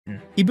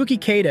Ibuki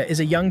Keita is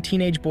a young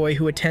teenage boy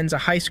who attends a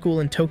high school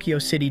in Tokyo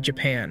City,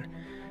 Japan.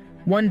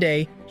 One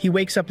day, he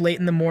wakes up late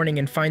in the morning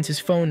and finds his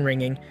phone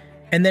ringing,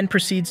 and then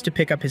proceeds to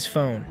pick up his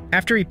phone.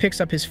 After he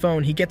picks up his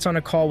phone, he gets on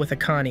a call with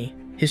Akane,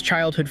 his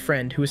childhood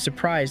friend, who is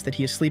surprised that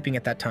he is sleeping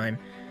at that time.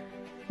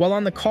 While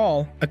on the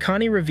call,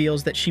 Akane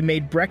reveals that she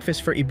made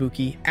breakfast for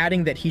Ibuki,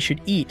 adding that he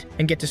should eat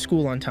and get to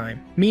school on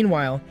time.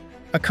 Meanwhile,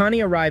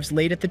 Akane arrives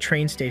late at the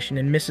train station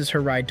and misses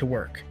her ride to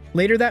work.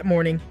 Later that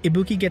morning,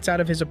 Ibuki gets out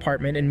of his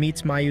apartment and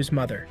meets Mayu's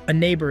mother, a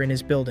neighbor in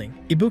his building.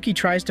 Ibuki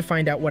tries to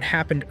find out what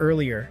happened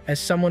earlier, as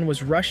someone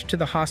was rushed to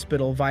the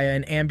hospital via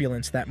an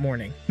ambulance that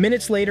morning.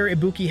 Minutes later,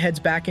 Ibuki heads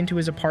back into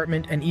his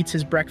apartment and eats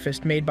his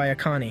breakfast made by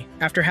Akane.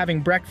 After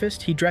having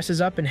breakfast, he dresses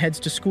up and heads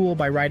to school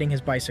by riding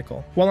his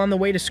bicycle. While on the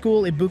way to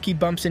school, Ibuki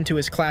bumps into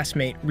his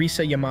classmate,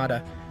 Risa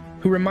Yamada,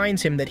 who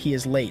reminds him that he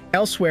is late.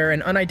 Elsewhere,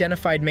 an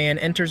unidentified man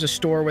enters a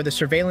store where the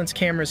surveillance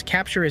cameras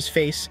capture his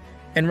face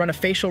and run a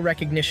facial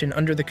recognition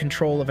under the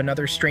control of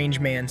another strange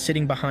man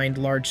sitting behind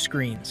large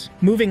screens.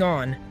 Moving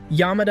on,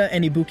 Yamada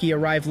and Ibuki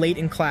arrive late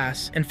in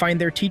class and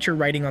find their teacher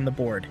writing on the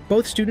board.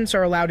 Both students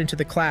are allowed into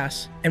the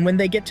class, and when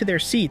they get to their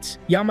seats,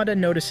 Yamada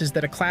notices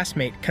that a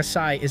classmate,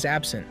 Kasai, is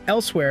absent.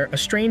 Elsewhere, a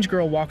strange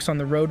girl walks on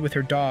the road with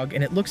her dog,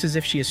 and it looks as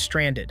if she is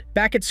stranded.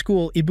 Back at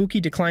school,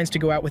 Ibuki declines to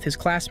go out with his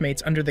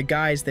classmates under the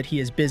guise that he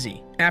is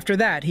busy. After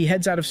that, he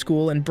heads out of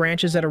school and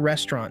branches at a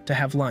restaurant to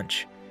have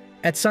lunch.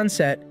 At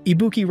sunset,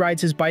 Ibuki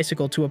rides his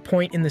bicycle to a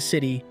point in the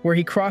city where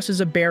he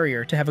crosses a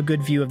barrier to have a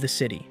good view of the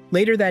city.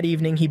 Later that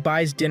evening, he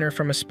buys dinner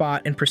from a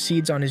spot and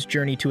proceeds on his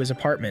journey to his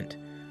apartment.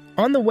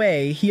 On the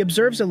way, he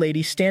observes a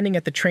lady standing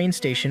at the train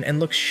station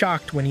and looks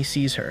shocked when he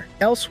sees her.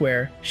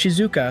 Elsewhere,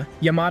 Shizuka,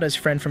 Yamada's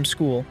friend from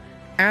school,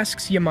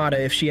 asks Yamada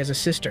if she has a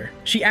sister.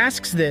 She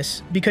asks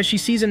this because she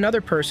sees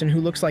another person who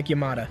looks like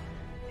Yamada,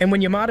 and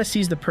when Yamada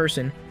sees the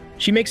person,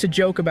 she makes a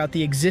joke about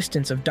the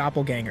existence of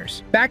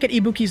doppelgangers. Back at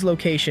Ibuki's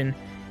location,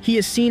 he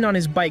is seen on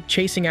his bike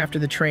chasing after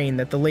the train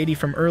that the lady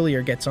from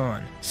earlier gets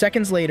on.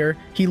 Seconds later,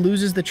 he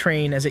loses the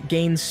train as it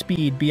gains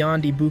speed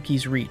beyond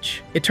Ibuki's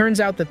reach. It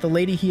turns out that the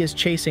lady he is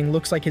chasing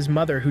looks like his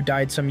mother who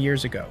died some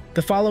years ago.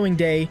 The following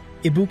day,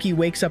 Ibuki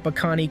wakes up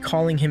Akane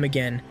calling him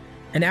again,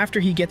 and after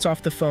he gets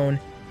off the phone,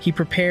 he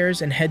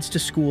prepares and heads to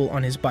school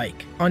on his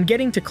bike. On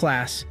getting to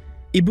class,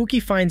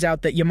 Ibuki finds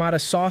out that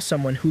Yamada saw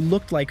someone who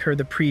looked like her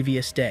the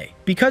previous day.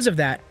 Because of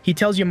that, he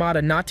tells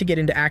Yamada not to get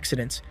into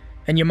accidents,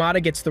 and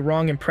Yamada gets the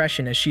wrong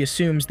impression as she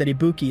assumes that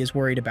Ibuki is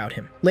worried about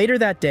him. Later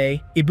that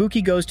day,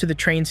 Ibuki goes to the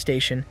train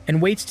station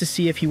and waits to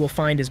see if he will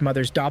find his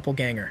mother's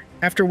doppelganger.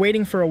 After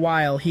waiting for a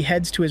while, he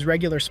heads to his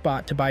regular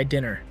spot to buy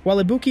dinner.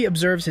 While Ibuki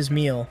observes his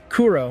meal,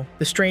 Kuro,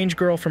 the strange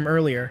girl from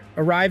earlier,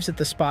 arrives at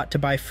the spot to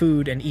buy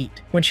food and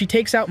eat. When she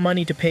takes out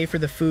money to pay for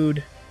the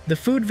food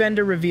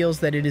vendor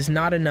reveals that it is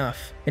not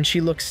enough, and she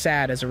looks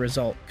sad as a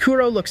result.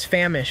 Kuro looks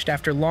famished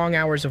after long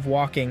hours of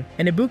walking,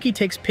 and Ibuki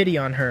takes pity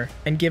on her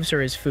and gives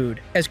her his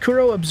food. As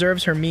Kuro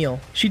observes her meal,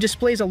 she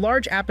displays a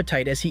large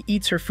appetite as he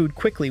eats her food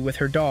quickly with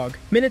her dog.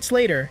 Minutes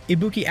later,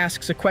 Ibuki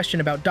asks a question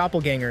about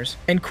doppelgangers,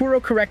 and Kuro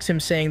corrects him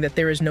saying that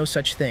there is no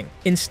such thing.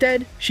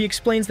 Instead, she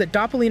explains that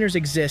doppelgangers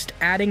exist,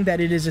 adding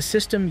that it is a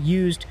system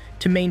used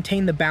to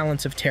maintain the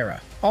balance of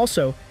Terra.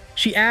 Also,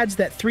 she adds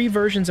that 3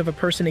 versions of a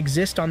person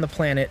exist on the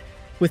planet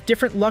with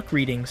different luck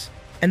readings,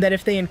 and that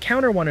if they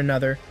encounter one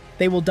another,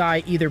 they will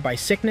die either by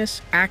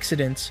sickness,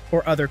 accidents,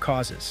 or other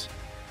causes.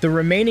 The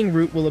remaining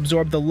root will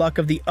absorb the luck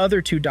of the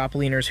other 2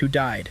 doppelgangers who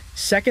died.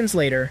 Seconds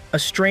later, a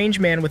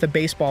strange man with a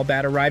baseball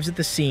bat arrives at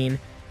the scene,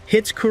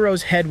 hits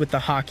Kuro's head with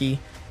the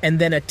hockey, and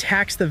then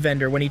attacks the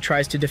vendor when he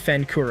tries to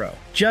defend Kuro.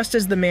 Just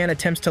as the man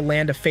attempts to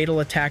land a fatal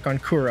attack on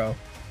Kuro,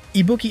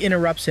 Ibuki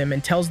interrupts him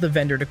and tells the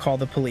vendor to call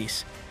the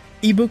police.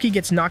 Ibuki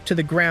gets knocked to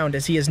the ground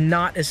as he is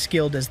not as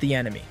skilled as the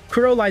enemy.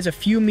 Kuro lies a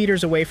few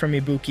meters away from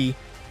Ibuki,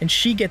 and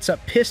she gets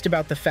up pissed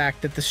about the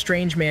fact that the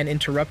strange man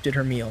interrupted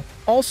her meal.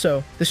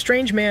 Also, the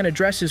strange man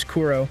addresses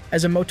Kuro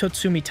as a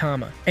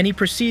Mototsumitama, and he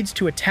proceeds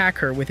to attack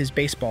her with his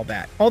baseball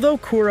bat. Although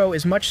Kuro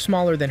is much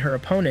smaller than her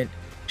opponent,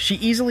 she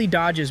easily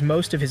dodges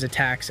most of his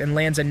attacks and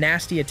lands a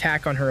nasty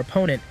attack on her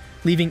opponent,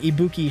 leaving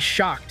Ibuki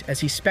shocked as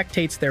he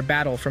spectates their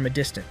battle from a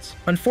distance.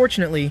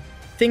 Unfortunately,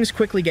 things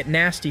quickly get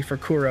nasty for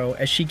Kuro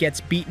as she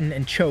gets beaten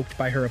and choked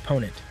by her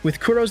opponent.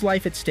 With Kuro's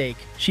life at stake,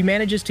 she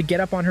manages to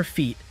get up on her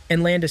feet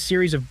and land a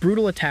series of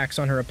brutal attacks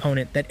on her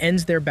opponent that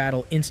ends their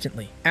battle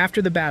instantly.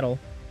 After the battle,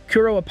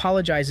 Kuro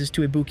apologizes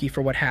to Ibuki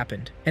for what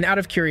happened, and out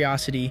of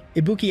curiosity,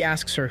 Ibuki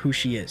asks her who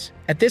she is.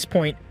 At this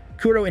point,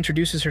 Kuro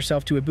introduces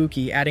herself to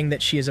Ibuki, adding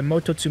that she is a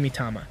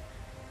Mototsumitama.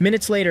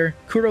 Minutes later,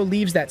 Kuro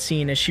leaves that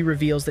scene as she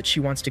reveals that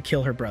she wants to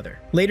kill her brother.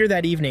 Later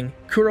that evening,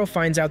 Kuro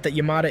finds out that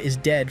Yamada is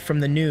dead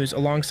from the news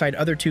alongside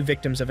other 2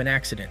 victims of an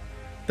accident.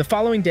 The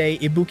following day,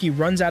 Ibuki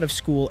runs out of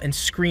school and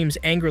screams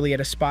angrily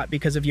at a spot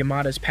because of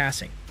Yamada's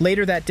passing.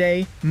 Later that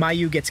day,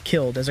 Mayu gets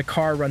killed as a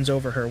car runs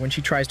over her when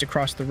she tries to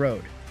cross the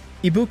road.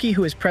 Ibuki,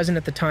 who is present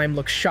at the time,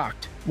 looks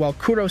shocked, while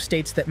Kuro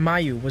states that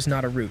Mayu was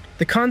not a root.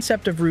 The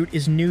concept of root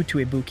is new to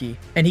Ibuki,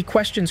 and he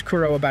questions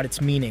Kuro about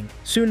its meaning.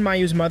 Soon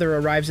Mayu's mother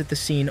arrives at the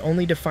scene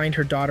only to find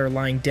her daughter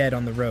lying dead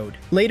on the road.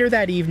 Later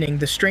that evening,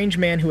 the strange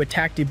man who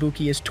attacked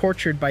Ibuki is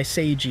tortured by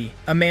Seiji,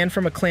 a man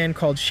from a clan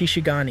called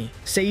Shishigani.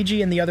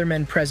 Seiji and the other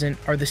men present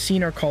the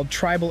scene are called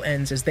tribal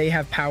ends, as they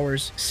have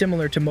powers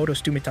similar to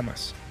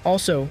Motosumitamas.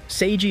 Also,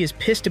 Seiji is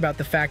pissed about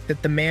the fact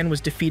that the man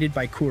was defeated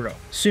by Kuro.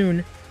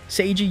 Soon,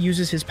 Seiji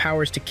uses his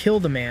powers to kill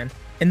the man,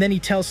 and then he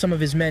tells some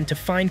of his men to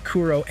find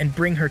Kuro and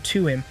bring her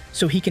to him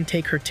so he can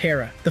take her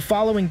Terra. The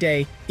following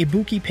day,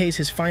 Ibuki pays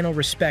his final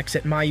respects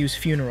at Mayu's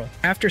funeral.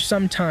 After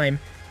some time,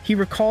 he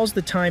recalls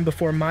the time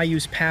before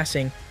Mayu's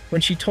passing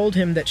when she told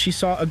him that she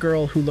saw a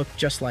girl who looked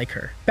just like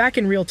her. Back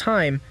in real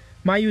time,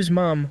 Mayu's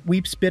mom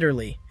weeps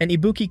bitterly, and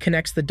Ibuki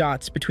connects the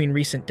dots between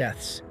recent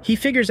deaths. He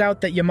figures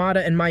out that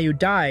Yamada and Mayu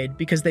died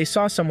because they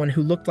saw someone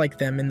who looked like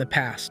them in the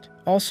past.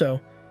 Also,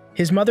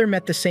 his mother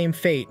met the same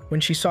fate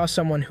when she saw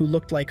someone who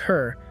looked like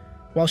her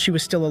while she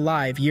was still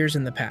alive years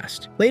in the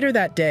past. Later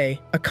that day,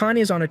 Akane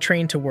is on a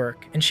train to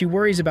work, and she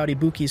worries about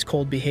Ibuki's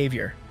cold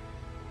behavior.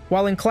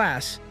 While in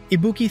class,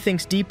 Ibuki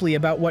thinks deeply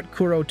about what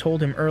Kuro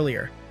told him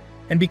earlier,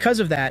 and because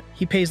of that,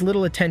 he pays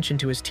little attention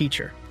to his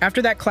teacher.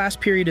 After that class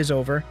period is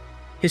over,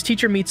 his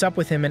teacher meets up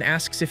with him and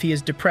asks if he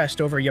is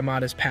depressed over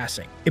Yamada's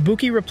passing.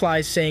 Ibuki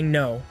replies saying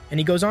no, and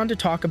he goes on to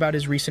talk about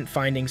his recent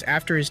findings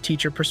after his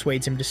teacher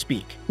persuades him to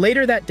speak.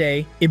 Later that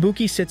day,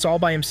 Ibuki sits all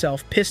by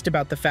himself, pissed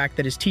about the fact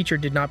that his teacher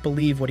did not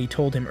believe what he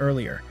told him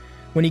earlier.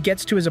 When he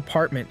gets to his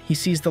apartment, he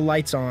sees the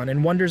lights on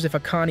and wonders if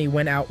Akane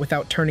went out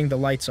without turning the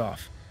lights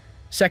off.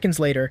 Seconds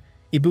later,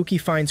 Ibuki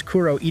finds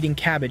Kuro eating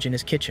cabbage in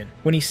his kitchen.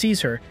 When he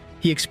sees her,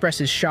 he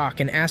expresses shock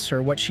and asks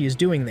her what she is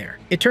doing there.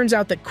 It turns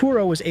out that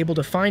Kuro was able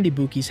to find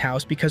Ibuki's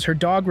house because her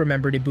dog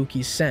remembered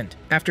Ibuki's scent.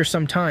 After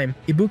some time,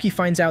 Ibuki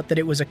finds out that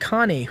it was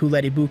Akane who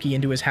let Ibuki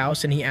into his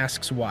house, and he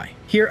asks why.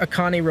 Here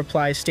Akane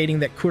replies stating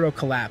that Kuro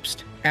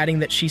collapsed, adding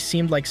that she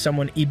seemed like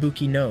someone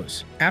Ibuki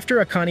knows.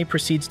 After Akane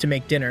proceeds to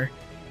make dinner,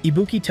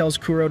 Ibuki tells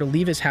Kuro to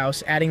leave his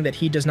house, adding that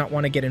he does not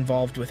want to get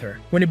involved with her.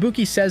 When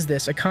Ibuki says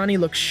this, Akane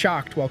looks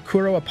shocked while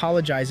Kuro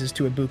apologizes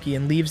to Ibuki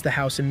and leaves the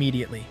house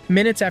immediately.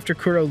 Minutes after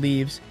Kuro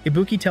leaves,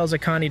 Ibuki tells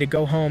Akane to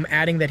go home,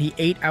 adding that he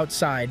ate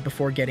outside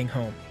before getting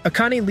home.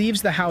 Akane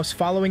leaves the house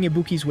following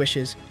Ibuki's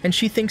wishes, and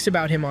she thinks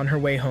about him on her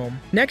way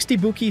home. Next,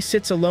 Ibuki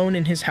sits alone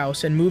in his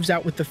house and moves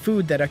out with the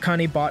food that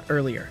Akane bought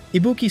earlier.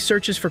 Ibuki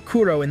searches for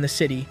Kuro in the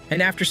city,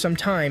 and after some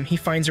time, he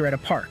finds her at a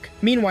park.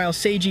 Meanwhile,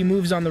 Seiji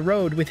moves on the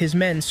road with his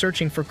men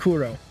searching for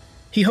Kuro.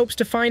 He hopes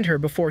to find her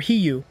before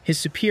Hiyu, his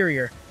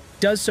superior,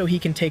 does so he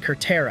can take her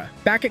Terra.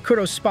 Back at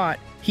Kuro's spot,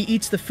 he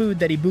eats the food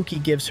that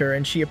Ibuki gives her,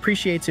 and she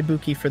appreciates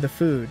Ibuki for the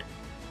food.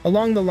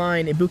 Along the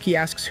line, Ibuki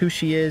asks who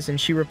she is,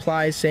 and she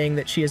replies saying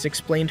that she has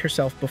explained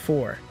herself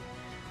before.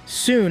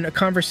 Soon, a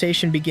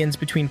conversation begins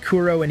between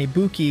Kuro and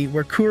Ibuki,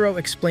 where Kuro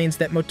explains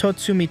that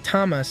Mototsumi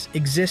Tamas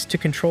exist to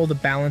control the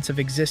balance of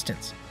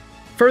existence.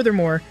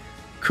 Furthermore,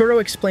 Kuro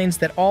explains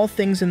that all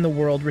things in the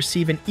world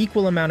receive an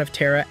equal amount of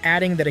Terra,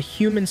 adding that a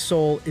human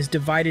soul is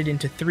divided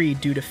into 3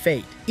 due to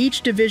fate.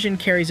 Each division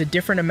carries a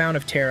different amount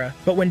of Terra,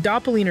 but when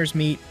doppelgangers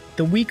meet,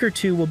 the weaker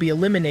 2 will be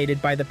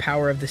eliminated by the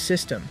power of the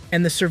system,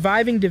 and the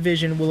surviving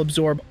division will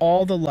absorb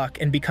all the luck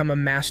and become a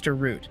master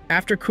root.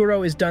 After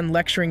Kuro is done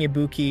lecturing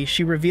Ibuki,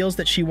 she reveals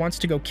that she wants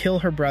to go kill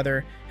her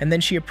brother, and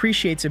then she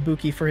appreciates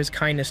Ibuki for his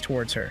kindness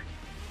towards her.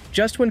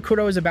 Just when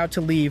Kuro is about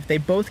to leave, they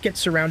both get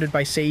surrounded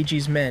by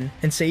Seiji's men,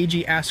 and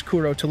Seiji asks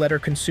Kuro to let her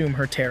consume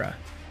her Terra.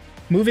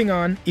 Moving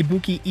on,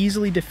 Ibuki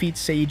easily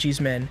defeats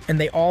Seiji's men, and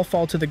they all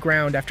fall to the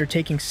ground after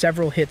taking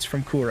several hits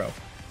from Kuro.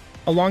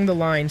 Along the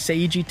line,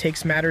 Seiji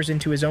takes matters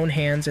into his own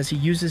hands as he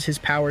uses his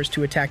powers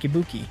to attack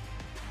Ibuki.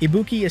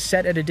 Ibuki is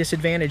set at a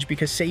disadvantage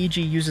because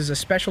Seiji uses a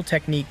special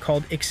technique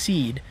called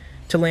Exceed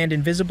to land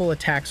invisible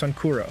attacks on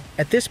Kuro.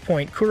 At this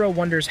point, Kuro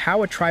wonders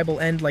how a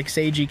tribal end like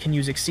Seiji can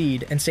use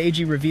Exceed, and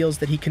Seiji reveals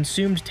that he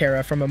consumed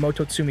Terra from a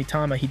Mototsumi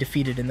Tama he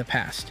defeated in the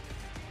past.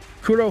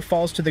 Kuro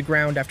falls to the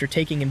ground after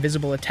taking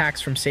invisible attacks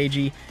from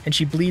Seiji, and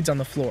she bleeds on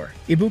the floor.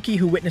 Ibuki,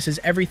 who witnesses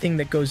everything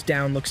that goes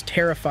down, looks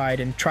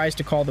terrified and tries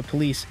to call the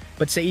police,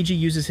 but Seiji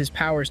uses his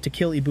powers to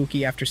kill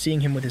Ibuki after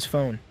seeing him with his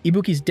phone.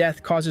 Ibuki's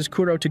death causes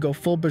Kuro to go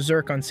full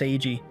berserk on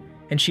Seiji,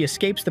 and she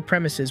escapes the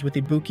premises with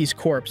Ibuki's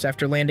corpse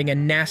after landing a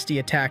nasty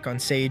attack on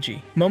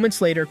Seiji. Moments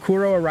later,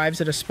 Kuro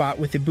arrives at a spot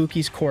with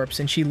Ibuki's corpse,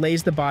 and she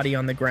lays the body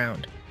on the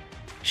ground.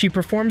 She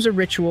performs a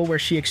ritual where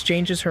she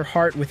exchanges her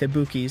heart with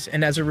Ibuki's,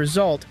 and as a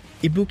result,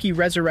 Ibuki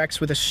resurrects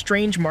with a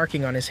strange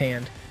marking on his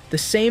hand. The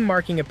same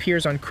marking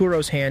appears on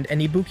Kuro's hand, and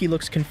Ibuki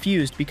looks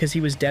confused because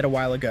he was dead a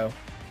while ago.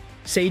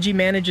 Seiji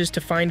manages to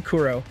find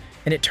Kuro,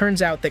 and it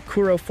turns out that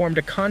Kuro formed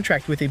a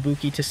contract with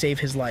Ibuki to save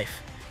his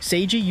life.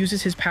 Seiji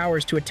uses his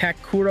powers to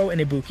attack Kuro and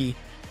Ibuki,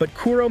 but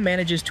Kuro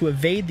manages to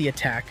evade the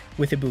attack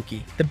with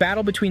Ibuki. The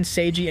battle between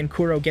Seiji and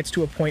Kuro gets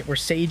to a point where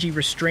Seiji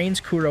restrains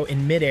Kuro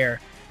in midair,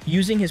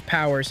 using his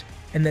powers,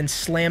 and then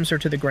slams her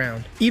to the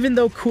ground. Even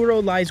though Kuro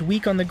lies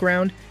weak on the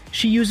ground,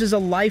 she uses a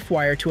life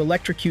wire to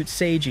electrocute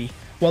Seiji,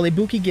 while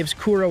Ibuki gives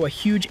Kuro a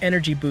huge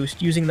energy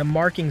boost using the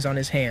markings on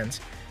his hands.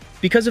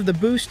 Because of the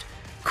boost,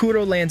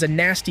 Kuro lands a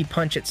nasty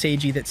punch at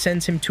Seiji that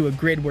sends him to a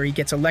grid where he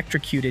gets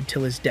electrocuted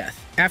till his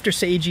death. After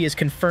Seiji is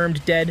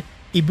confirmed dead,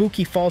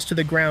 Ibuki falls to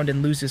the ground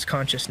and loses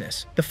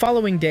consciousness. The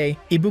following day,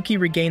 Ibuki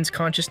regains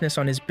consciousness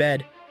on his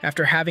bed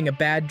after having a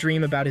bad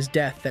dream about his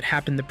death that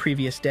happened the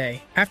previous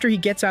day. After he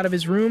gets out of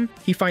his room,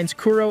 he finds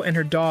Kuro and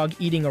her dog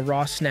eating a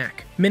raw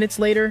snack. Minutes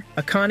later,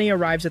 Akane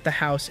arrives at the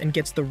house and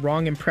gets the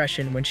wrong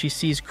impression when she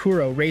sees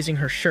Kuro raising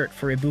her shirt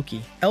for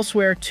Ibuki.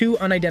 Elsewhere, two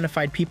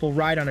unidentified people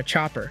ride on a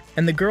chopper,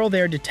 and the girl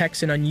there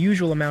detects an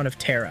unusual amount of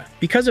Terra.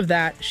 Because of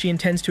that, she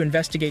intends to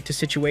investigate the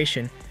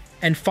situation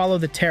and follow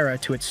the Terra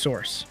to its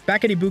source.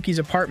 Back at Ibuki's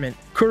apartment,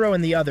 Kuro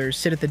and the others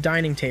sit at the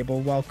dining table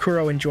while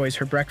Kuro enjoys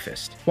her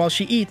breakfast. While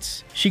she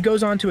eats, she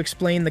goes on to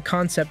explain the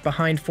concept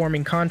behind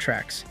forming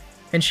contracts,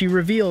 and she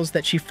reveals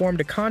that she formed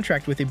a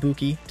contract with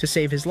Ibuki to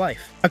save his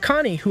life.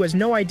 Akane, who has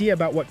no idea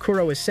about what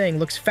Kuro is saying,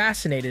 looks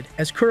fascinated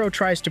as Kuro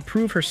tries to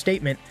prove her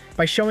statement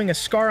by showing a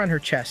scar on her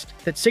chest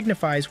that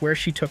signifies where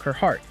she took her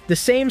heart. The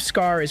same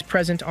scar is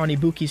present on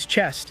Ibuki's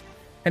chest,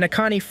 and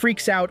Akane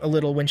freaks out a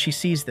little when she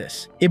sees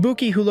this.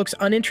 Ibuki, who looks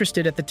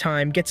uninterested at the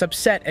time, gets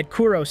upset at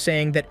Kuro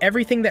saying that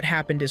everything that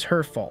happened is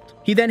her fault.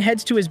 He then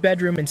heads to his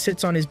bedroom and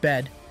sits on his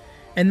bed,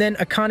 and then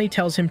Akane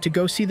tells him to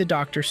go see the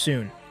doctor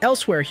soon.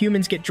 Elsewhere,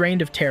 humans get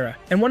drained of Terra,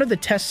 and one of the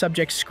test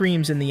subjects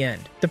screams in the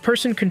end. The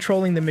person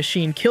controlling the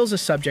machine kills a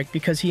subject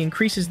because he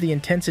increases the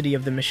intensity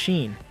of the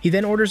machine. He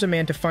then orders a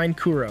man to find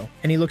Kuro,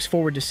 and he looks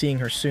forward to seeing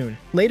her soon.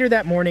 Later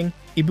that morning,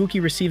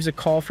 Ibuki receives a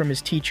call from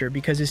his teacher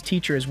because his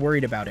teacher is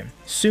worried about him.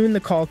 Soon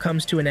the call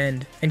comes to an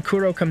end, and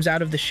Kuro comes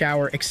out of the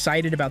shower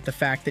excited about the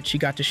fact that she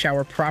got to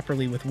shower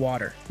properly with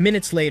water.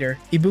 Minutes later,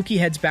 Ibuki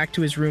heads back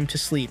to his room to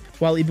sleep,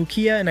 while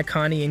Ibukiya and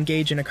Akane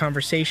engage in a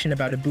conversation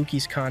about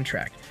Ibuki's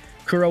contract.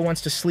 Kuro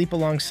wants to sleep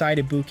alongside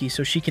Ibuki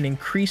so she can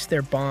increase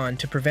their bond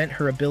to prevent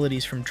her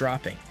abilities from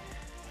dropping.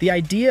 The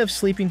idea of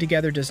sleeping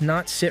together does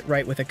not sit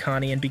right with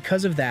Akane, and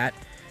because of that,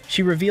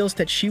 she reveals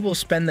that she will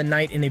spend the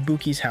night in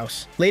Ibuki's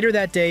house. Later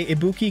that day,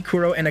 Ibuki,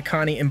 Kuro, and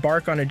Akane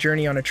embark on a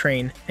journey on a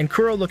train, and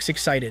Kuro looks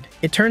excited.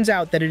 It turns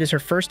out that it is her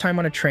first time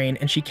on a train,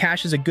 and she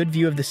catches a good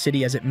view of the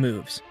city as it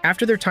moves.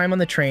 After their time on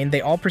the train,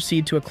 they all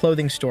proceed to a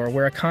clothing store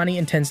where Akane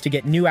intends to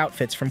get new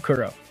outfits from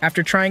Kuro.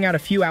 After trying out a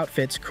few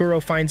outfits, Kuro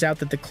finds out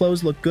that the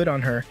clothes look good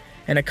on her,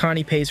 and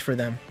Akane pays for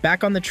them.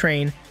 Back on the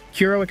train,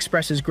 Kuro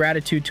expresses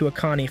gratitude to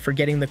Akane for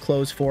getting the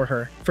clothes for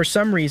her. For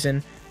some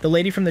reason, the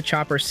lady from the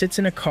chopper sits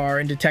in a car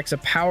and detects a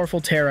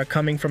powerful Terra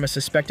coming from a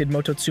suspected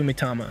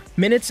Mototsumitama.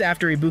 Minutes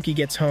after Ibuki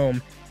gets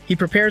home, he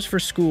prepares for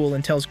school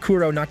and tells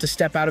Kuro not to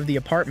step out of the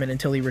apartment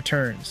until he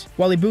returns.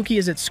 While Ibuki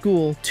is at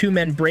school, two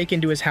men break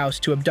into his house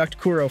to abduct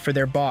Kuro for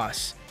their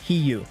boss,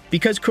 Hiyu.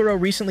 Because Kuro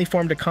recently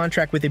formed a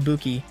contract with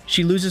Ibuki,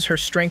 she loses her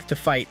strength to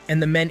fight, and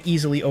the men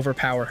easily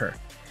overpower her.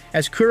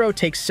 As Kuro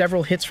takes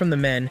several hits from the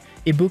men,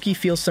 Ibuki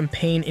feels some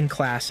pain in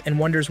class and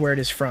wonders where it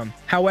is from.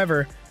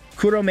 However,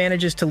 Kuro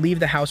manages to leave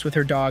the house with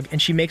her dog,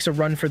 and she makes a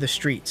run for the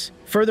streets.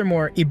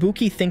 Furthermore,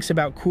 Ibuki thinks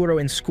about Kuro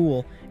in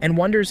school and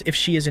wonders if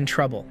she is in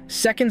trouble.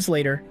 Seconds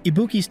later,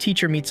 Ibuki's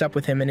teacher meets up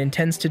with him and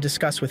intends to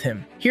discuss with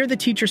him. Here the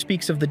teacher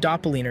speaks of the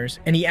doppelgangers,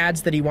 and he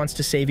adds that he wants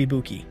to save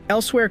Ibuki.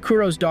 Elsewhere,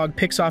 Kuro's dog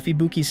picks off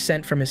Ibuki's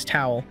scent from his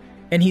towel,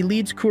 and he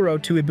leads Kuro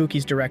to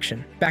Ibuki's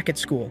direction. Back at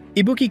school,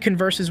 Ibuki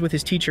converses with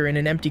his teacher in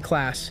an empty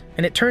class,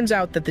 and it turns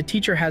out that the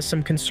teacher has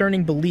some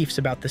concerning beliefs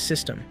about the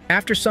system.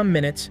 After some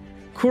minutes,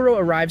 Kuro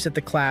arrives at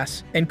the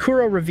class, and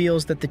Kuro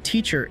reveals that the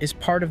teacher is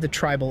part of the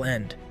tribal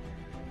end.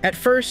 At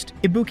first,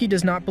 Ibuki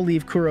does not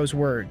believe Kuro's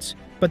words,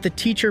 but the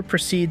teacher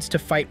proceeds to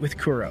fight with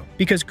Kuro.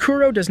 Because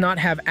Kuro does not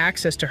have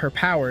access to her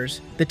powers,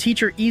 the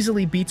teacher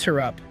easily beats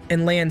her up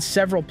and lands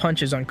several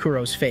punches on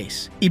Kuro's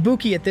face.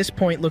 Ibuki at this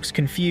point looks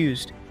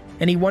confused,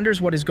 and he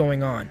wonders what is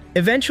going on.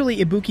 Eventually,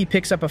 Ibuki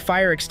picks up a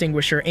fire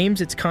extinguisher,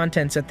 aims its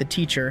contents at the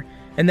teacher,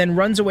 and then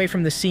runs away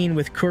from the scene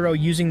with Kuro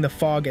using the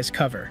fog as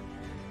cover.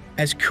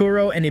 As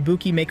Kuro and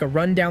Ibuki make a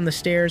run down the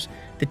stairs,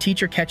 the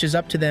teacher catches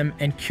up to them,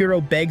 and Kuro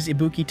begs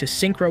Ibuki to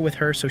synchro with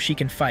her so she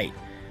can fight.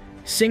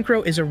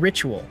 Synchro is a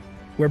ritual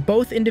where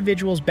both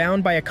individuals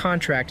bound by a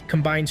contract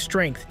combine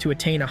strength to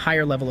attain a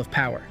higher level of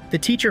power. The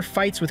teacher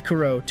fights with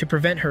Kuro to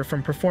prevent her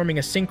from performing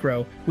a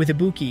synchro with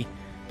Ibuki,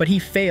 but he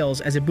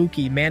fails as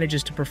Ibuki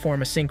manages to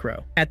perform a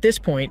synchro. At this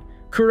point,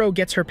 Kuro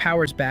gets her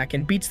powers back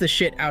and beats the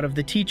shit out of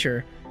the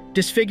teacher,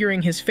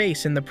 disfiguring his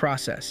face in the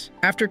process.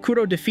 After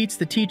Kuro defeats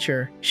the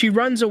teacher, she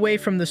runs away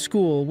from the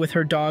school with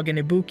her dog and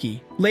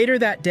Ibuki. Later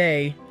that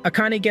day,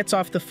 Akane gets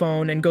off the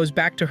phone and goes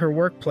back to her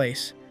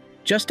workplace.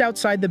 Just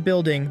outside the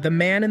building, the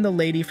man and the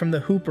lady from the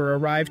Hooper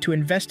arrive to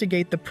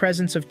investigate the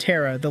presence of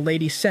Terra the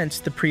lady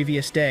sensed the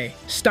previous day.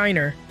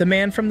 Steiner, the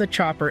man from the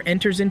chopper,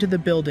 enters into the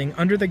building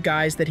under the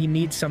guise that he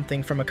needs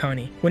something from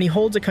Akane. When he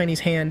holds Akane's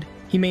hand,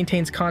 he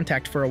maintains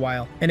contact for a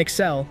while, and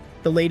Excel,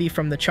 the lady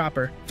from the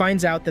chopper,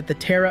 finds out that the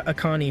Terra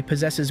Akane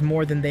possesses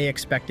more than they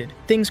expected.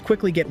 Things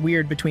quickly get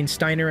weird between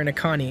Steiner and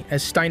Akane,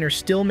 as Steiner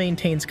still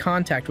maintains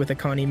contact with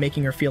Akane,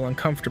 making her feel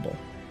uncomfortable.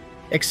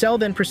 Excel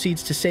then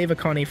proceeds to save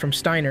Akane from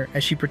Steiner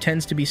as she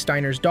pretends to be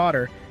Steiner's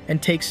daughter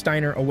and takes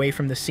Steiner away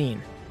from the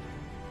scene.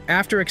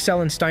 After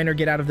Excel and Steiner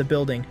get out of the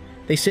building,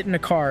 they sit in a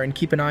car and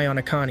keep an eye on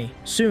Akane.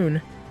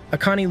 Soon,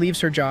 Akane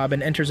leaves her job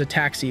and enters a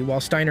taxi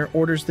while Steiner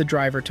orders the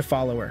driver to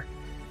follow her.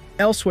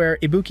 Elsewhere,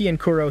 Ibuki and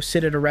Kuro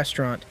sit at a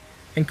restaurant,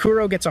 and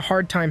Kuro gets a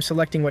hard time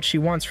selecting what she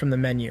wants from the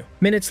menu.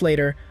 Minutes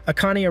later,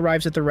 Akane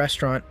arrives at the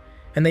restaurant,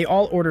 and they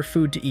all order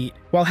food to eat.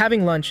 While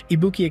having lunch,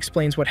 Ibuki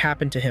explains what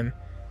happened to him,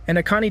 and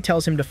Akane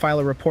tells him to file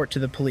a report to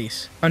the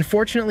police.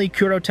 Unfortunately,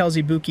 Kuro tells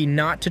Ibuki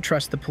not to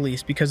trust the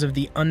police because of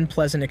the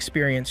unpleasant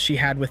experience she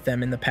had with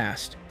them in the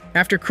past.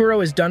 After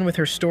Kuro is done with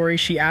her story,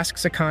 she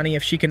asks Akane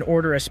if she can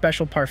order a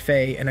special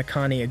parfait, and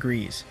Akane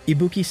agrees.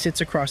 Ibuki sits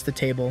across the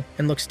table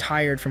and looks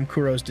tired from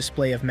Kuro's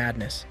display of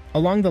madness.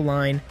 Along the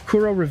line,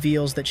 Kuro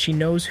reveals that she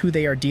knows who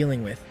they are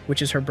dealing with,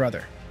 which is her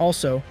brother.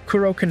 Also,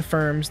 Kuro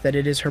confirms that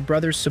it is her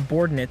brother's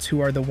subordinates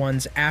who are the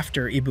ones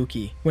after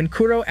Ibuki. When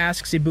Kuro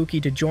asks Ibuki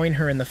to join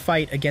her in the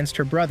fight against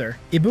her brother,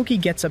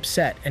 Ibuki gets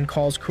upset and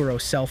calls Kuro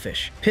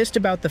selfish, pissed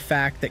about the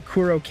fact that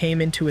Kuro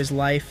came into his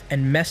life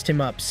and messed him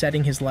up,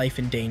 setting his life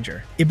in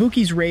danger.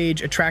 Ibuki's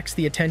rage attracts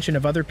the attention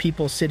of other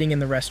people sitting in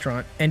the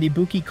restaurant, and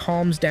Ibuki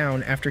calms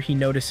down after he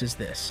notices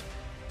this.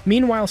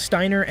 Meanwhile,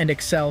 Steiner and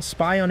Excel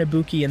spy on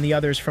Ibuki and the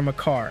others from a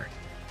car,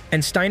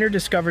 and Steiner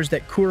discovers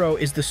that Kuro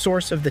is the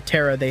source of the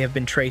terror they have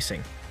been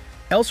tracing.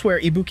 Elsewhere,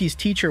 Ibuki's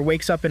teacher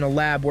wakes up in a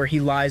lab where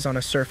he lies on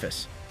a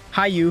surface.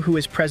 Hayu, who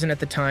is present at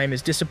the time,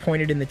 is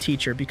disappointed in the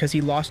teacher because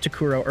he lost to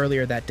Kuro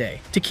earlier that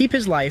day. To keep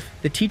his life,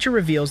 the teacher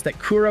reveals that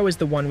Kuro is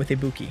the one with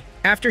Ibuki.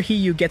 After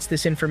Hayu gets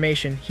this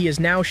information, he is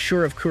now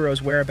sure of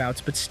Kuro's whereabouts,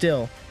 but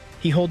still,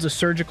 he holds a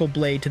surgical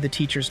blade to the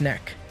teacher's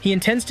neck. He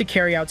intends to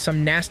carry out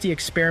some nasty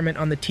experiment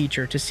on the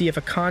teacher to see if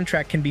a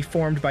contract can be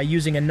formed by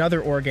using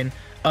another organ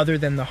other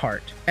than the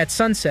heart. At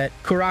sunset,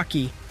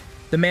 Kuraki,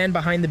 the man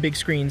behind the big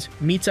screens,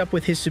 meets up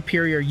with his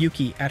superior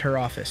Yuki at her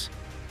office.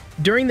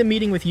 During the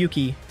meeting with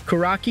Yuki,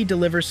 Kuraki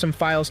delivers some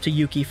files to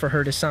Yuki for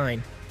her to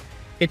sign.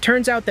 It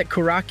turns out that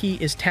Kuraki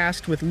is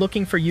tasked with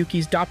looking for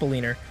Yuki's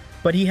doppelganger,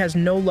 but he has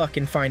no luck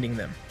in finding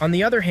them. On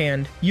the other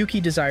hand, Yuki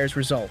desires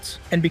results,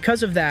 and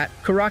because of that,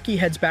 Kuraki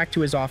heads back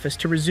to his office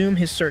to resume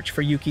his search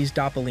for Yuki's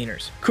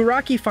doppelgangers.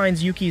 Kuraki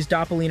finds Yuki's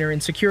doppelganger in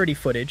security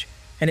footage,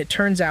 and it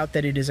turns out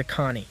that it is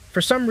Akane. For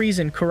some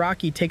reason,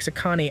 Kuraki takes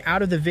Akane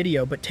out of the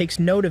video but takes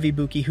note of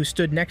Ibuki, who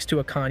stood next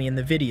to Akane in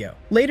the video.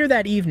 Later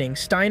that evening,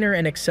 Steiner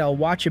and Excel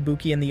watch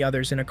Ibuki and the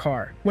others in a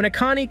car. When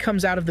Akane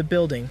comes out of the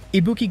building,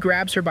 Ibuki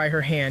grabs her by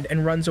her hand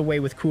and runs away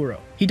with Kuro.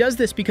 He does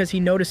this because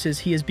he notices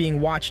he is being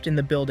watched in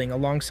the building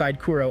alongside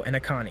Kuro and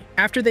Akane.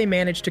 After they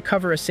manage to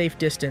cover a safe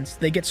distance,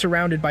 they get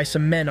surrounded by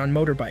some men on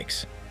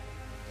motorbikes.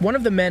 One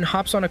of the men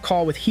hops on a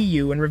call with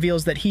Hayu and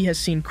reveals that he has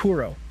seen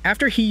Kuro.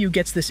 After Hayu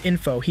gets this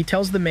info, he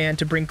tells the man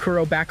to bring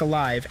Kuro back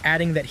alive,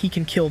 adding that he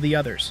can kill the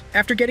others.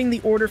 After getting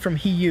the order from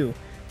Hayu,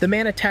 the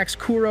man attacks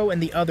Kuro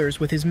and the others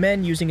with his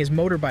men using his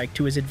motorbike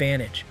to his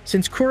advantage.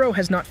 Since Kuro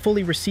has not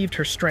fully received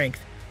her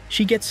strength,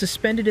 she gets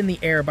suspended in the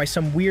air by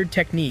some weird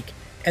technique,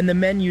 and the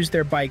men use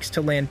their bikes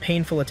to land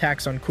painful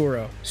attacks on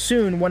Kuro.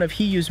 Soon, one of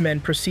Hayu's men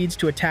proceeds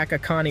to attack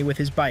Akane with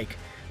his bike,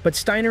 but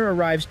Steiner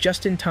arrives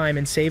just in time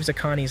and saves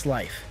Akane's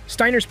life.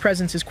 Steiner's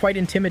presence is quite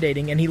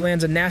intimidating, and he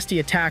lands a nasty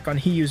attack on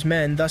Hayu's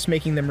men, thus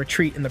making them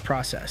retreat in the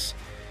process.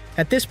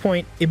 At this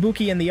point,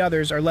 Ibuki and the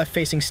others are left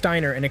facing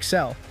Steiner and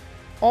Excel.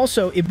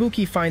 Also,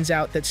 Ibuki finds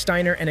out that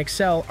Steiner and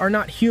Excel are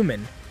not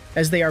human,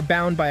 as they are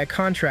bound by a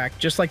contract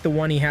just like the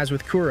one he has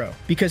with Kuro.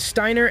 Because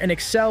Steiner and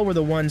Excel were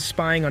the ones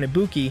spying on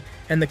Ibuki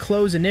and the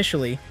clothes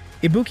initially,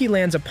 Ibuki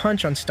lands a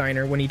punch on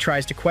Steiner when he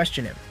tries to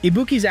question him.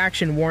 Ibuki's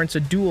action warrants a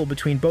duel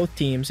between both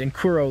teams, and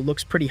Kuro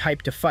looks pretty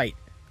hyped to fight.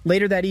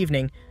 Later that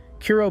evening,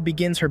 Kuro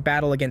begins her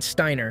battle against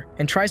Steiner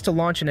and tries to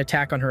launch an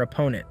attack on her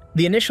opponent.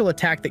 The initial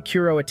attack that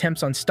Kuro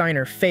attempts on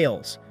Steiner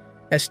fails,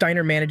 as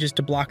Steiner manages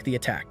to block the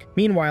attack.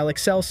 Meanwhile,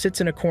 Excel sits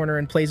in a corner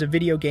and plays a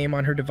video game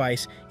on her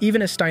device,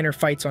 even as Steiner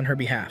fights on her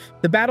behalf.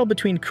 The battle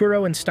between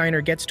Kuro and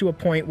Steiner gets to a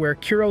point where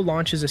Kuro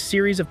launches a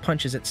series of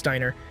punches at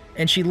Steiner,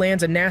 and she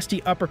lands a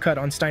nasty uppercut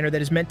on Steiner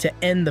that is meant to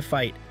end the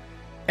fight.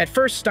 At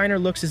first, Steiner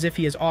looks as if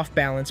he is off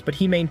balance, but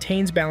he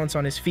maintains balance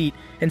on his feet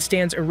and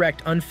stands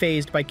erect,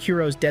 unfazed by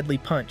Kuro's deadly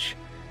punch.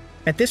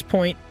 At this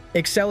point,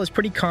 Excel is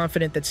pretty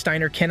confident that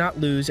Steiner cannot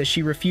lose, as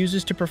she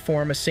refuses to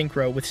perform a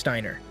synchro with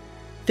Steiner.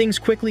 Things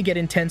quickly get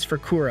intense for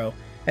Kuro,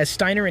 as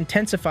Steiner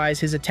intensifies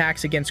his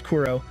attacks against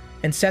Kuro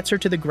and sets her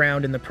to the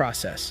ground in the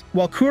process.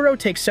 While Kuro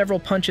takes several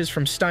punches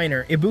from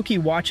Steiner,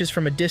 Ibuki watches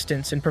from a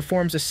distance and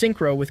performs a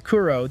synchro with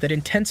Kuro that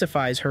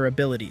intensifies her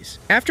abilities.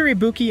 After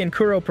Ibuki and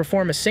Kuro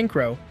perform a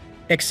synchro,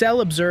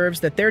 Excel observes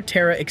that their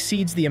Terra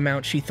exceeds the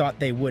amount she thought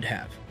they would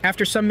have.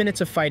 After some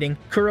minutes of fighting,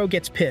 Kuro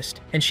gets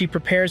pissed, and she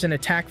prepares an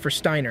attack for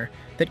Steiner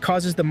that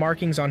causes the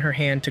markings on her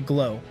hand to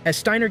glow. As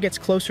Steiner gets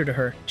closer to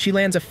her, she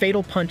lands a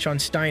fatal punch on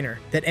Steiner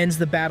that ends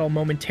the battle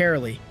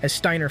momentarily as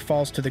Steiner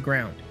falls to the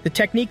ground. The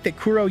technique that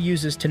Kuro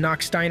uses to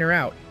knock Steiner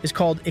out is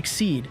called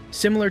Exceed,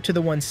 similar to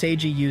the one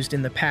Seiji used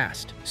in the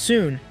past.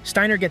 Soon,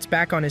 Steiner gets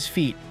back on his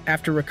feet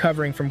after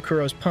recovering from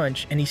Kuro's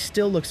punch, and he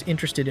still looks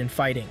interested in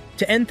fighting.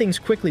 To end things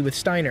quickly with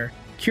Steiner,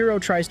 Kuro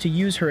tries to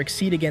use her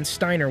Exceed against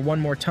Steiner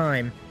one more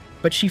time,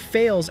 but she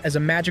fails as a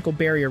magical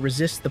barrier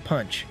resists the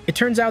punch. It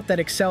turns out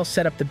that Excel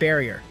set up the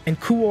barrier, and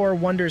Kuor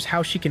wonders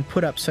how she can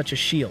put up such a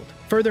shield.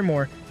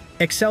 Furthermore,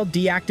 Excel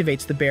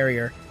deactivates the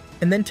barrier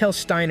and then tells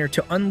Steiner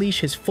to unleash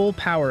his full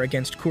power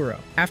against Kuro.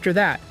 After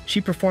that, she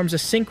performs a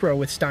synchro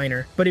with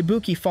Steiner, but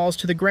Ibuki falls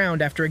to the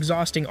ground after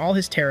exhausting all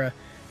his Terra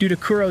due to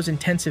Kuro's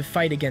intensive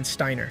fight against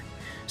Steiner.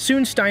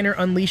 Soon Steiner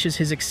unleashes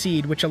his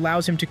Exceed, which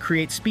allows him to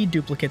create speed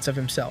duplicates of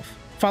himself.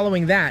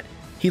 Following that,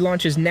 he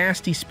launches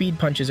nasty speed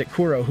punches at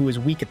Kuro, who is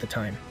weak at the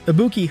time.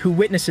 Ibuki, who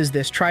witnesses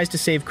this, tries to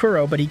save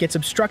Kuro, but he gets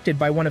obstructed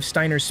by one of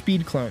Steiner's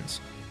speed clones.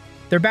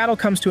 Their battle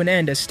comes to an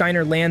end as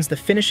Steiner lands the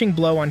finishing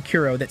blow on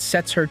Kuro that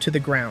sets her to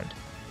the ground.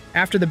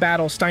 After the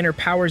battle, Steiner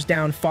powers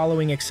down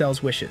following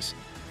Excel's wishes.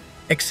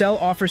 Excel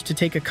offers to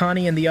take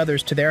Akane and the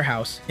others to their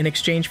house in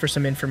exchange for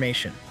some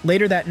information.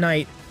 Later that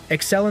night,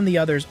 Excel and the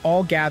others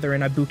all gather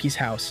in Ibuki's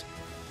house,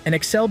 and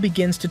Excel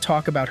begins to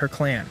talk about her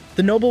clan.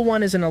 The Noble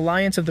One is an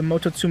alliance of the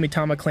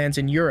Mototsumitama clans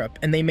in Europe,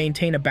 and they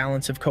maintain a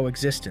balance of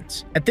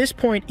coexistence. At this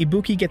point,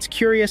 Ibuki gets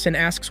curious and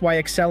asks why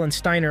Excel and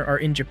Steiner are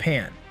in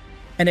Japan.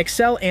 And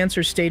Excel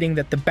answers stating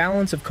that the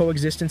balance of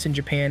coexistence in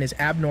Japan is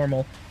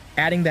abnormal,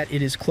 adding that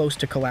it is close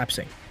to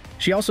collapsing.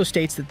 She also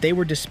states that they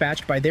were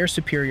dispatched by their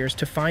superiors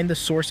to find the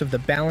source of the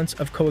balance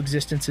of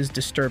coexistence's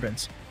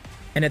disturbance.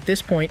 And at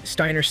this point,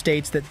 Steiner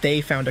states that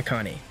they found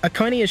Akane.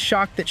 Akane is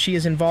shocked that she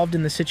is involved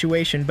in the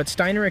situation, but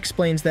Steiner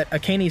explains that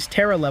Akane's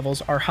Terra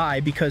levels are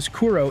high because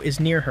Kuro is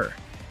near her.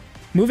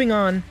 Moving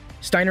on,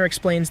 Steiner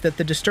explains that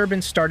the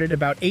disturbance started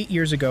about 8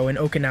 years ago in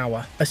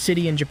Okinawa, a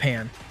city in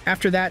Japan.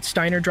 After that,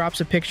 Steiner drops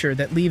a picture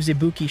that leaves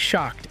Ibuki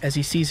shocked as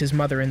he sees his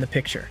mother in the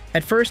picture.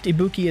 At first,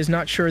 Ibuki is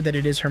not sure that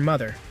it is her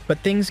mother, but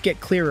things get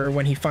clearer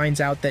when he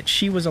finds out that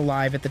she was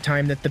alive at the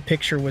time that the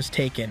picture was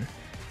taken.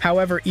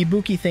 However,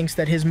 Ibuki thinks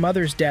that his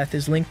mother's death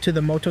is linked to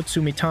the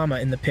Mototsumitama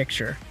in the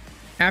picture.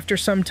 After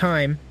some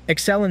time,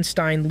 Excel and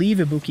Stein leave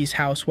Ibuki's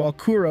house while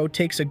Kuro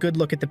takes a good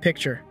look at the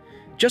picture.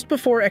 Just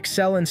before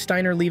Excel and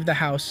Steiner leave the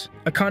house,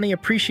 Akane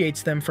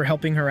appreciates them for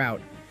helping her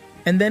out.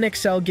 And then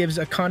Excel gives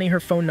Akane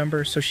her phone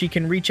number so she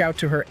can reach out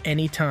to her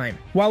anytime.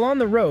 While on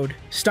the road,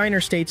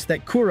 Steiner states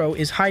that Kuro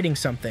is hiding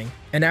something,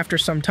 and after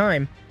some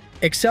time,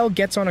 Excel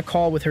gets on a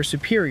call with her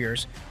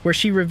superiors, where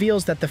she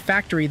reveals that the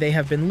factory they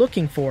have been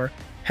looking for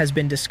has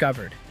been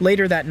discovered.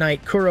 Later that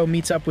night, Kuro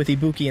meets up with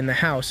Ibuki in the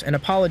house and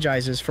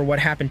apologizes for what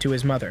happened to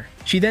his mother.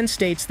 She then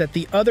states that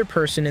the other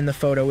person in the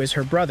photo is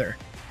her brother,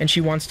 and she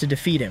wants to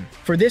defeat him.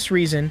 For this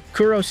reason,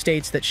 Kuro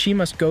states that she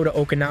must go to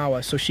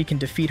Okinawa so she can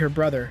defeat her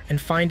brother and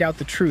find out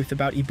the truth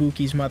about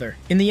Ibuki's mother.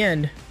 In the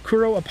end,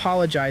 Kuro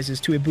apologizes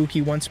to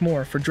Ibuki once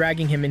more for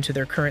dragging him into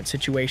their current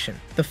situation.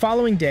 The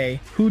following day,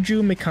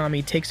 Huju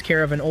Mikami takes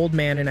care of an old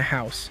man in a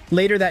house.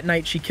 Later that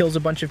night, she kills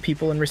a bunch of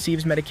people and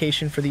receives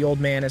medication for the old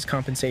man as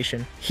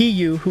compensation.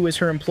 Hiyu, who is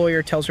her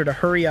employer, tells her to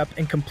hurry up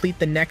and complete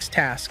the next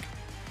task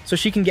so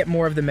she can get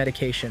more of the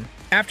medication.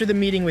 After the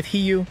meeting with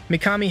Hiyu,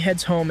 Mikami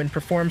heads home and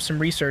performs some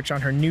research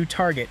on her new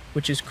target,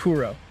 which is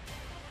Kuro,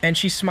 and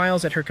she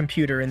smiles at her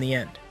computer in the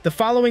end. The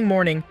following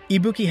morning,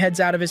 Ibuki heads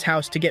out of his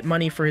house to get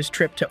money for his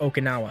trip to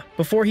Okinawa.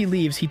 Before he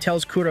leaves, he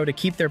tells Kuro to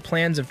keep their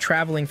plans of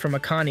traveling from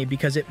Akane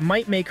because it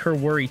might make her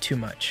worry too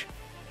much.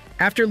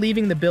 After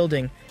leaving the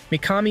building,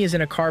 Mikami is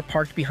in a car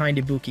parked behind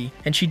Ibuki,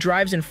 and she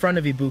drives in front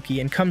of Ibuki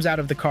and comes out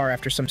of the car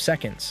after some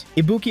seconds.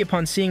 Ibuki,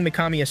 upon seeing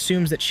Mikami,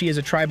 assumes that she is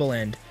a tribal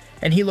end,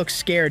 and he looks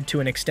scared to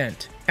an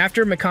extent.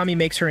 After Mikami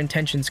makes her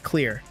intentions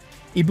clear,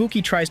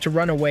 Ibuki tries to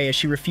run away as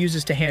she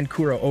refuses to hand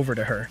Kuro over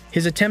to her.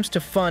 His attempts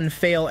to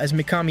fail as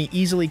Mikami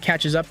easily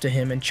catches up to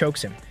him and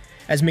chokes him,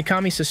 as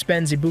Mikami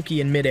suspends Ibuki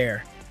in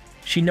midair.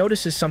 She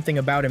notices something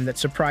about him that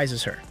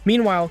surprises her.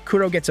 Meanwhile,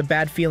 Kuro gets a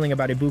bad feeling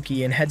about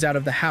Ibuki and heads out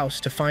of the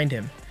house to find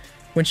him.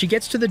 When she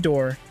gets to the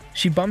door,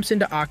 she bumps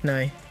into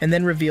Akane and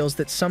then reveals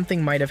that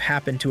something might have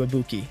happened to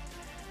Ibuki.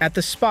 At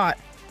the spot,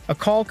 a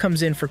call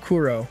comes in for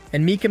Kuro,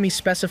 and Mikami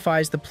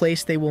specifies the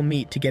place they will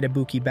meet to get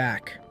Ibuki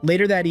back.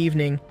 Later that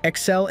evening,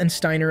 Excel and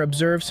Steiner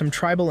observe some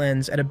tribal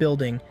ends at a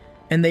building,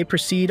 and they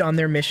proceed on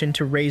their mission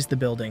to raise the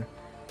building.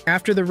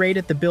 After the raid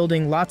at the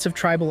building, lots of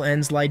tribal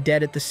ends lie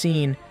dead at the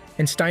scene,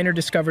 and Steiner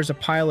discovers a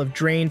pile of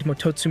drained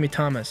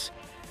Mototsumitamas.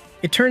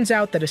 It turns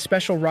out that a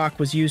special rock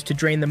was used to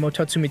drain the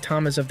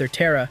Mototsumitamas of their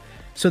Terra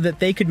so that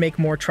they could make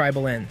more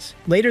tribal ends.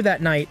 Later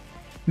that night,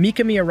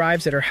 Mikami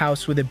arrives at her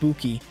house with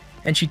Ibuki,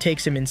 and she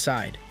takes him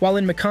inside. While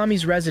in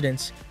Mikami's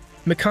residence,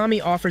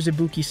 Mikami offers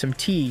Ibuki some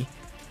tea,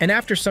 and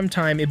after some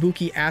time,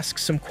 Ibuki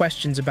asks some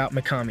questions about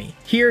Mikami.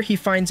 Here, he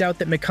finds out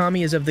that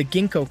Mikami is of the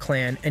Ginkgo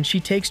clan, and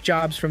she takes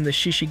jobs from the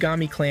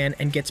Shishigami clan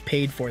and gets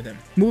paid for them.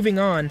 Moving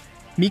on,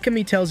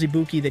 Mikami tells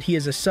Ibuki that he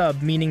is a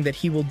sub, meaning that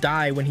he will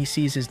die when he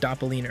sees his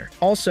doppelganger.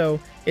 Also,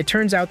 it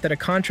turns out that a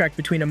contract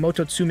between a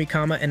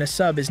Mototsumi-kama and a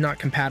sub is not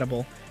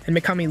compatible, and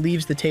Mikami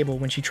leaves the table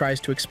when she tries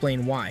to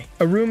explain why.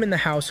 A room in the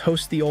house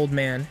hosts the old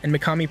man, and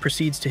Mikami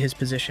proceeds to his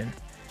position.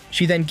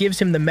 She then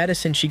gives him the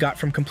medicine she got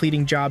from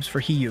completing jobs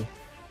for Hiyu.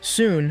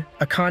 Soon,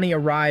 Akane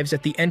arrives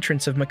at the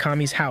entrance of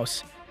Mikami's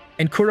house,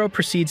 and Kuro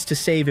proceeds to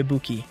save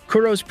Ibuki.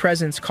 Kuro's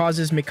presence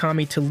causes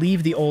Mikami to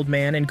leave the old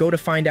man and go to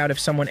find out if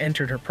someone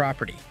entered her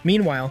property.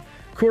 Meanwhile,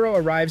 Kuro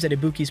arrives at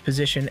Ibuki's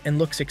position and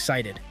looks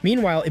excited.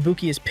 Meanwhile,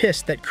 Ibuki is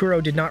pissed that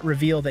Kuro did not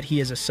reveal that he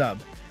is a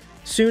sub.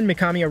 Soon,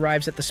 Mikami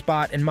arrives at the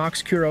spot and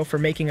mocks Kuro for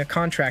making a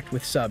contract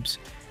with subs.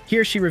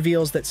 Here she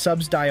reveals that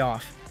subs die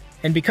off,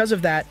 and because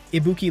of that,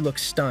 Ibuki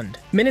looks stunned.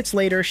 Minutes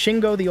later,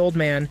 Shingo, the old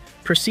man,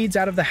 proceeds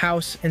out of the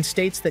house and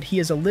states that he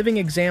is a living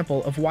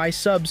example of why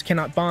subs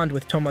cannot bond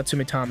with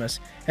Tomatsumitamas,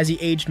 as he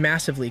aged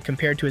massively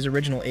compared to his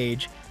original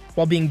age,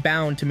 while being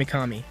bound to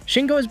Mikami.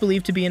 Shingo is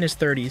believed to be in his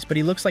 30s, but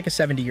he looks like a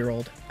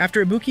 70-year-old.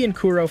 After Ibuki and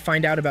Kuro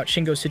find out about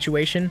Shingo's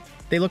situation,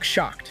 they look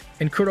shocked,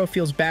 and Kuro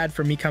feels bad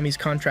for Mikami's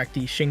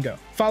contractee, Shingo.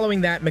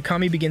 Following that,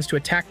 Mikami begins to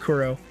attack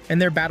Kuro,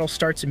 and their battle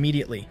starts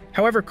immediately.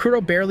 However,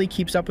 Kuro barely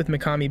keeps up with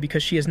Mikami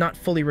because she has not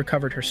fully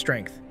recovered her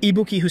strength.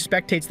 Ibuki, who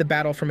spectates the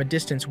battle from a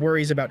distance,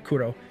 worries about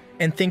Kuro,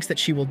 and thinks that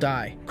she will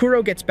die.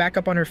 Kuro gets back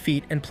up on her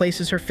feet and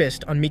places her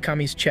fist on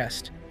Mikami's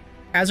chest.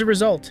 As a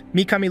result,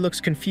 Mikami looks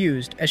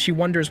confused as she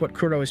wonders what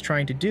Kuro is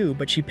trying to do,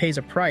 but she pays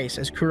a price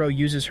as Kuro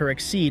uses her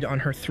Exceed on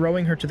her,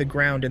 throwing her to the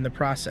ground in the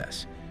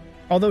process.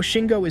 Although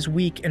Shingo is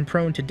weak and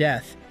prone to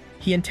death,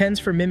 he intends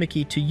for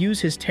Mimiki to use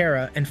his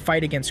Terra and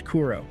fight against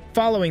Kuro.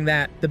 Following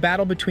that, the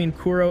battle between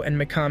Kuro and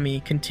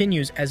Mikami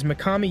continues as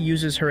Mikami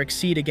uses her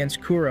Exceed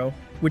against Kuro,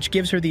 which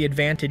gives her the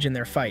advantage in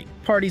their fight.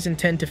 Parties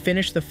intend to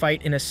finish the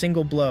fight in a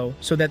single blow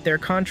so that their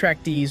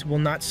contractees will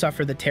not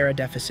suffer the Terra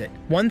deficit.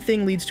 One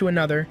thing leads to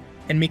another,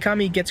 and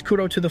Mikami gets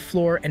Kuro to the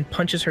floor and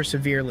punches her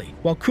severely.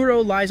 While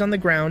Kuro lies on the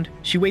ground,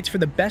 she waits for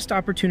the best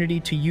opportunity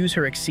to use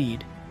her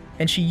Exceed,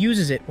 and she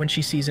uses it when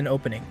she sees an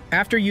opening.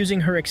 After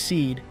using her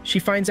Exceed, she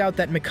finds out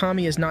that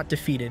Mikami is not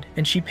defeated,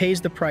 and she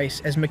pays the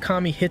price as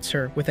Mikami hits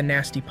her with a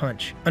nasty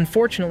punch.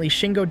 Unfortunately,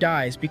 Shingo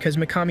dies because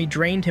Mikami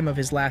drained him of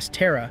his last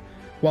Terra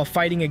while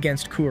fighting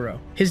against Kuro.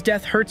 His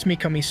death hurts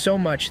Mikami so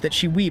much that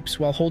she weeps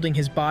while holding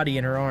his body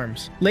in her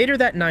arms. Later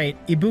that night,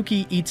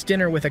 Ibuki eats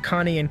dinner with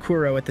Akane and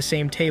Kuro at the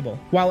same table.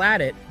 While at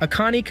it,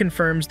 Akane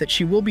confirms that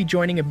she will be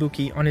joining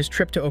Ibuki on his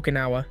trip to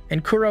Okinawa,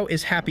 and Kuro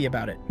is happy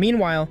about it.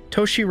 Meanwhile,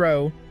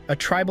 Toshiro, a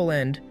tribal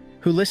end,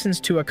 who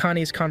listens to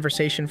Akane's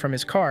conversation from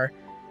his car,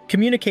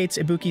 communicates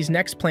Ibuki's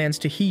next plans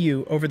to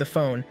Hiyu over the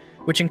phone,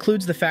 which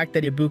includes the fact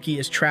that Ibuki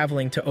is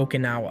traveling to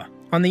Okinawa.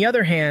 On the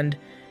other hand,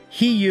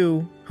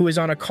 Hiyu, who is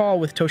on a call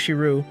with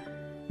Toshiro,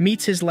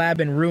 meets his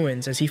lab in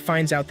ruins as he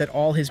finds out that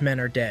all his men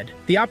are dead.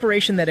 The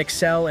operation that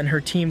Excel and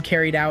her team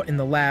carried out in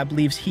the lab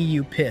leaves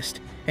Hiyu pissed,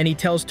 and he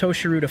tells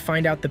Toshiro to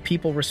find out the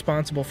people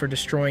responsible for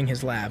destroying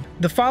his lab.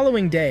 The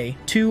following day,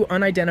 two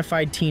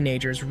unidentified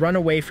teenagers run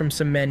away from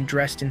some men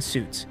dressed in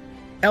suits.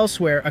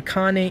 Elsewhere,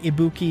 Akane,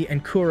 Ibuki,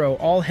 and Kuro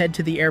all head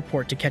to the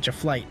airport to catch a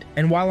flight,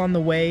 and while on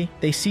the way,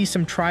 they see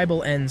some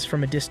tribal ends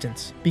from a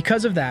distance.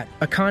 Because of that,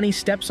 Akane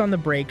steps on the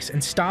brakes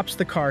and stops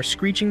the car,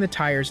 screeching the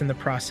tires in the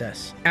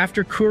process.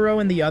 After Kuro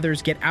and the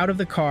others get out of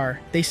the car,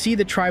 they see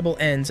the tribal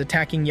ends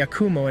attacking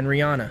Yakumo and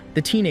Rihanna,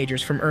 the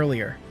teenagers from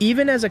earlier.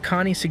 Even as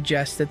Akane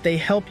suggests that they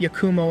help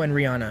Yakumo and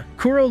Rihanna,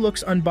 Kuro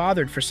looks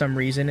unbothered for some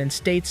reason and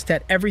states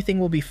that everything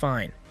will be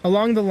fine.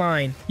 Along the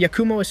line,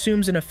 Yakumo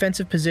assumes an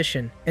offensive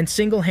position and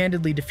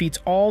single-handedly defeats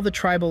all the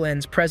tribal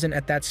ends present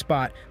at that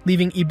spot,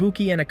 leaving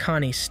Ibuki and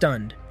Akane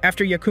stunned.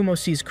 After Yakumo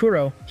sees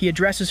Kuro, he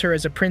addresses her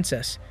as a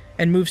princess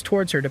and moves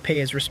towards her to pay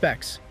his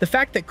respects. The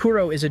fact that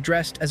Kuro is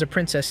addressed as a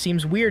princess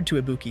seems weird to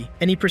Ibuki,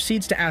 and he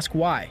proceeds to ask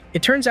why.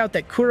 It turns out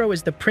that Kuro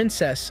is the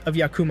princess of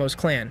Yakumo's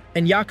clan,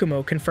 and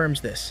Yakumo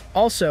confirms this.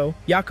 Also,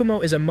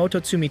 Yakumo is a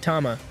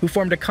Mototsumi-tama who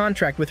formed a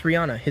contract with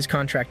Rihanna, his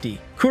contractee.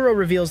 Kuro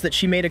reveals that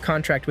she made a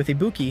contract with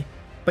Ibuki,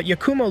 but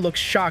Yakumo looks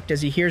shocked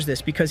as he hears this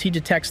because he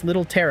detects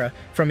little Terra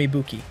from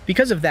Ibuki.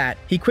 Because of that,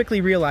 he quickly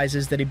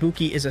realizes that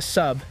Ibuki is a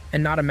sub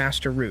and not a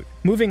master root.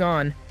 Moving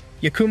on,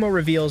 Yakumo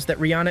reveals that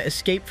Rihanna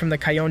escaped from the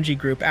Kayonji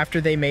group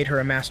after they made her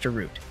a master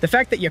root. The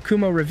fact that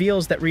Yakumo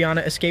reveals that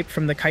Rihanna escaped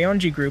from the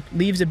Kayonji group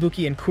leaves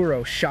Ibuki and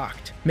Kuro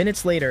shocked.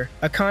 Minutes later,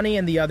 Akane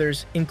and the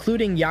others,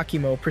 including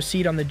Yakumo,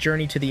 proceed on the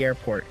journey to the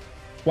airport.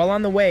 While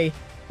on the way,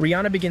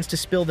 Rihanna begins to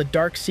spill the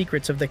dark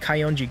secrets of the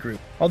Kayonji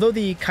group. Although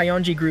the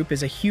Kayonji group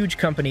is a huge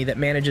company that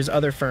manages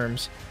other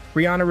firms,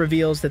 Rihanna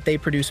reveals that they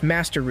produce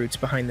master roots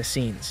behind the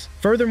scenes.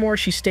 Furthermore,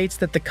 she states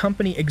that the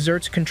company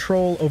exerts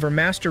control over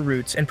master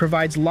roots and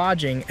provides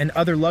lodging and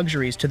other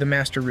luxuries to the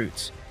master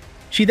roots.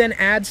 She then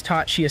adds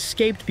she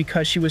escaped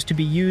because she was to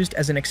be used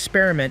as an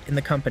experiment in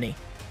the company.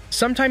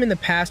 Sometime in the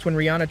past, when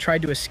Rihanna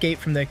tried to escape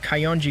from the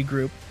Kayonji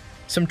group,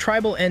 some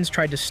tribal ends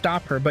tried to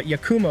stop her, but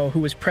Yakumo, who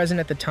was present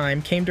at the time,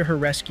 came to her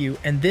rescue,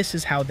 and this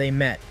is how they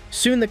met.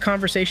 Soon the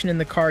conversation in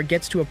the car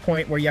gets to a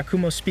point where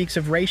Yakumo speaks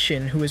of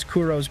Raishin, who is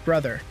Kuro's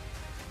brother.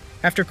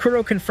 After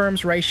Kuro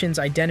confirms Raishin's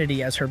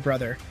identity as her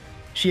brother,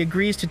 she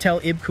agrees to tell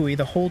Ibuki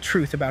the whole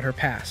truth about her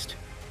past.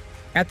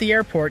 At the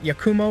airport,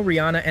 Yakumo,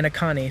 Rihanna, and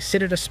Akane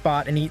sit at a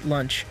spot and eat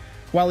lunch,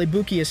 while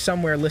Ibuki is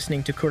somewhere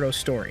listening to Kuro's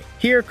story.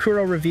 Here,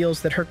 Kuro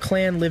reveals that her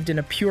clan lived in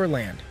a pure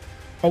land,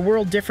 a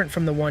world different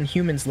from the one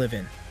humans live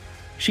in.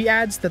 She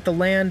adds that the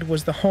land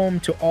was the home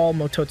to all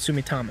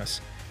Mototsumitamas.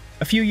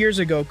 A few years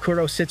ago,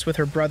 Kuro sits with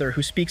her brother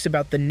who speaks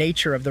about the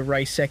nature of the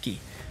Raiseki.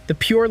 The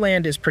Pure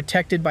Land is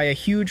protected by a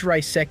huge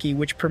Raiseki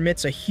which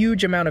permits a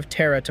huge amount of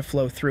Terra to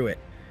flow through it.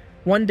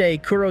 One day,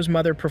 Kuro's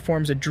mother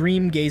performs a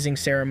dream-gazing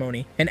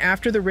ceremony, and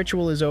after the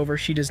ritual is over,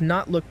 she does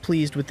not look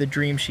pleased with the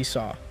dream she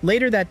saw.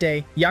 Later that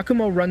day,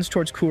 Yakumo runs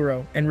towards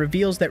Kuro and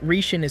reveals that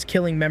Rishin is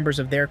killing members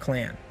of their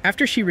clan.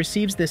 After she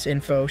receives this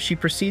info, she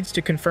proceeds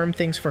to confirm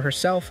things for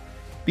herself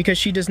because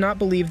she does not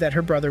believe that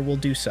her brother will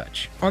do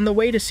such. On the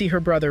way to see her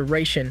brother,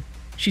 Rishin,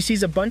 she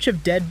sees a bunch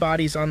of dead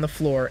bodies on the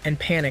floor and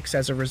panics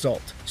as a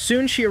result.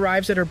 Soon she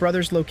arrives at her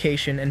brother's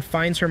location and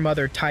finds her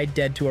mother tied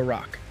dead to a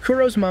rock.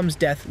 Kuro's mom's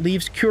death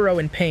leaves Kuro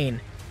in pain,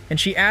 and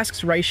she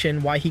asks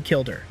Rishin why he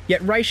killed her.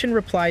 Yet Rishin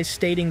replies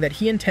stating that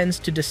he intends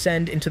to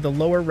descend into the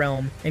lower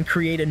realm and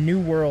create a new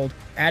world,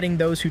 adding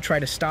those who try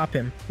to stop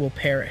him will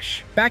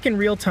perish. Back in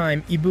real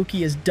time,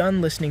 Ibuki is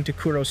done listening to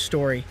Kuro's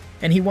story,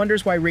 and he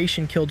wonders why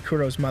Rishin killed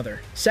Kuro's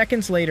mother.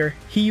 Seconds later,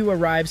 Hiyu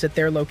arrives at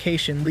their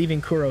location,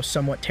 leaving Kuro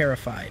somewhat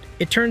terrified.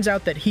 It turns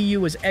out that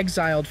Hiyu was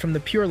exiled from the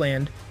Pure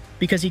Land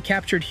because he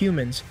captured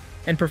humans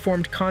and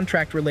performed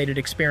contract-related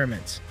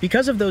experiments.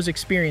 Because of those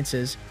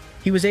experiences,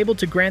 he was able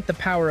to grant the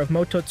power of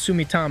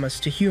Mototsumitamas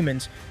to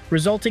humans,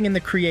 resulting in the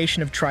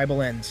creation of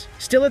tribal ends.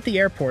 Still at the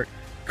airport,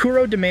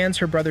 Kuro demands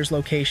her brother's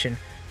location,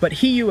 but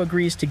Hiyu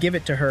agrees to give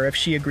it to her if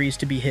she agrees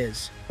to be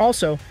his.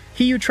 Also,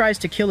 Hiyu tries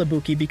to kill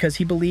Ibuki because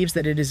he believes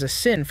that it is a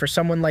sin for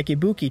someone like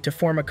Ibuki to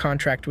form a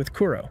contract with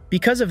Kuro.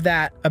 Because of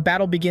that, a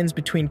battle begins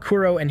between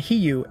Kuro and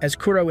Hiyu as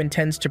Kuro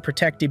intends to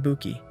protect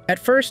Ibuki. At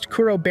first,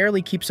 Kuro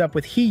barely keeps up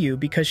with Hiyu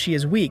because she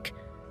is weak,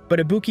 but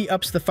Ibuki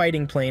ups the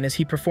fighting plane as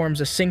he performs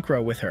a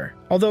synchro with her.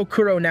 Although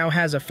Kuro now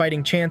has a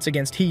fighting chance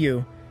against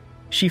Hiyu,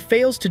 she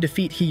fails to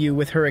defeat Hiyu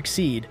with her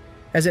Exceed,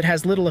 as it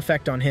has little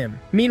effect on him.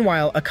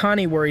 Meanwhile,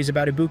 Akane worries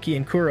about Ibuki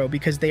and Kuro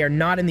because they are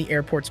not in the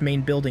airport's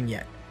main building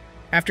yet.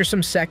 After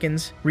some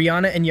seconds,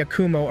 Rihanna and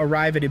Yakumo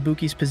arrive at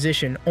Ibuki's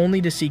position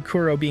only to see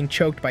Kuro being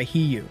choked by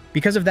Hiyu.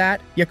 Because of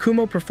that,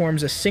 Yakumo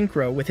performs a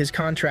synchro with his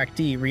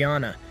contractee,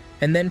 Rihanna,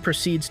 and then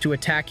proceeds to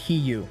attack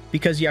Hiyu.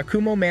 Because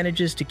Yakumo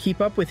manages to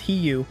keep up with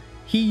Hiyu,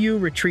 Hiyu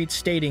retreats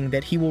stating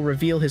that he will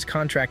reveal his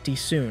contractee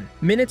soon.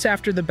 Minutes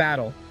after the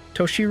battle,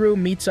 Toshiro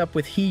meets up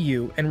with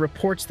Hiyu and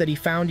reports that he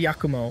found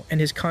Yakumo and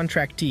his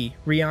contractee,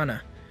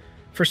 Rihanna.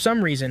 For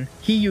some reason,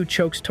 Hiyu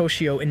chokes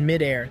Toshio in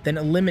midair, then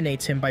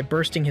eliminates him by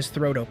bursting his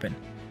throat open.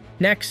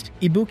 Next,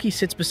 Ibuki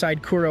sits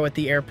beside Kuro at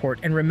the airport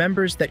and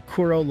remembers that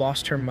Kuro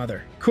lost her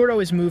mother. Kuro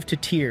is moved to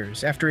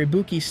tears after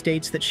Ibuki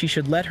states that she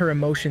should let her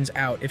emotions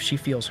out if she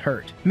feels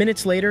hurt.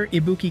 Minutes later,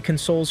 Ibuki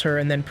consoles her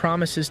and then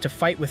promises to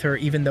fight with her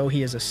even though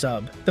he is a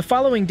sub. The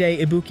following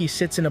day, Ibuki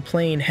sits in a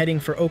plane heading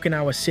for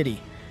Okinawa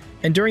City,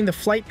 and during the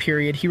flight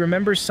period, he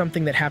remembers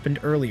something that happened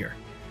earlier.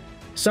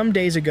 Some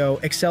days ago,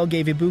 Excel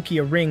gave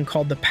Ibuki a ring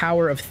called the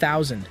Power of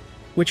 1000,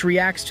 which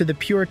reacts to the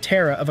pure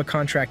Terra of a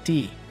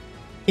contractee.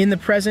 In the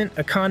present,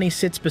 Akane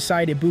sits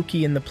beside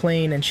Ibuki in the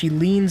plane and she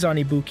leans on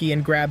Ibuki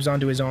and grabs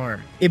onto his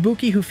arm.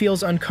 Ibuki, who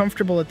feels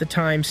uncomfortable at the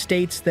time,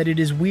 states that it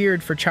is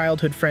weird for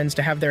childhood friends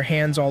to have their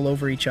hands all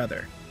over each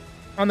other.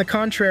 On the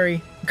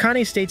contrary,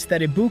 Akane states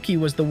that Ibuki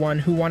was the one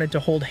who wanted to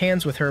hold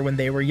hands with her when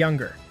they were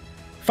younger.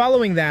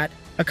 Following that,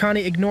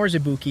 Akane ignores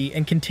Ibuki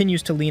and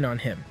continues to lean on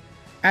him.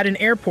 At an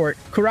airport,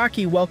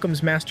 Kuraki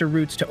welcomes Master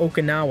Roots to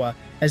Okinawa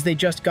as they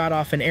just got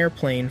off an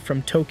airplane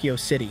from Tokyo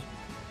City.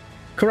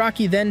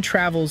 Kuraki then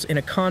travels in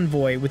a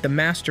convoy with the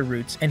Master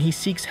Roots and he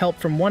seeks help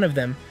from one of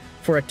them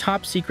for a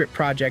top-secret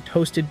project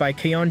hosted by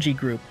Keonji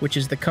Group, which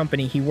is the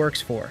company he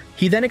works for.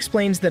 He then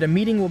explains that a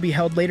meeting will be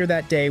held later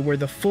that day where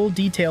the full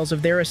details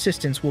of their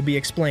assistance will be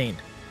explained.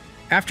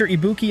 After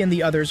Ibuki and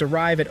the others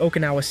arrive at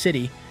Okinawa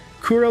City,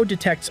 Kuro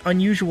detects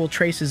unusual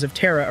traces of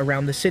Terra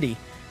around the city,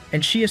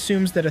 and she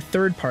assumes that a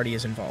third party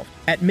is involved.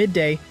 At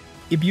midday,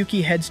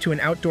 Ibuki heads to an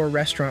outdoor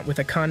restaurant with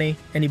Akane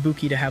and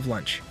Ibuki to have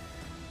lunch.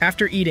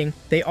 After eating,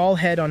 they all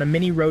head on a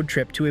mini road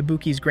trip to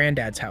Ibuki's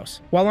granddad's house.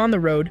 While on the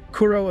road,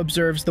 Kuro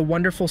observes the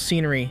wonderful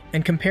scenery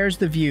and compares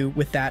the view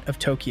with that of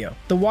Tokyo.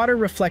 The water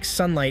reflects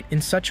sunlight in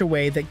such a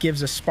way that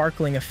gives a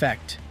sparkling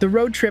effect. The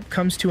road trip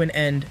comes to an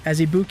end as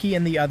Ibuki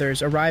and the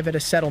others arrive at a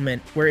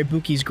settlement where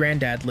Ibuki's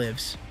granddad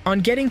lives.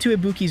 On getting to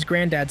Ibuki's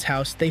granddad's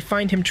house, they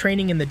find him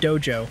training in the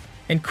dojo,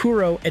 and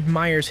Kuro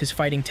admires his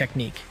fighting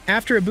technique.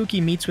 After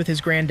Ibuki meets with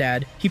his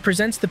granddad, he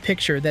presents the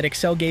picture that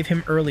Excel gave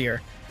him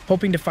earlier,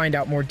 hoping to find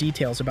out more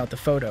details about the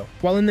photo.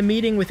 While in the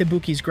meeting with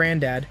Ibuki's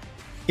granddad,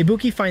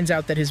 Ibuki finds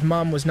out that his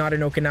mom was not in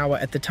Okinawa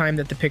at the time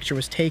that the picture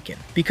was taken.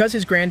 Because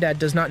his granddad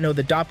does not know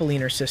the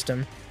Doppelganger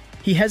system,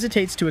 he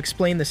hesitates to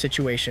explain the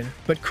situation,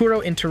 but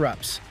Kuro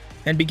interrupts,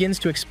 and begins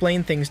to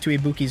explain things to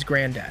Ibuki's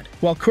granddad.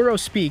 While Kuro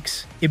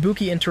speaks,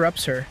 Ibuki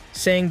interrupts her,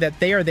 saying that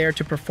they are there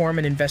to perform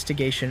an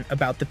investigation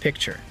about the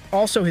picture.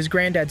 Also, his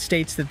granddad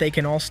states that they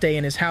can all stay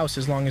in his house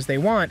as long as they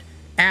want,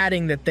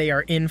 adding that they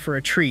are in for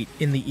a treat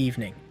in the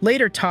evening.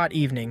 Later that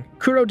evening,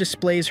 Kuro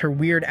displays her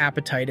weird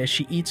appetite as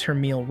she eats her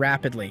meal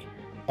rapidly.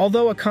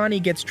 Although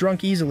Akane gets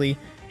drunk easily,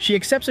 she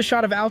accepts a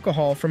shot of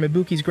alcohol from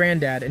Ibuki's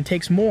granddad and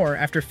takes more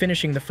after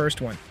finishing the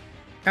first one.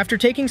 After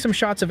taking some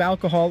shots of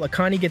alcohol,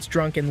 Akane gets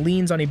drunk and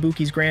leans on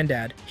Ibuki's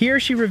granddad. Here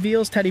she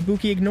reveals that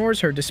Ibuki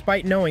ignores her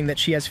despite knowing that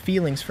she has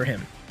feelings for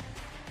him.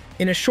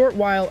 In a short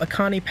while,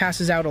 Akane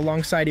passes out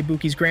alongside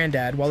Ibuki's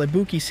granddad while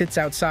Ibuki sits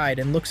outside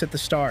and looks at the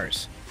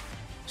stars.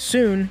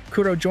 Soon,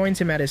 Kuro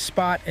joins him at his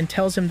spot and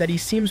tells him that he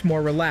seems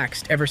more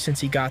relaxed ever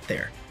since he got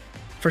there.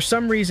 For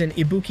some reason,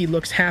 Ibuki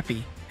looks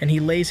happy, and he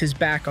lays his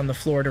back on the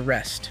floor to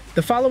rest.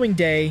 The following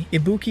day,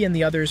 Ibuki and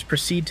the others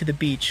proceed to the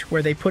beach,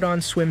 where they put on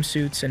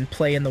swimsuits and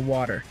play in the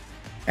water.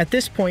 At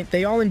this point,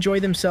 they all enjoy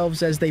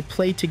themselves as they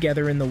play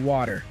together in the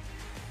water.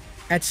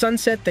 At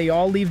sunset, they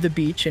all leave the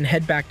beach and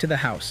head back to the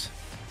house.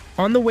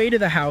 On the way to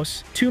the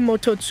house, two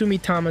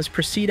Mototsumitamas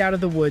proceed out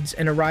of the woods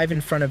and arrive in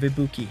front of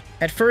Ibuki.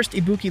 At first,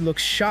 Ibuki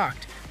looks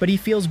shocked, but he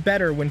feels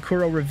better when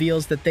Kuro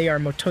reveals that they are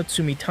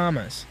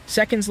Mototsumitamas.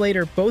 Seconds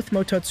later, both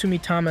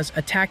Mototsumitamas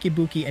attack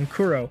Ibuki and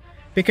Kuro,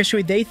 because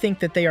they think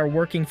that they are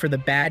working for the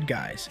bad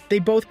guys. They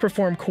both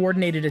perform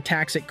coordinated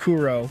attacks at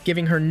Kuro,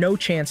 giving her no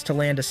chance to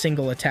land a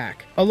single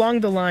attack.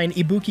 Along the line,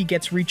 Ibuki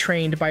gets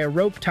retrained by a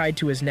rope tied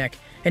to his neck,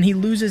 and he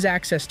loses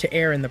access to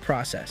air in the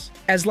process.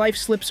 As life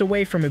slips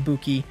away from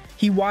Ibuki,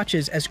 he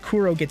watches as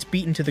Kuro gets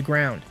beaten to the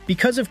ground.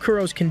 Because of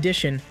Kuro's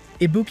condition,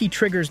 Ibuki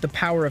triggers the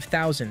power of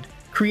 1000,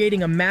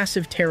 creating a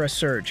massive Terra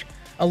surge,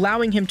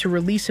 allowing him to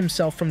release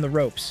himself from the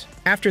ropes.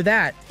 After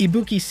that,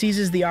 Ibuki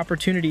seizes the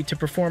opportunity to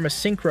perform a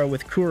synchro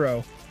with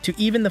Kuro to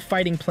even the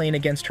fighting plane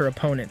against her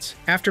opponents.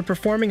 After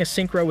performing a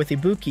synchro with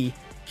Ibuki,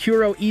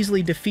 Kuro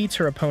easily defeats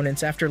her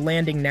opponents after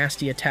landing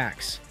nasty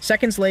attacks.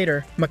 Seconds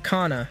later,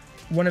 Makana,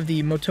 one of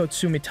the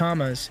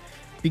Mototsumitamas,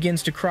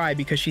 begins to cry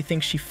because she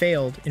thinks she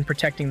failed in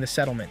protecting the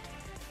settlement.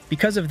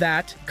 Because of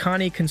that,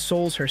 Kane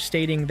consoles her,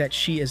 stating that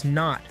she is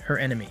not her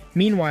enemy.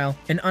 Meanwhile,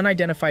 an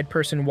unidentified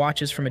person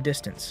watches from a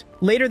distance.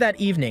 Later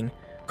that evening,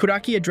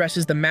 Kuraki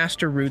addresses the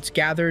Master Roots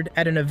gathered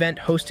at an event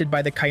hosted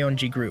by the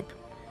Kaionji Group.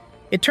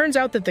 It turns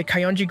out that the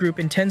Kaionji Group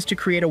intends to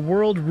create a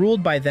world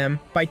ruled by them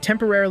by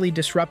temporarily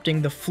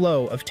disrupting the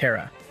flow of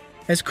Terra.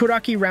 As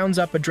Kuraki rounds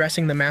up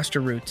addressing the Master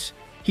Roots,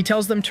 he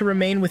tells them to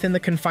remain within the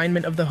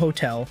confinement of the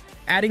hotel,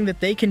 adding that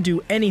they can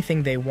do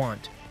anything they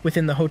want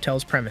within the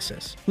hotel's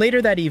premises.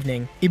 Later that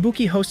evening,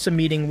 Ibuki hosts a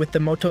meeting with the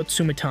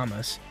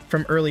Mototsumitamas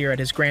from earlier at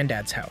his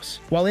granddad's house.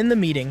 While in the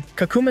meeting,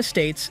 Kakuma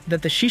states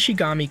that the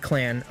Shishigami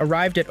clan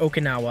arrived at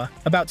Okinawa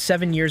about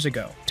 7 years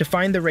ago to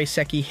find the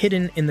Reiseki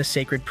hidden in the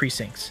sacred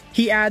precincts.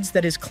 He adds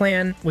that his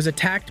clan was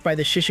attacked by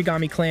the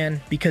Shishigami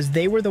clan because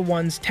they were the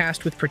ones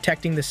tasked with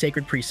protecting the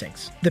sacred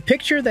precincts. The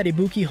picture that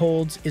Ibuki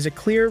holds is a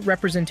clear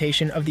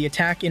representation of the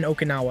attack in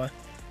Okinawa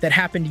that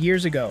happened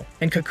years ago,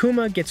 and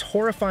Kakuma gets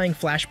horrifying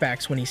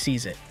flashbacks when he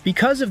sees it.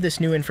 Because of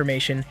this new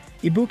information,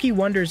 Ibuki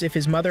wonders if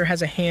his mother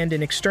has a hand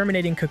in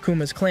exterminating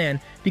Kakuma's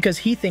clan because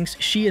he thinks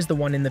she is the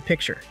one in the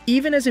picture.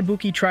 Even as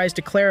Ibuki tries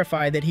to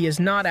clarify that he is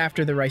not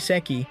after the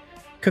Reiseki,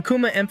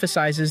 Kakuma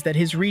emphasizes that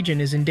his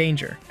region is in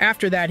danger.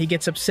 After that, he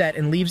gets upset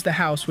and leaves the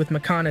house with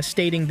Makana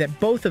stating that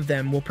both of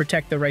them will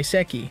protect the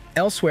Reiseki.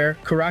 Elsewhere,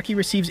 Kuraki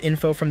receives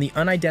info from the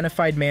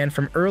unidentified man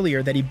from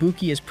earlier that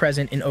Ibuki is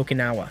present in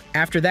Okinawa.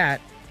 After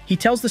that, he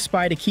tells the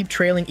spy to keep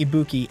trailing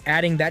Ibuki,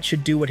 adding that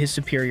should do what his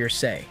superiors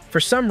say. For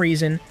some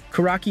reason,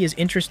 Kuraki is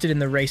interested in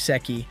the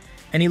Reiseki,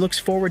 and he looks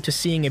forward to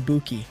seeing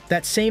Ibuki.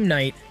 That same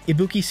night,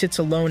 Ibuki sits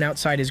alone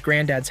outside his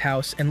granddad's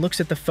house and looks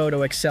at the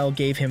photo Excel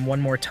gave him one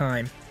more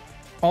time.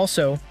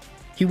 Also,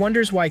 he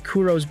wonders why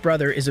Kuro's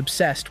brother is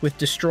obsessed with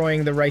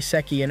destroying the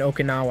Reiseki in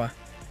Okinawa.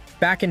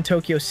 Back in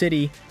Tokyo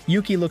City,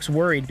 Yuki looks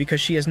worried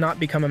because she has not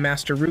become a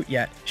Master Root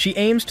yet. She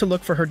aims to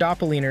look for her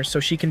doppelganger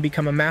so she can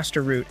become a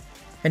Master Root,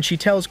 and she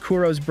tells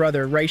Kuro's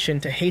brother, Raishin,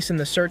 to hasten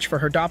the search for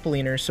her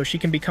doppelganger so she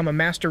can become a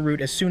Master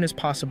Root as soon as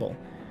possible.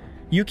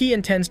 Yuki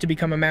intends to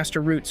become a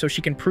Master Root so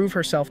she can prove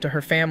herself to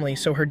her family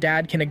so her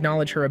dad can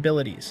acknowledge her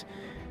abilities.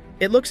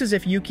 It looks as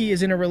if Yuki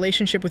is in a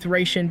relationship with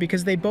Raishin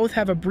because they both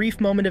have a brief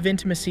moment of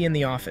intimacy in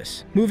the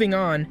office. Moving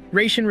on,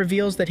 Raishin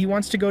reveals that he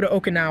wants to go to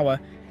Okinawa,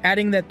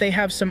 adding that they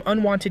have some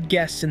unwanted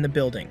guests in the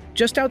building.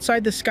 Just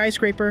outside the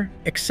skyscraper,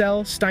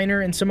 Excel,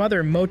 Steiner, and some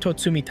other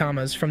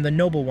Mototsumitamas from the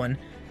Noble One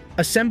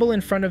assemble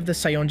in front of the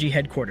Saionji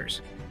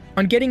headquarters.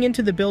 On getting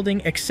into the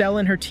building, Excel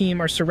and her team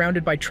are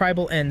surrounded by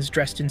tribal ends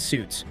dressed in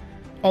suits.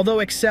 Although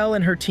Excel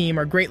and her team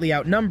are greatly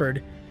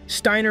outnumbered,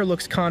 Steiner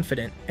looks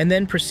confident and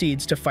then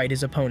proceeds to fight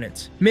his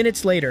opponents.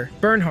 Minutes later,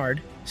 Bernhard,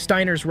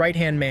 Steiner's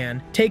right-hand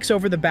man, takes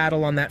over the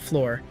battle on that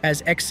floor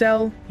as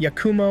Excel,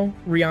 Yakumo,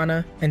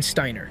 Rihanna, and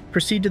Steiner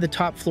proceed to the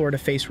top floor to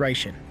face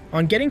Raishin.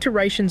 On getting to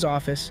Raishin's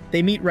office,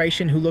 they meet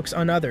Raishin, who looks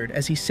unothered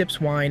as he sips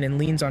wine and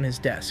leans on his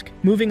desk.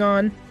 Moving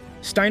on,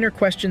 Steiner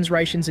questions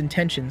Raishin's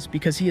intentions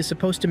because he is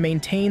supposed to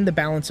maintain the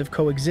balance of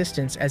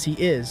coexistence as he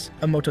is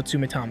a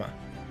Mototsumitama.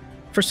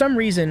 For some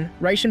reason,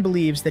 Raishin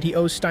believes that he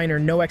owes Steiner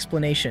no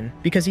explanation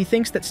because he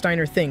thinks that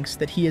Steiner thinks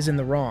that he is in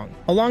the wrong.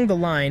 Along the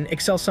line,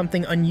 excels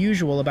something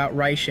unusual about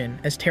Raishin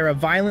as Terra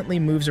violently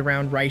moves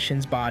around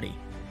Raishin's body.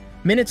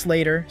 Minutes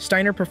later,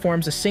 Steiner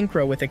performs a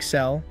synchro with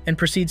Excel and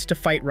proceeds to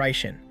fight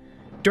Raishin.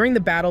 During the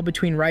battle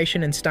between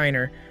Raishin and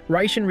Steiner,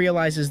 Raishin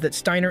realizes that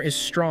Steiner is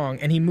strong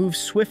and he moves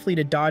swiftly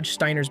to dodge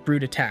Steiner's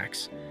brute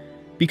attacks.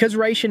 Because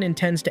Raishin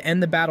intends to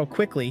end the battle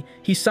quickly,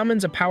 he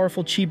summons a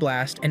powerful Chi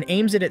Blast and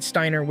aims it at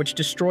Steiner, which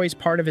destroys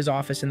part of his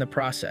office in the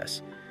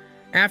process.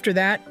 After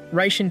that,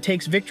 Raishin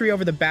takes victory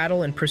over the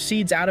battle and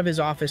proceeds out of his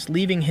office,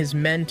 leaving his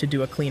men to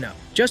do a cleanup.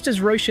 Just as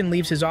Raishin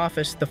leaves his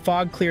office, the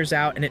fog clears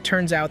out and it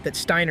turns out that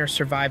Steiner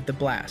survived the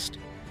blast.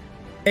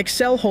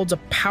 Excel holds a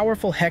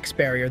powerful hex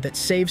barrier that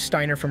saves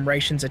Steiner from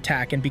Raishin's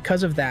attack, and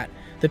because of that,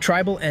 the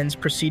tribal ends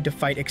proceed to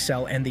fight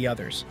Excel and the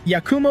others.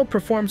 Yakumo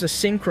performs a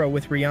synchro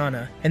with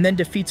Rihanna and then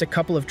defeats a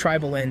couple of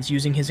tribal ends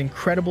using his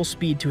incredible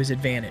speed to his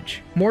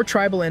advantage. More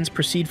tribal ends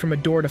proceed from a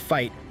door to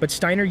fight, but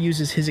Steiner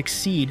uses his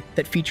Exceed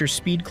that features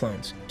speed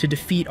clones to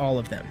defeat all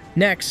of them.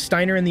 Next,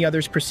 Steiner and the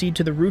others proceed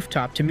to the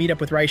rooftop to meet up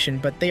with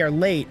Raishin, but they are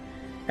late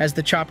as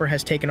the chopper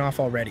has taken off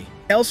already.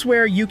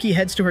 Elsewhere, Yuki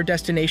heads to her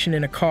destination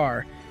in a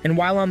car, and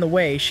while on the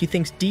way, she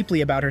thinks deeply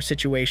about her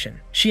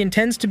situation. She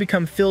intends to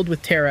become filled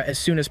with Terra as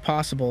soon as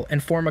possible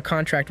and form a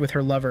contract with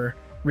her lover,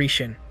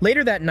 Rishin.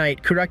 Later that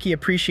night, Kuraki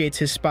appreciates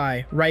his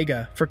spy,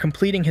 Raiga, for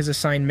completing his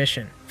assigned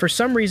mission. For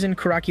some reason,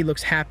 Kuraki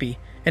looks happy,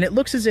 and it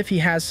looks as if he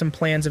has some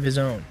plans of his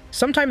own.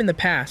 Sometime in the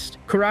past,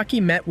 Kuraki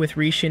met with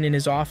Rishin in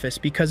his office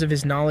because of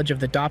his knowledge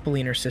of the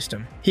Doppelganger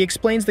system. He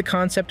explains the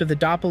concept of the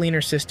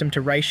Doppelganger system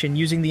to Raishin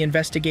using the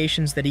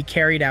investigations that he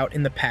carried out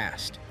in the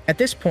past. At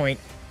this point,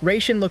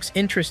 Raishin looks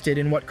interested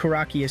in what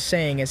Kuraki is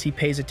saying as he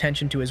pays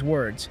attention to his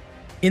words.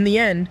 In the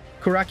end,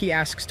 Kuraki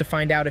asks to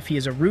find out if he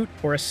is a root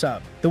or a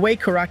sub. The way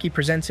Kuraki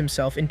presents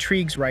himself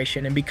intrigues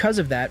Raishin, and because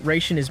of that,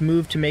 Raishin is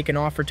moved to make an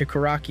offer to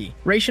Kuraki.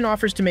 Raishin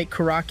offers to make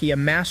Kuraki a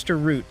master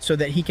root so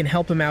that he can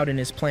help him out in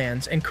his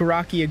plans, and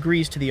Kuraki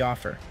agrees to the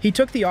offer. He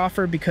took the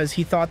offer because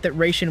he thought that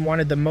Raishin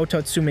wanted the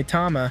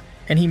Mototsumitama,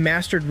 and he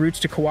mastered roots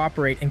to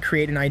cooperate and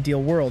create an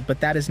ideal world, but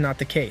that is not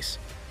the case.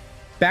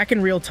 Back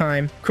in real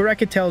time,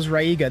 Kureki tells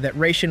Raiga that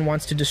Raishin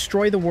wants to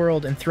destroy the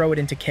world and throw it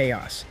into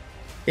chaos.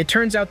 It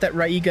turns out that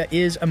Raiga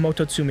is a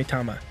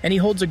Mototsumitama, and he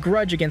holds a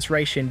grudge against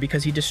Raishin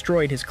because he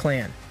destroyed his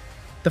clan.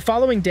 The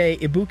following day,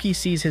 Ibuki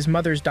sees his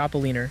mother's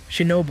doppelganger,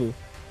 Shinobu,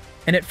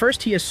 and at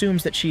first he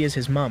assumes that she is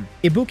his mum.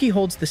 Ibuki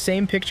holds the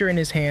same picture in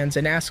his hands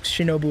and asks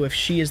Shinobu if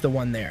she is the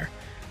one there.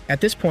 At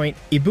this point,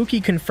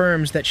 Ibuki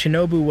confirms that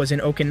Shinobu was in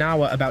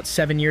Okinawa about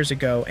 7 years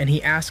ago, and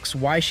he asks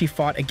why she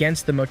fought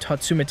against the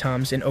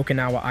Mototsumitams in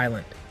Okinawa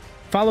Island.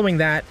 Following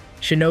that,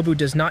 Shinobu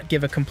does not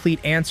give a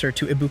complete answer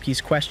to Ibuki's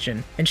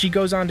question, and she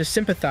goes on to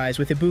sympathize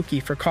with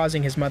Ibuki for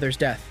causing his mother's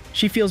death.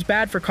 She feels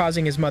bad for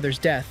causing his mother's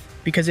death,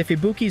 because if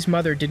Ibuki's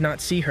mother did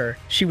not see her,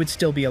 she would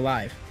still be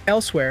alive.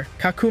 Elsewhere,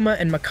 Kakuma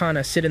and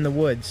Makana sit in the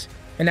woods,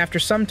 and after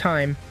some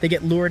time, they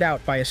get lured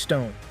out by a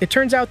stone. It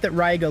turns out that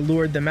Raiga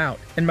lured them out,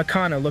 and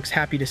Makana looks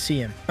happy to see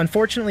him.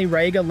 Unfortunately,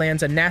 Raiga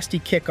lands a nasty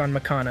kick on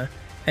Makana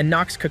and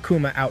knocks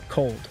Kakuma out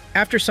cold.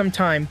 After some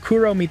time,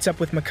 Kuro meets up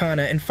with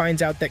Makana and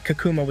finds out that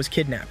Kakuma was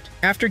kidnapped.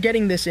 After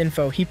getting this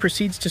info, he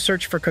proceeds to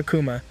search for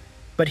Kakuma,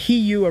 but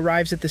Hiyu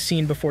arrives at the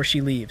scene before she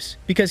leaves.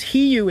 Because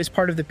Hiyu is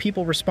part of the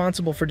people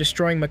responsible for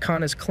destroying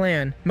Makana's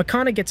clan,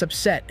 Makana gets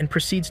upset and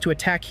proceeds to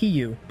attack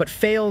Hiyu, but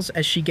fails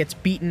as she gets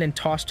beaten and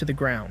tossed to the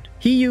ground.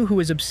 Hiyu, who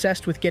is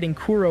obsessed with getting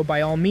Kuro by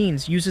all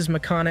means, uses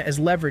Makana as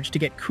leverage to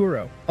get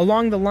Kuro.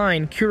 Along the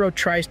line, Kuro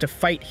tries to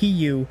fight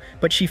Hiyu,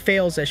 but she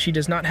fails as she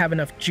does not have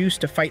enough juice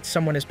to fight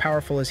someone as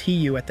powerful as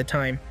Hiyu at the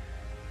time.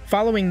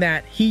 Following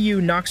that,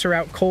 Hiyu knocks her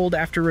out cold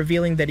after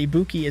revealing that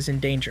Ibuki is in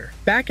danger.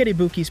 Back at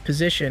Ibuki's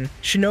position,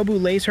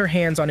 Shinobu lays her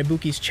hands on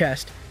Ibuki's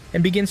chest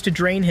and begins to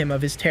drain him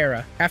of his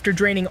Terra. After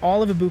draining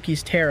all of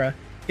Ibuki's Terra,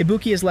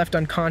 Ibuki is left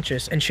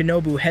unconscious and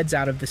Shinobu heads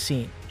out of the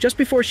scene. Just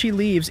before she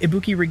leaves,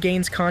 Ibuki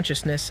regains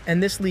consciousness,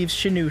 and this leaves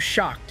Shinu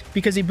shocked,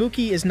 because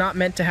Ibuki is not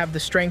meant to have the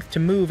strength to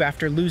move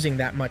after losing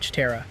that much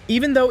Terra.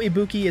 Even though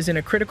Ibuki is in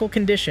a critical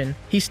condition,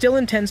 he still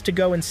intends to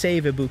go and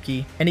save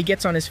Ibuki, and he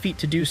gets on his feet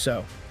to do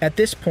so. At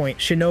this point,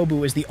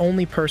 Shinobu is the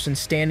only person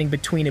standing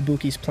between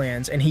Ibuki's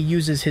plans, and he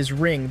uses his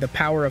ring, the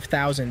Power of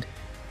Thousand,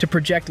 to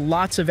project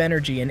lots of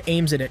energy and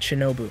aims it at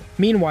Shinobu.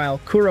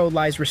 Meanwhile, Kuro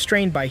lies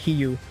restrained by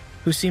Hiyu,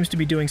 who seems to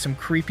be doing some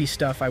creepy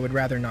stuff I would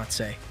rather not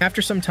say.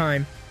 After some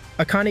time,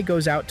 Akane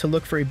goes out to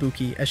look for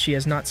Ibuki as she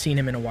has not seen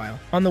him in a while.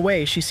 On the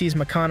way, she sees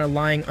Makana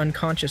lying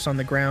unconscious on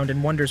the ground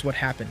and wonders what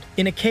happened.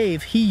 In a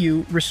cave,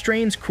 Hiyu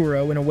restrains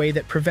Kuro in a way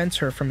that prevents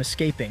her from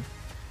escaping.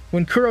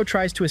 When Kuro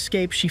tries to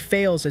escape, she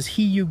fails as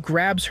Hiyu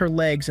grabs her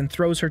legs and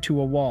throws her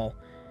to a wall.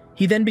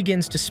 He then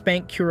begins to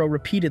spank Kuro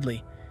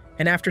repeatedly,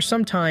 and after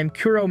some time,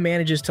 Kuro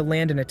manages to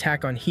land an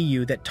attack on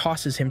Hiyu that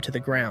tosses him to the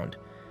ground.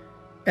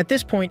 At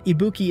this point,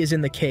 Ibuki is in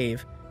the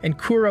cave, and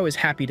Kuro is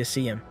happy to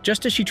see him.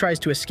 Just as she tries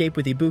to escape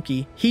with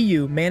Ibuki,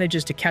 Hiyu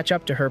manages to catch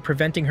up to her,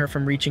 preventing her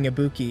from reaching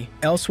Ibuki.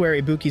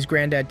 Elsewhere, Ibuki's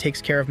granddad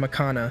takes care of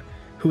Makana,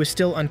 who is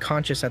still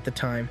unconscious at the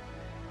time.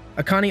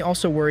 Akane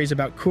also worries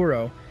about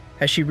Kuro,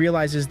 as she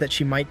realizes that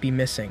she might be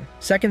missing.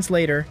 Seconds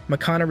later,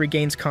 Makana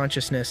regains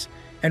consciousness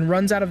and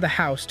runs out of the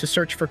house to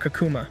search for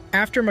Kakuma.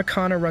 After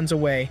Makana runs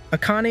away,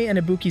 Akane and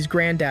Ibuki's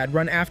granddad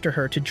run after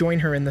her to join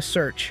her in the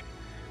search.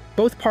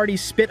 Both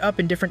parties split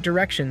up in different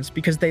directions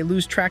because they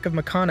lose track of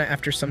Makana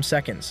after some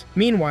seconds.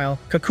 Meanwhile,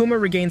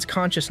 Kakuma regains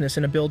consciousness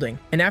in a building,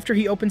 and after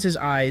he opens his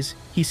eyes,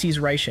 he sees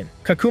Raishin.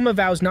 Kakuma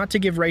vows not to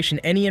give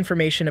Raishin any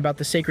information about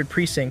the sacred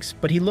precincts,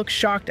 but he looks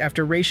shocked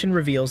after Raishin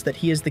reveals that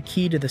he is the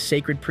key to the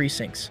sacred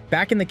precincts.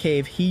 Back in the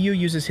cave, Hiyu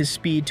uses his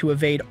speed to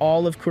evade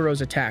all of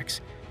Kuro's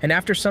attacks, and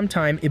after some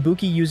time,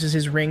 Ibuki uses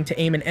his ring to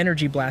aim an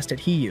energy blast at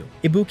Hiyu.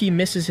 Ibuki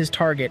misses his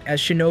target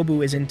as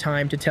Shinobu is in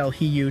time to tell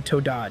Hiyu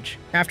to dodge.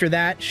 After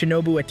that,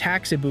 Shinobu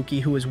attacks Ibuki,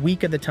 who is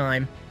weak at the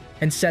time,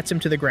 and sets him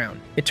to the ground.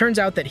 It turns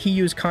out that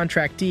Hiyu's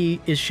contractee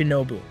is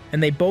Shinobu,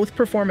 and they both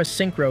perform a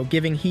synchro,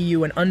 giving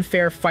Hiyu an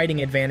unfair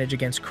fighting advantage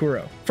against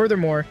Kuro.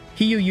 Furthermore,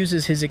 Hiyu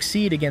uses his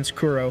Exceed against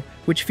Kuro,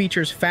 which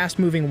features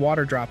fast-moving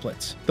water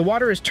droplets. The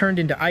water is turned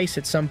into ice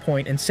at some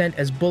point and sent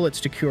as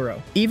bullets to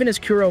Kuro. Even as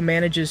Kuro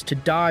manages to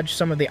dodge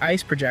some of the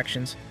ice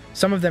projections,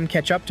 some of them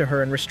catch up to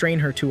her and restrain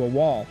her to a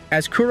wall.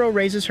 As Kuro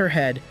raises her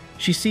head,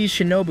 she sees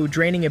Shinobu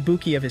draining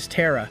Ibuki of his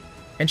Terra,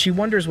 and she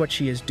wonders what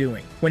she is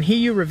doing. When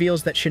Hiyu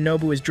reveals that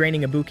Shinobu is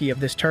draining Ibuki of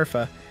this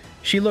Terfa,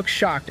 she looks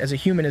shocked, as a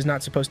human is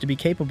not supposed to be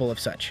capable of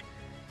such.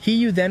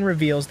 Hiyu then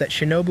reveals that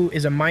Shinobu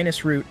is a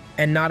minus root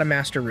and not a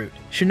master root.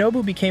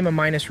 Shinobu became a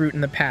minus root in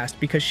the past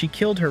because she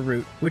killed her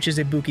root, which is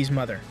Ibuki's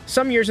mother.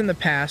 Some years in the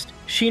past,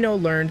 Shino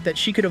learned that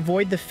she could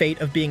avoid the fate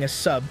of being a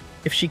sub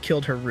if she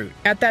killed her root.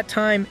 At that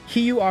time,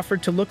 Hiyu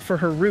offered to look for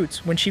her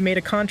roots when she made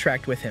a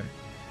contract with him.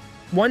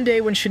 One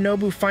day when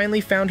Shinobu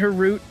finally found her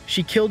root,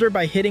 she killed her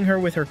by hitting her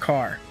with her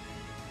car.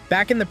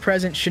 Back in the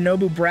present,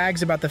 Shinobu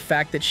brags about the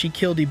fact that she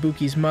killed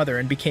Ibuki's mother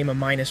and became a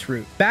minus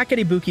root. Back at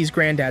Ibuki's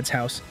granddad's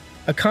house,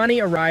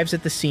 Akane arrives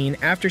at the scene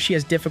after she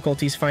has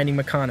difficulties finding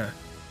Makana.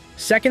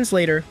 Seconds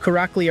later,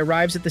 Kurakli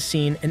arrives at the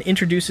scene and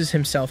introduces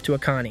himself to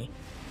Akane.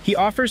 He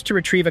offers to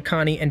retrieve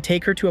Akane and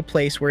take her to a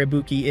place where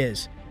Ibuki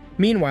is.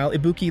 Meanwhile,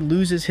 Ibuki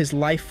loses his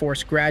life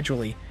force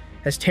gradually,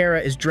 as Terra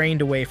is drained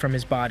away from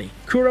his body.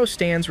 Kuro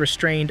stands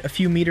restrained a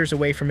few meters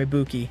away from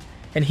Ibuki,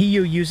 and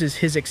Hiyu uses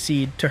his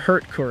Exceed to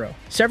hurt Kuro.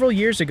 Several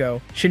years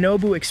ago,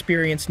 Shinobu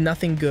experienced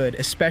nothing good,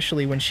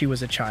 especially when she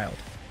was a child.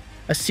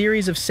 A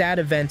series of sad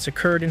events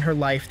occurred in her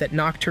life that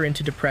knocked her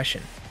into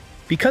depression.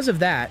 Because of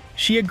that,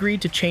 she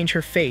agreed to change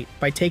her fate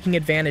by taking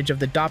advantage of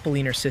the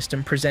Doppelganger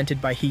system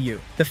presented by Hiyu.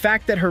 The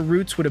fact that her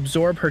roots would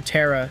absorb her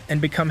Terra and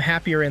become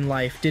happier in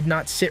life did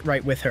not sit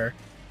right with her,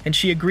 and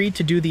she agreed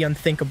to do the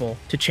unthinkable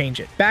to change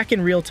it. Back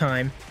in real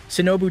time,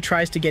 Shinobu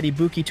tries to get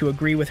Ibuki to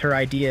agree with her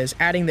ideas,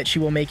 adding that she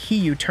will make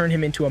Hiyu turn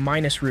him into a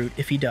minus root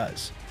if he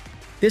does.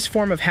 This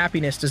form of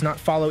happiness does not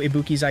follow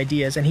Ibuki's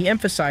ideas, and he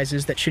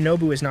emphasizes that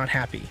Shinobu is not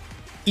happy.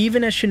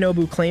 Even as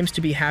Shinobu claims to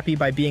be happy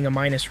by being a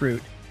minus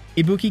root,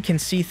 Ibuki can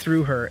see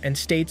through her and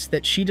states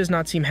that she does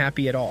not seem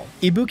happy at all.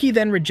 Ibuki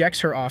then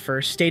rejects her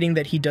offer, stating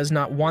that he does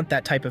not want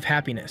that type of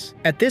happiness.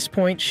 At this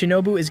point,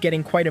 Shinobu is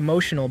getting quite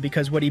emotional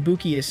because what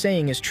Ibuki is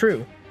saying is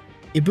true.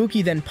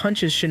 Ibuki then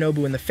punches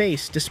Shinobu in the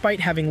face, despite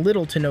having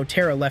little to no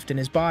Terra left in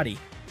his body.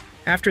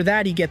 After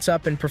that, he gets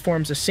up and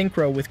performs a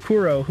synchro with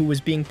Kuro, who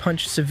was being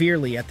punched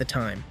severely at the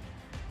time.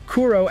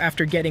 Kuro,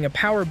 after getting a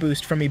power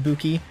boost from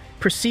Ibuki,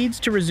 proceeds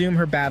to resume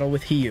her battle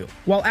with Hiyu.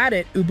 While at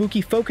it,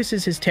 Ibuki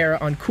focuses his Terra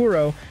on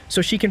Kuro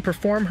so she can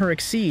perform her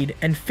Exceed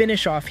and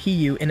finish off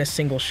Hiyu in a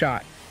single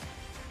shot.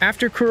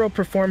 After Kuro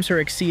performs her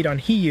Exceed on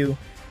Hiyu,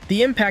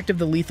 the impact of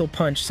the lethal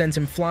punch sends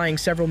him flying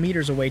several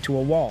meters away to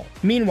a wall.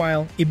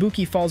 Meanwhile,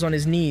 Ibuki falls on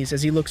his knees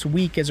as he looks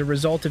weak as a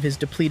result of his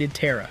depleted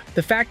Terra.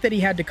 The fact that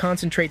he had to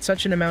concentrate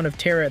such an amount of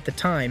Terra at the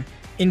time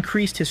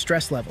increased his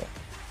stress level,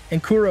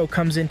 and Kuro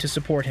comes in to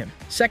support him.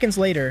 Seconds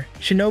later,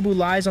 Shinobu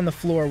lies on the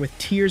floor with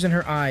tears in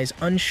her eyes,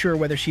 unsure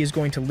whether she is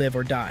going to live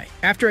or die.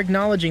 After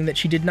acknowledging that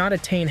she did not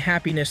attain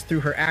happiness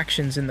through her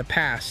actions in the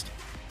past,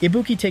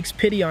 Ibuki takes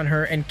pity on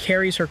her and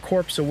carries her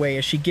corpse away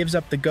as she gives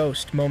up the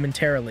ghost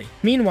momentarily.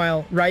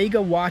 Meanwhile,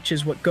 Raiga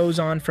watches what goes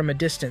on from a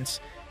distance,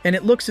 and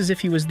it looks as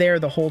if he was there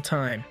the whole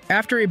time.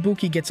 After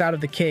Ibuki gets out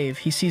of the cave,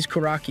 he sees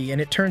Kuraki,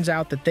 and it turns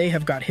out that they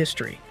have got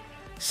history.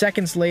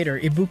 Seconds later,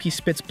 Ibuki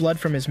spits blood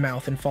from his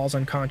mouth and falls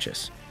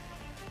unconscious.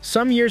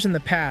 Some years in the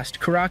past,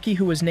 Kuraki,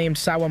 who was named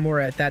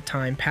Sawamura at that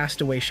time,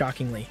 passed away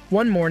shockingly.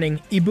 One morning,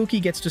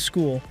 Ibuki gets to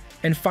school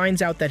and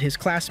finds out that his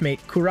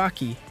classmate,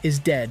 Kuraki, is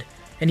dead,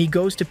 and he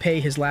goes to pay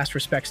his last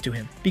respects to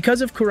him.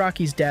 Because of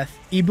Kuraki's death,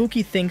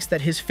 Ibuki thinks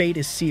that his fate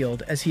is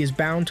sealed, as he is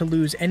bound to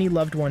lose any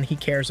loved one he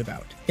cares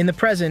about. In the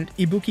present,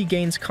 Ibuki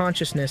gains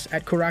consciousness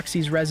at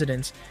Kuraki's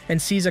residence and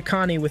sees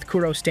Akane with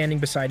Kuro standing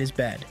beside his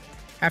bed.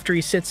 After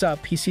he sits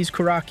up, he sees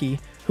Kuraki,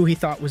 who he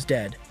thought was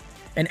dead.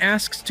 and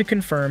asks to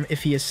confirm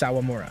if he is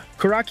Sawamura.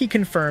 Kuraki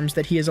confirms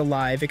that he is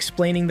alive,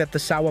 explaining that the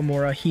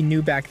Sawamura he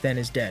knew back then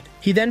is dead.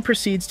 He then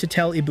proceeds to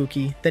tell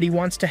Ibuki that he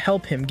wants to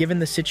help him given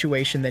the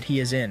situation that he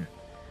is in.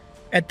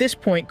 At this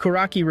point,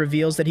 Kuraki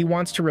reveals that he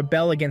wants to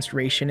rebel against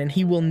Reishin and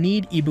he will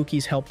need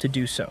Ibuki's help to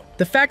do so.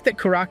 The fact that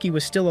Kuraki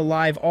was still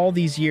alive all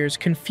these years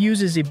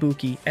confuses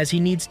Ibuki as he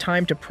needs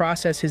time to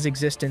process his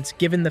existence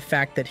given the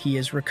fact that he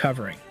is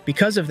recovering.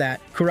 Because of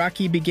that,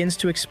 Kuraki begins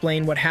to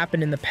explain what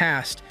happened in the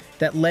past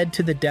that led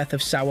to the death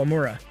of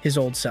Sawamura, his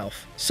old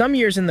self. Some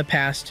years in the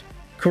past,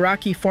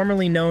 Kuraki,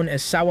 formerly known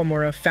as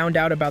Sawamura, found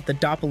out about the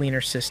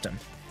Doppelganger system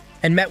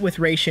and met with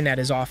Reishin at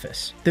his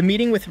office. The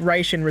meeting with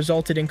Reishin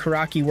resulted in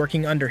Kuraki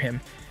working under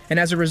him, and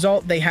as a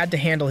result, they had to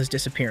handle his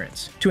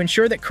disappearance. To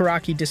ensure that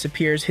Kuraki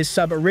disappears, his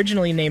sub,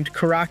 originally named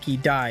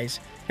Kuraki, dies,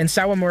 and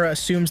Sawamura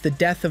assumes the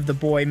death of the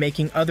boy,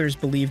 making others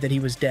believe that he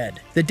was dead.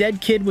 The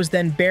dead kid was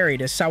then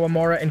buried as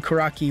Sawamura and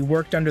Kuraki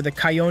worked under the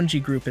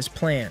Kyounji group as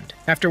planned.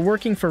 After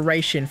working for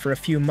Reishin for a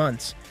few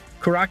months,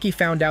 Kuraki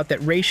found out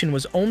that Reishin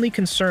was only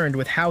concerned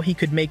with how he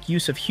could make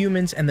use of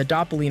humans and the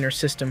Doppelganger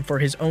system for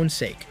his own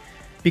sake.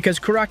 Because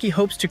Kuraki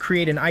hopes to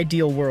create an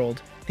ideal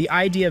world, the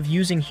idea of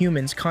using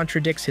humans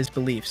contradicts his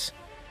beliefs.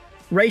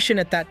 Reishin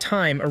at that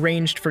time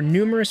arranged for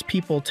numerous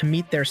people to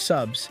meet their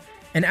subs,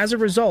 and as a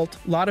result,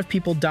 a lot of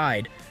people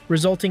died,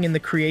 resulting in the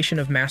creation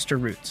of Master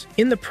Roots.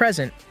 In the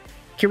present,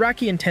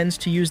 Kuraki intends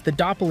to use the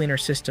Doppelganger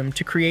system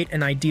to create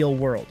an ideal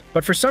world.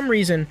 But for some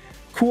reason,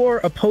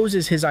 Kuor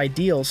opposes his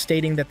ideals,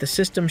 stating that the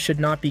system should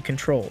not be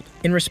controlled.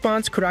 In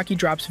response, Kuraki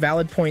drops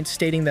valid points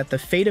stating that the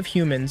fate of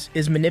humans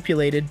is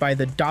manipulated by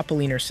the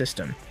Doppelganger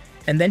system,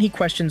 and then he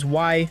questions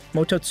why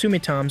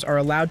Mototsumitams are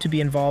allowed to be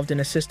involved in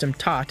a system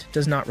Tat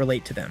does not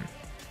relate to them.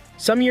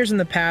 Some years in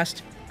the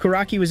past,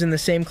 Kuraki was in the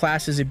same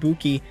class as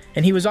Ibuki,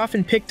 and he was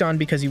often picked on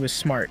because he was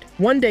smart.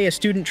 One day, a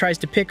student tries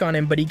to pick on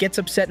him, but he gets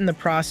upset in the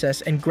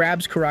process and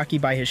grabs Kuraki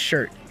by his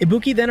shirt.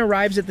 Ibuki then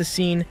arrives at the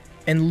scene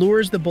and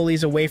lures the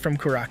bullies away from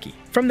Kuraki.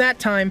 From that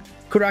time,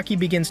 Kuraki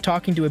begins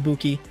talking to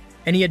Ibuki,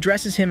 and he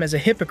addresses him as a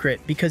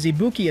hypocrite because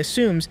Ibuki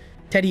assumes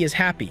Teddy is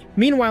happy.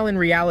 Meanwhile, in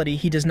reality,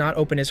 he does not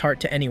open his heart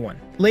to anyone.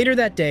 Later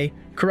that day,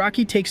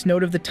 Kuraki takes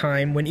note of the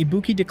time when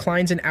Ibuki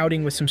declines an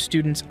outing with some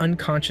students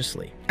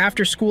unconsciously.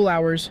 After school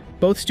hours,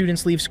 both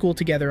students leave school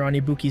together on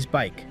Ibuki's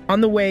bike. On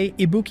the way,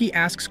 Ibuki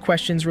asks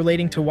questions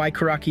relating to why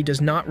Kuraki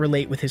does not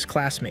relate with his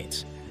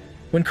classmates.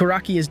 When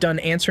Kuraki is done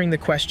answering the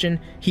question,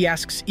 he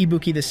asks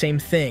Ibuki the same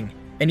thing,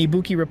 and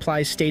Ibuki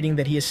replies stating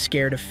that he is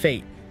scared of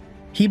fate.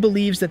 He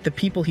believes that the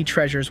people he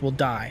treasures will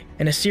die,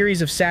 and a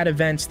series of sad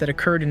events that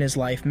occurred in his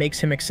life makes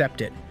him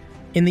accept it.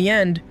 In the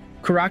end,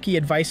 Kuraki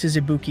advises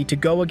Ibuki to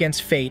go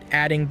against fate,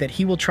 adding that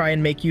he will try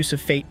and make use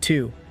of fate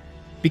too.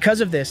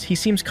 Because of this, he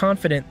seems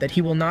confident that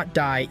he will not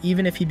die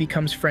even if he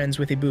becomes friends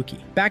with Ibuki.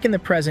 Back in the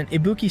present,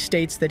 Ibuki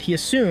states that he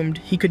assumed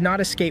he could not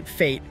escape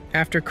fate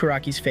after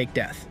Kuraki's fake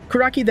death.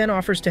 Kuraki then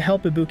offers to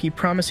help Ibuki,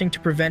 promising to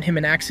prevent him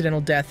an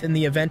accidental death in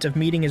the event of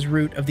meeting his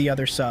root of the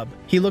other sub.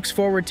 He looks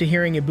forward to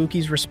hearing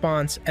Ibuki's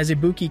response, as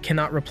Ibuki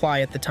cannot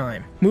reply at the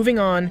time. Moving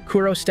on,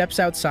 Kuro steps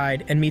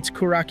outside and meets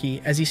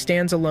Kuraki as he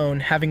stands alone,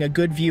 having a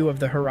good view of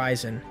the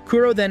horizon.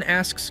 Kuro then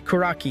asks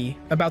Kuraki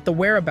about the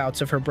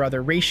whereabouts of her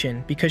brother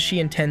Reishin because she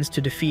intends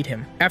to defeat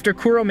him. After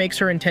Kuro makes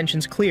her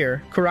intentions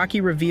clear,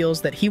 Kuraki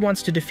reveals that he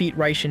wants to defeat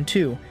Reishin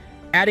too,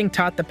 adding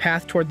Tat the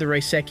path toward the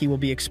Reiseki will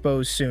be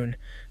exposed soon.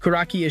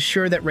 Kuraki is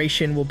sure that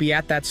Reishin will be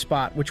at that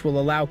spot, which will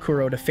allow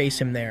Kuro to face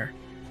him there.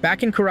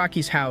 Back in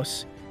Kuraki's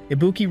house,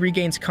 Ibuki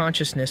regains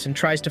consciousness and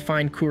tries to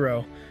find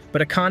Kuro,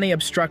 but Akane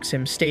obstructs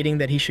him, stating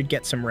that he should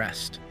get some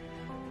rest.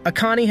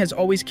 Akane has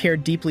always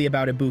cared deeply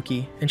about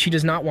Ibuki, and she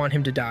does not want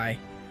him to die.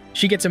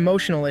 She gets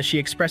emotional as she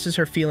expresses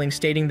her feelings,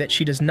 stating that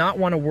she does not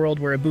want a world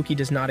where Ibuki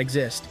does not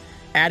exist,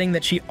 adding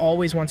that she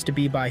always wants to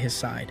be by his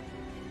side.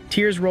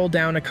 Tears roll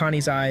down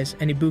Akane's eyes,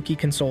 and Ibuki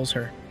consoles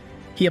her.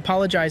 He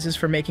apologizes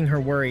for making her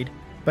worried,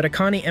 but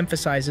Akane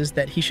emphasizes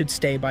that he should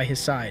stay by his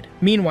side.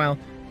 Meanwhile,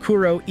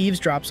 Kuro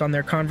eavesdrops on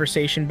their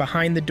conversation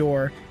behind the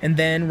door and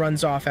then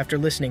runs off after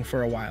listening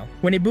for a while.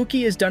 When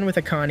Ibuki is done with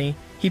Akane,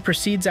 he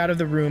proceeds out of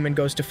the room and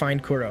goes to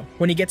find Kuro.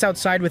 When he gets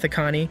outside with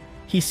Akane,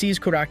 he sees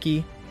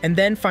Kuraki and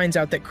then finds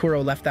out that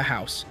Kuro left the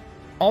house.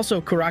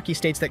 Also, Kuraki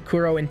states that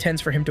Kuro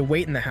intends for him to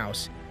wait in the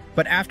house,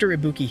 but after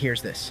Ibuki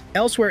hears this.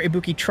 Elsewhere,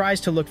 Ibuki tries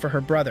to look for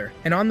her brother,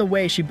 and on the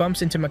way she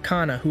bumps into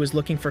Makana, who is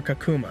looking for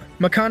Kakuma.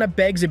 Makana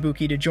begs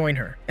Ibuki to join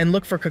her and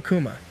look for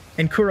Kakuma,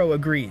 and Kuro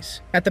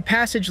agrees. At the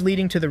passage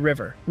leading to the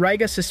river,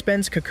 Raiga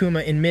suspends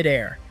Kakuma in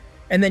midair,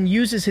 and then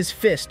uses his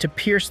fist to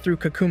pierce through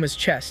Kakuma's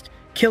chest,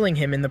 killing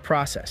him in the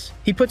process.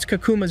 He puts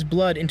Kakuma's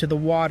blood into the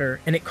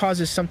water, and it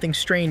causes something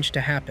strange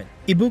to happen.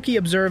 Ibuki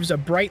observes a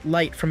bright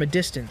light from a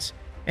distance,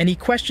 and he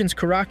questions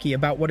Kuraki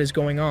about what is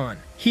going on.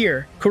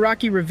 Here,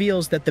 Kuraki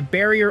reveals that the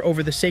barrier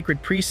over the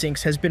sacred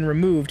precincts has been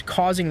removed,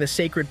 causing the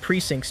sacred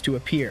precincts to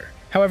appear.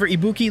 However,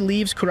 Ibuki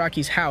leaves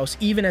Kuraki's house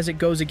even as it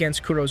goes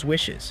against Kuro's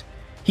wishes.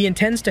 He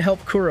intends to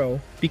help Kuro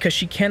because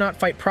she cannot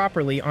fight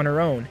properly on her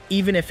own,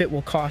 even if it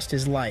will cost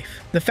his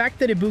life. The fact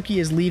that Ibuki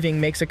is leaving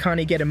makes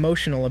Akane get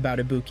emotional about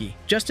Ibuki.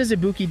 Just as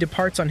Ibuki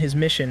departs on his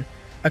mission,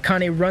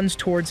 Akane runs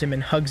towards him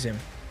and hugs him.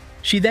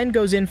 She then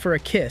goes in for a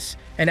kiss,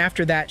 and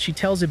after that she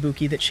tells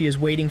Ibuki that she is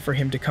waiting for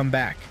him to come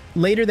back.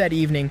 Later that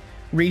evening,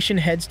 Rishin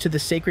heads to the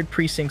sacred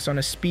precincts on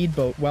a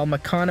speedboat while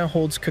Makana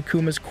holds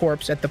Kakuma's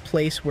corpse at the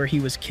place where he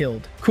was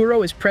killed.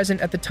 Kuro is present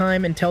at the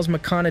time and tells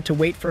Makana to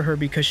wait for her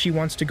because she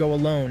wants to go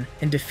alone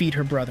and defeat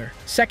her brother.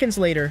 Seconds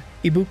later,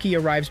 Ibuki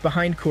arrives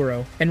behind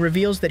Kuro and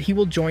reveals that he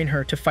will join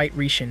her to fight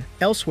Rishin.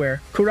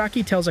 Elsewhere,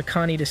 Kuraki tells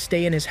Akane to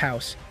stay in his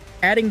house,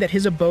 adding that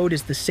his abode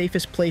is the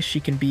safest place she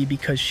can be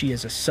because she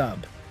is a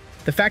sub.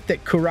 The fact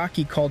that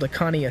Kuraki called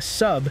Akane a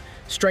sub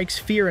strikes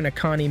fear in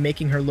Akane,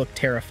 making her look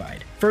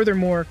terrified.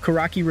 Furthermore,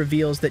 Kuraki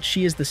reveals that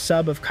she is the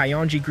sub of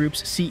Kyoanji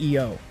Group's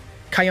CEO,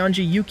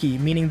 Kyoanji Yuki,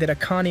 meaning that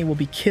Akane will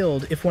be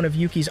killed if one of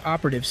Yuki's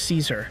operatives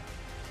sees her.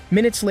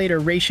 Minutes later,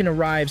 Rishin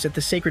arrives at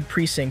the sacred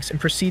precincts and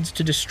proceeds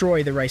to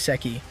destroy the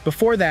Raiseki.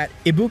 Before that,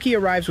 Ibuki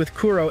arrives with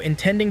Kuro,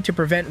 intending to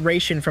prevent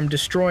Rishin from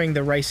destroying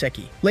the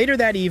Raiseki. Later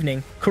that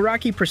evening,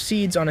 Kuraki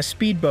proceeds on a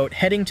speedboat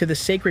heading to the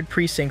sacred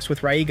precincts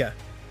with Raiga.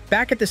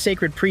 Back at the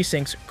sacred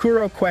precincts,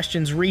 Kuro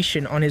questions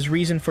Rishin on his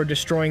reason for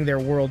destroying their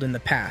world in the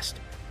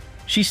past.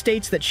 She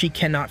states that she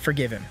cannot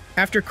forgive him.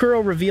 After Kuro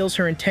reveals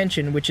her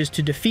intention, which is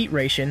to defeat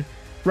Rishin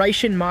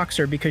mocks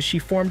her because she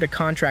formed a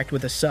contract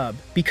with a sub.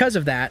 Because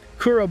of that,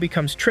 Kuro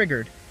becomes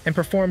triggered and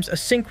performs a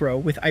synchro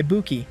with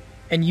Ibuki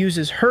and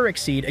uses her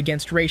Exceed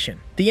against Rishin.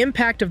 The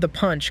impact of the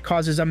punch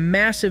causes a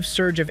massive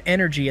surge of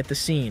energy at the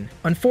scene.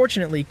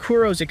 Unfortunately,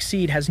 Kuro's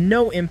Exceed has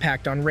no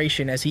impact on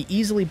Rishin as he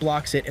easily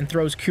blocks it and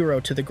throws Kuro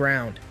to the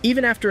ground.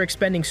 Even after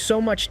expending so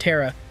much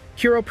Terra,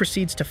 Kuro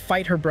proceeds to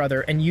fight her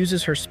brother and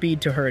uses her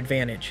speed to her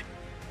advantage.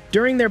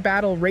 During their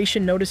battle,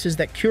 Rishin notices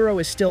that Kuro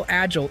is still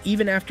agile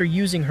even after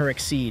using her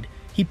Exceed.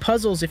 He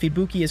puzzles if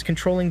Ibuki is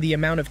controlling the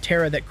amount of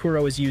Terra that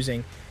Kuro is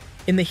using.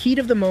 In the heat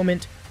of the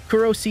moment,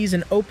 Kuro sees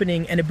an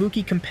opening and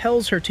Ibuki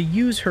compels her to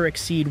use her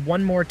Exceed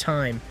one more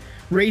time.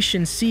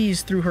 Rishin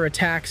sees through her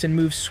attacks and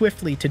moves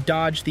swiftly to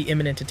dodge the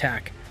imminent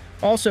attack.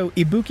 Also,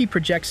 Ibuki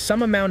projects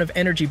some amount of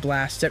energy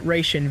blasts at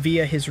Rishin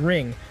via his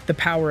ring, the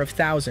Power of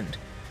 1000.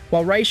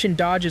 While Rishin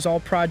dodges all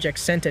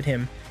projects sent at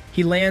him,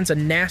 he lands a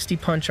nasty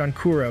punch on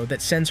Kuro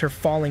that sends her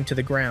falling to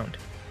the ground.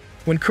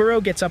 When Kuro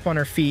gets up on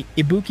her feet,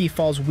 Ibuki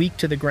falls weak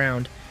to the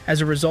ground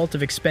as a result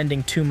of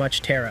expending too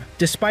much Terra.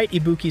 Despite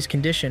Ibuki's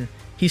condition,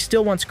 he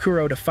still wants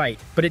Kuro to fight,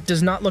 but it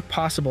does not look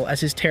possible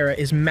as his Terra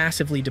is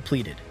massively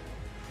depleted.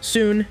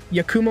 Soon,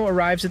 Yakumo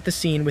arrives at the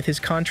scene with his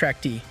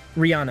contractee,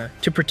 Rihanna,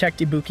 to protect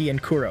Ibuki and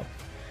Kuro.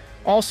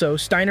 Also,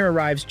 Steiner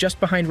arrives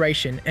just behind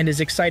Rishin and is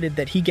excited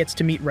that he gets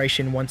to meet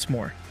Rishin once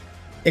more.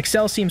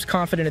 Excel seems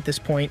confident at this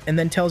point and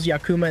then tells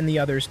Yakuma and the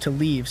others to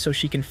leave so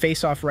she can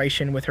face off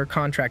Rishin with her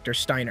contractor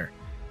Steiner.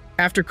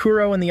 After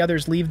Kuro and the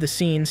others leave the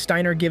scene,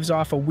 Steiner gives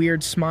off a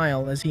weird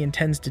smile as he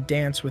intends to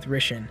dance with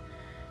Rishin.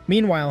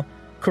 Meanwhile,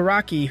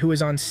 Kuraki, who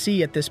is on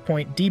sea at this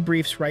point,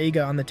 debriefs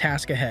Raiga on the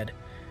task ahead.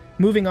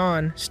 Moving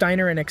on,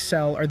 Steiner and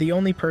Excel are the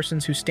only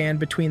persons who stand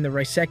between the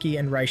Raiseki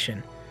and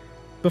Rishin.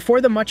 Before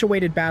the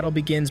much-awaited battle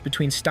begins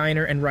between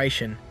Steiner and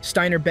Rishin,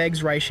 Steiner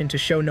begs Rishin to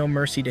show no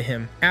mercy to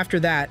him. After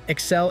that,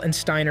 Excel and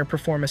Steiner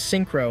perform a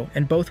synchro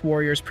and both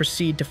warriors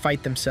proceed to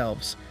fight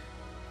themselves.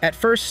 At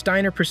first,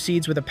 Steiner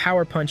proceeds with a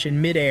power punch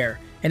in mid-air,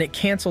 and it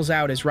cancels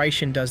out as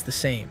Rishin does the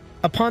same.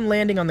 Upon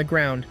landing on the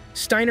ground,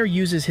 Steiner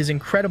uses his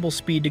incredible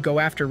speed to go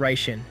after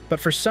Rishin, but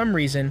for some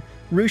reason,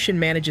 Rishin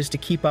manages to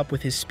keep up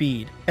with his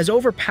speed. As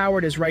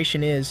overpowered as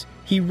Rishin is,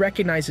 he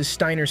recognizes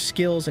Steiner's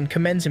skills and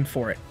commends him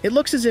for it. It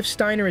looks as if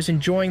Steiner is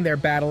enjoying their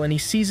battle and he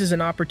seizes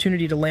an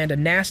opportunity to land a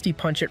nasty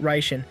punch at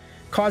Rishin,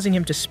 causing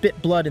him to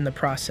spit blood in the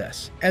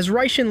process. As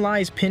Rishin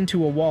lies pinned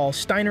to a wall,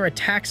 Steiner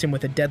attacks him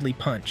with a deadly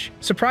punch.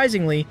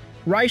 Surprisingly,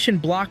 Rishin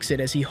blocks it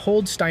as he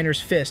holds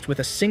Steiner's fist with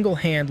a single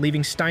hand,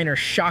 leaving Steiner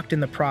shocked in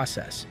the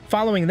process.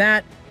 Following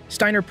that,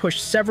 Steiner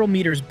pushed several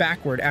meters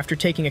backward after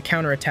taking a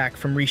counterattack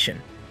from Rishin.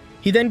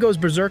 He then goes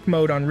berserk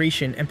mode on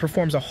Rishin and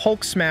performs a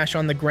Hulk smash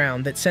on the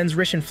ground that sends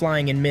Rishin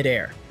flying in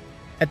midair.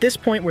 At this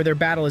point where their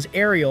battle is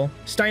aerial,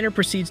 Steiner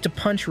proceeds to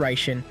punch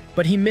Rishin,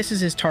 but he misses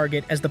his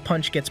target as the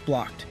punch gets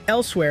blocked.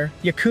 Elsewhere,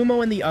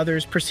 Yakumo and the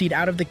others proceed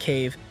out of the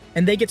cave,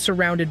 and they get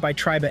surrounded by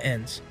Triba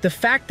Ends. The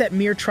fact that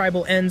mere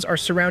tribal ends are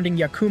surrounding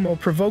Yakumo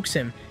provokes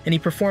him, and he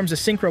performs a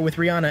synchro with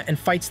Rihanna and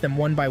fights them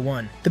one by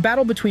one. The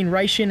battle between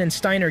Rishin and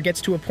Steiner gets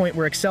to a point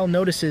where Excel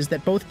notices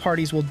that both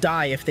parties will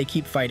die if they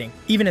keep fighting.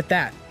 Even at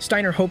that,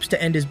 Steiner hopes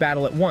to end his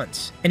battle at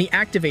once, and he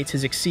activates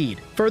his Exceed.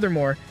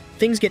 Furthermore,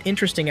 things get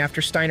interesting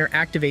after Steiner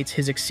activates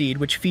his Exceed,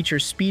 which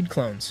features speed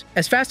clones.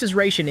 As fast as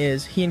Rishin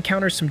is, he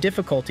encounters some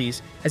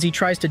difficulties as he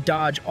tries to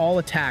dodge all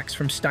attacks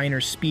from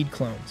Steiner's speed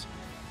clones.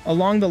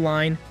 Along the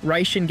line,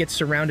 Rishin gets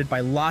surrounded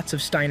by lots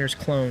of Steiner's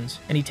clones,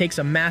 and he takes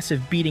a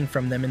massive beating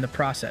from them in the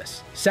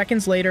process.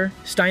 Seconds later,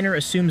 Steiner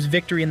assumes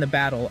victory in the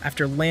battle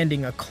after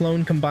landing a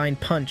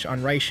clone-combined punch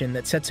on Rishin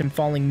that sets him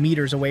falling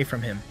meters away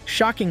from him.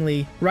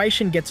 Shockingly,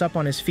 Rishin gets up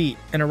on his feet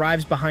and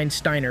arrives behind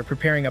Steiner,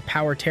 preparing a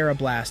power Terra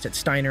blast at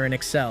Steiner and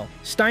Excel.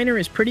 Steiner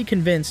is pretty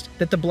convinced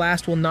that the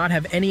blast will not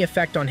have any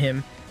effect on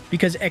him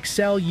because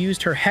Excel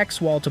used her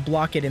Hex Wall to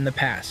block it in the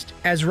past.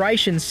 As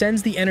Rishin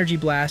sends the energy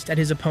blast at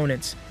his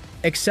opponents,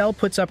 Excel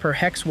puts up her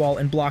hex wall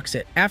and blocks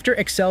it. After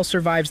Excel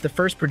survives the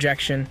first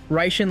projection,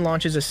 Raishin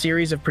launches a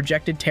series of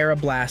projected Terra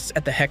blasts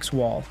at the hex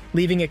wall,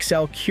 leaving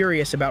Excel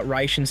curious about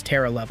Raishin's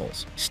Terra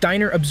levels.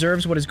 Steiner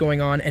observes what is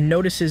going on and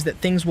notices that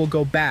things will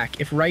go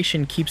back if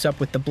Raishin keeps up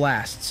with the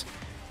blasts.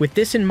 With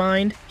this in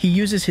mind, he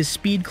uses his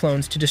speed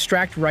clones to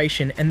distract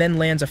Raishin and then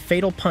lands a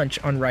fatal punch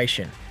on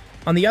Raishin.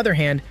 On the other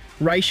hand,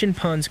 Raishin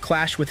puns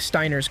clash with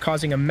Steiner's,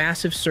 causing a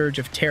massive surge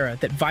of Terra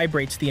that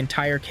vibrates the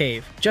entire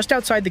cave. Just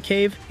outside the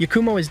cave,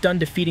 Yakumo is done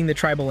defeating the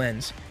tribal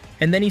ends,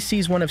 and then he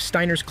sees one of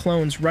Steiner's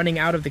clones running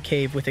out of the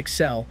cave with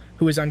Excel,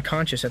 who is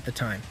unconscious at the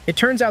time. It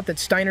turns out that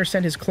Steiner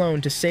sent his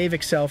clone to save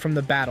Excel from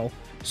the battle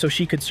so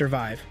she could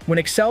survive. When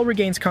Excel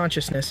regains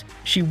consciousness,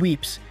 she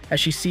weeps as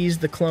she sees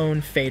the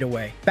clone fade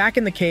away. Back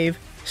in the cave,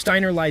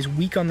 Steiner lies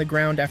weak on the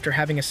ground after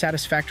having a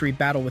satisfactory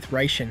battle with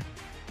Raishin.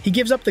 He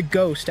gives up the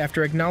ghost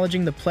after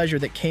acknowledging the pleasure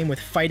that came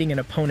with fighting an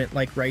opponent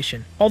like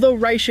Raishin. Although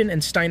Raishin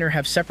and Steiner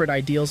have separate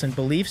ideals and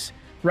beliefs,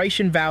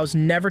 Raishin vows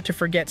never to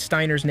forget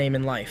Steiner's name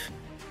in life.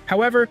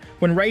 However,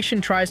 when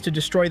Raishin tries to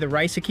destroy the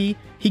Raiseki,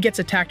 he gets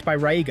attacked by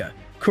Raiga,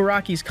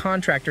 Kuraki's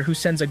contractor, who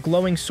sends a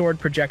glowing sword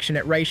projection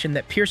at Raishin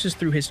that pierces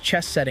through his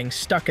chest setting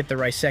stuck at the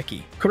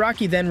Raiseki.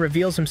 Kuraki then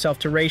reveals himself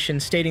to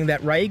Raishin, stating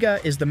that Raiga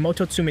is the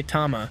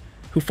Mototsumitama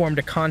who formed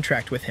a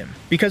contract with him.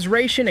 Because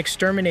Raishin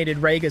exterminated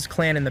Raiga's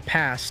clan in the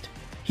past,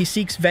 he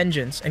seeks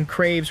vengeance and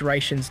craves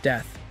Raishin's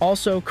death.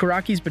 Also,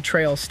 Kuraki's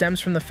betrayal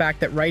stems from the fact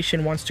that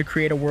Raishin wants to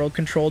create a world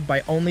controlled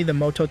by only the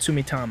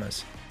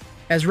Mototsumitamas.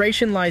 As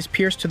Raishin lies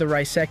pierced to the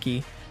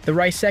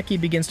Raiseki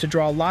begins to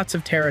draw lots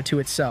of Terra to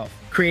itself,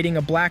 creating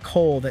a black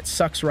hole that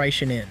sucks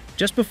Raishin in.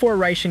 Just before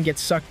Raishin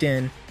gets sucked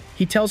in,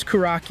 he tells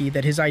Kuraki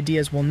that his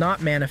ideas will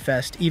not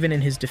manifest even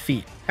in his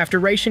defeat. After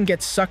Raishin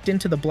gets sucked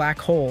into the black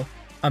hole,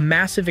 a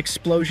massive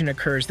explosion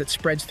occurs that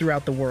spreads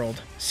throughout the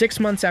world. 6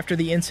 months after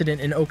the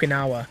incident in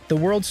Okinawa, the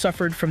world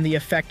suffered from the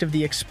effect of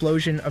the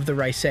explosion of the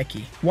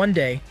Raiseki. One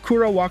day,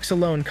 Kuro walks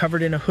alone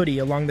covered in a hoodie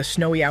along the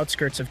snowy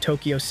outskirts of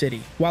Tokyo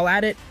City. While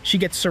at it, she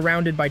gets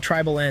surrounded by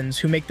tribal ends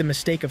who make the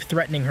mistake of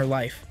threatening her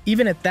life.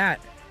 Even at that,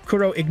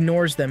 Kuro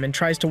ignores them and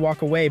tries to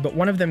walk away, but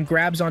one of them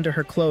grabs onto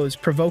her clothes,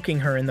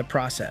 provoking her in the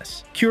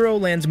process. Kuro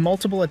lands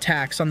multiple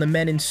attacks on the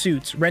men in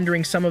suits,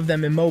 rendering some of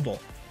them immobile,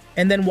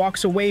 and then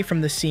walks away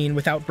from the scene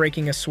without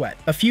breaking a sweat.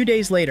 A few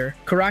days later,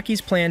 Kuraki's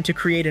plan to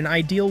create an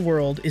ideal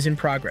world is in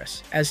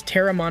progress, as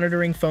Terra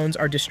monitoring phones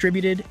are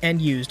distributed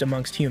and used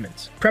amongst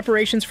humans.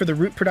 Preparations for the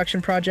root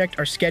production project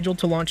are scheduled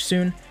to launch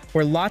soon,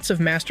 where lots of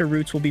master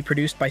roots will be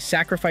produced by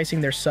sacrificing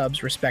their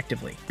subs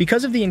respectively.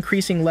 Because of the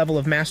increasing level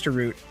of master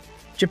root,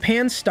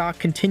 Japan's stock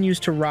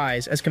continues to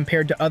rise as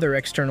compared to other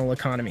external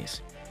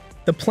economies.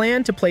 The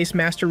plan to place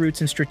master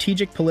roots in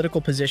strategic political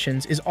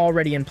positions is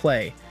already in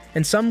play,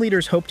 and some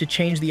leaders hope to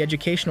change the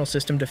educational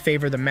system to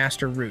favor the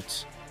master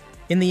roots.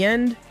 In the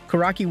end,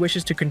 Kuraki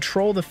wishes to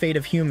control the fate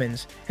of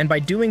humans, and by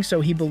doing so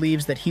he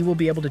believes that he will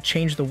be able to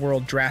change the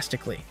world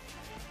drastically.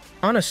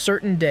 On a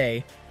certain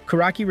day,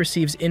 Kuraki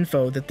receives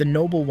info that the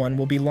Noble One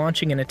will be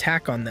launching an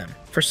attack on them.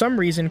 For some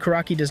reason,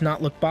 Kuraki does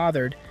not look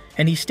bothered,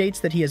 and he states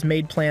that he has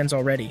made plans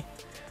already.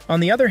 On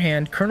the other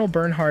hand, Colonel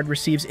Bernhard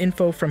receives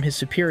info from his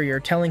superior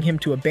telling him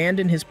to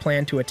abandon his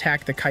plan to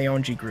attack the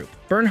Kaionji group.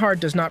 Bernhard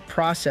does not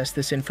process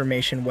this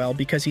information well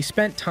because he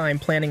spent time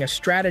planning a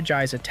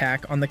strategized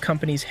attack on the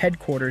company's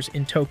headquarters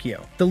in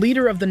Tokyo. The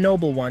leader of the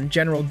Noble One,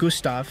 General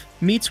Gustav,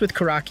 meets with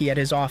Kuraki at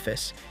his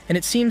office, and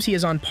it seems he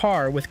is on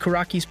par with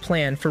Kuraki's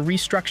plan for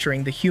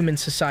restructuring the human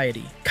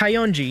society.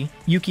 Kaionji,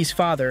 Yuki's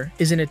father,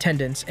 is in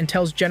attendance and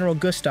tells General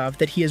Gustav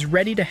that he is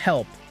ready to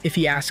help if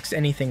he asks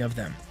anything of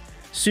them.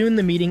 Soon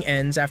the meeting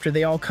ends after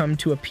they all come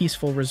to a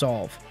peaceful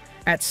resolve.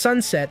 At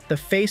sunset, the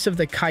face of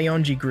the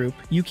Kaionji group,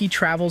 Yuki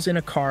travels in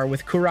a car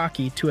with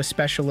Kuraki to a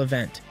special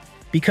event.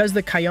 Because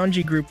the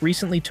Kaionji group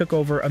recently took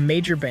over a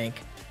major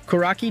bank,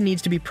 Kuraki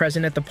needs to be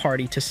present at the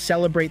party to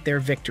celebrate their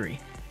victory.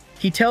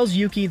 He tells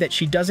Yuki that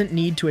she doesn't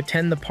need to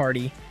attend the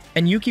party,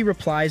 and Yuki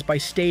replies by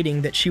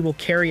stating that she will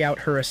carry out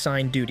her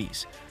assigned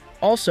duties.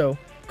 Also,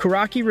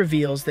 Kuraki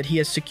reveals that he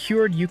has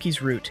secured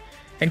Yuki's route,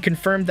 and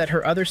confirmed that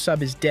her other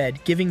sub is dead,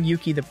 giving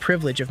Yuki the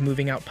privilege of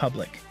moving out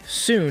public.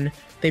 Soon,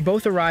 they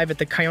both arrive at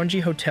the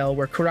Kaionji Hotel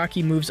where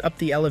Kuraki moves up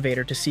the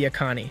elevator to see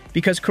Akane.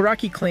 Because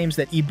Kuraki claims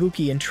that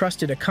Ibuki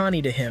entrusted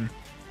Akane to him,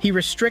 he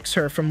restricts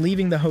her from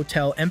leaving the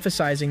hotel,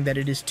 emphasizing that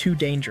it is too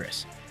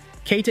dangerous.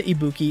 Keita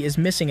Ibuki is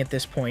missing at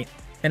this point,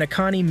 and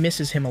Akane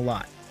misses him a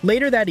lot.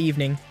 Later that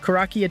evening,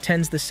 Kuraki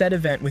attends the said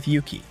event with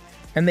Yuki,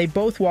 and they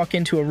both walk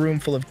into a room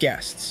full of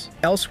guests.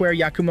 Elsewhere,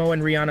 Yakumo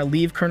and Rihanna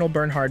leave Colonel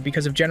Bernhard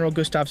because of General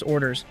Gustav's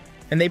orders,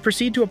 and they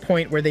proceed to a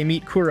point where they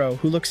meet Kuro,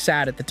 who looks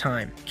sad at the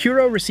time.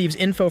 Kuro receives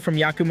info from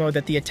Yakumo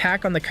that the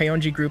attack on the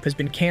Kaionji group has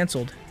been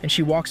cancelled, and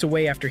she walks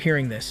away after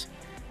hearing this.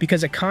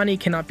 Because Akane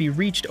cannot be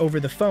reached over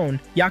the phone,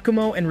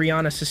 Yakumo and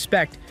Rihanna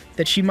suspect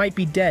that she might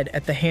be dead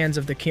at the hands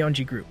of the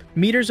Kaionji group.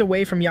 Meters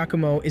away from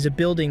Yakumo is a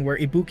building where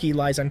Ibuki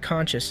lies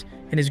unconscious,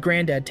 and his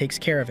granddad takes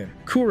care of him.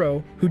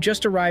 Kuro, who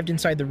just arrived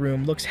inside the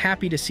room, looks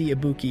happy to see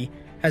Ibuki,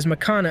 as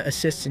Makana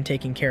assists in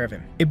taking care of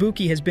him.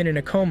 Ibuki has been in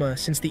a coma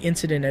since the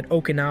incident at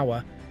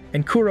Okinawa,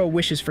 and Kuro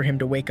wishes for him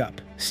to wake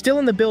up. Still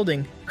in the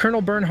building,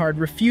 Colonel Bernhard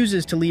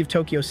refuses to leave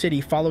Tokyo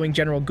City following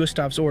General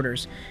Gustav's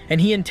orders, and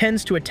he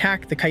intends to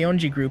attack the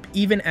Kaionji group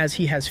even as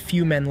he has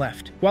few men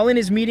left. While in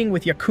his meeting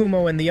with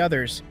Yakumo and the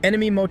others,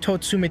 enemy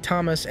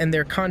Mototsumitamas and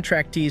their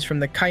contractees from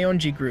the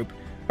Kaionji group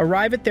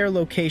arrive at their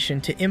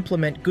location to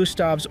implement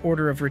Gustav's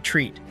order of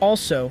retreat.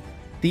 Also,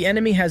 the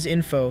enemy has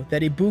info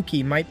that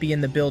Ibuki might be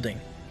in the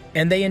building,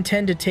 and they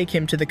intend to take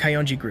him to the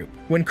Kaionji group.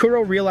 When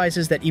Kuro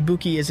realizes that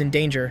Ibuki is in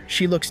danger,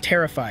 she looks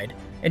terrified,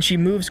 and she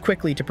moves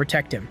quickly to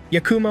protect him.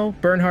 Yakumo,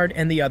 Bernhard,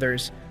 and the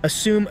others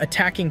assume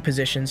attacking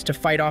positions to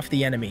fight off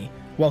the enemy,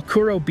 while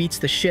Kuro beats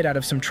the shit out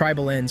of some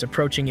tribal ends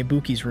approaching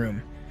Ibuki's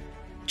room.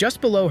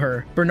 Just below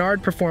her,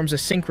 Bernhard performs a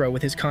synchro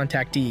with his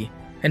contactee,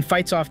 and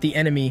fights off the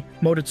enemy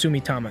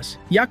Mototsumitamas.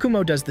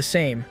 Yakumo does the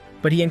same,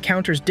 but he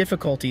encounters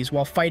difficulties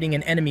while fighting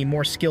an enemy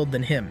more skilled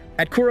than him.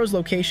 At Kuro's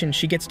location,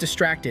 she gets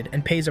distracted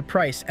and pays a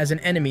price as an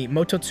enemy,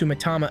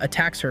 Mototsumitama,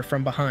 attacks her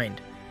from behind.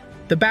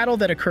 The battle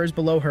that occurs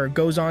below her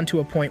goes on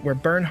to a point where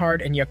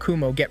Bernhard and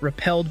Yakumo get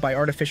repelled by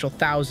artificial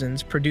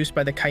thousands produced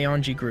by the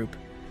Kaionji group.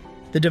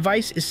 The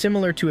device is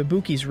similar to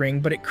Ibuki's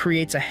ring, but it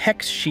creates a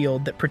hex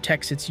shield that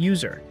protects its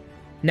user.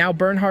 Now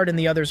Bernhard and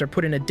the others are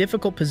put in a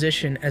difficult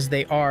position as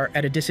they are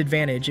at a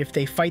disadvantage if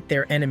they fight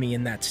their enemy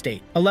in that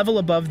state. A level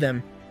above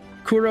them,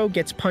 Kuro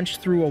gets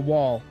punched through a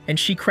wall, and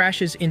she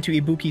crashes into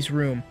Ibuki's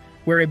room,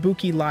 where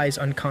Ibuki lies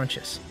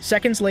unconscious.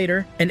 Seconds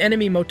later, an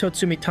enemy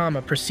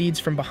Mototsumitama proceeds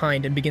from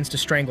behind and begins to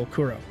strangle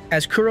Kuro.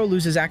 As Kuro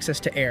loses access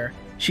to air,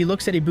 she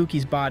looks at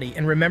Ibuki's body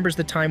and remembers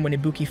the time when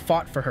Ibuki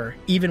fought for her,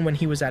 even when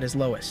he was at his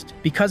lowest.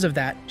 Because of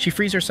that, she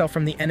frees herself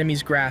from the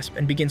enemy's grasp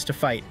and begins to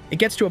fight. It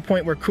gets to a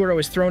point where Kuro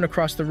is thrown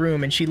across the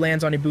room and she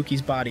lands on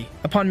Ibuki's body.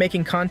 Upon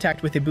making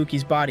contact with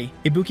Ibuki's body,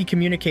 Ibuki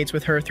communicates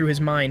with her through his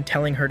mind,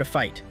 telling her to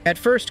fight. At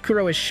first,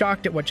 Kuro is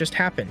shocked at what just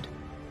happened,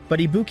 but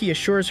Ibuki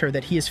assures her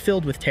that he is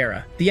filled with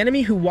terror. The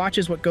enemy, who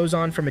watches what goes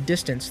on from a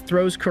distance,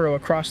 throws Kuro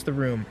across the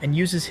room and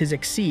uses his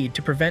Exceed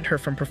to prevent her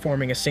from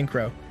performing a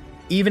synchro.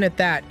 Even at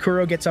that,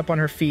 Kuro gets up on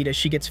her feet as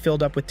she gets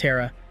filled up with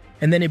terror,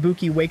 and then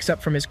Ibuki wakes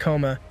up from his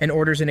coma and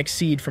orders an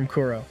Exceed from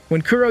Kuro.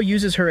 When Kuro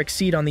uses her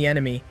Exceed on the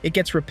enemy, it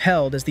gets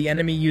repelled as the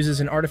enemy uses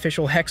an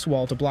artificial hex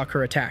wall to block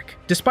her attack.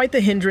 Despite the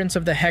hindrance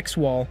of the hex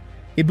wall,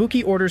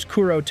 Ibuki orders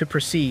Kuro to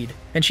proceed,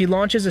 and she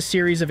launches a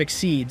series of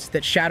Exceeds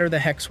that shatter the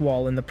hex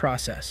wall in the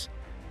process.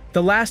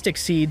 The last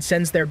Exceed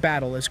sends their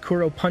battle as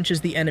Kuro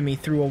punches the enemy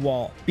through a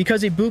wall.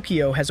 Because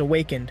Ibukio has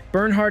awakened,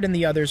 Bernhard and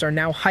the others are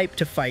now hyped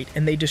to fight,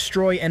 and they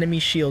destroy enemy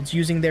shields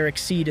using their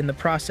Exceed in the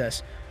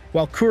process,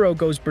 while Kuro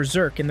goes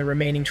berserk in the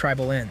remaining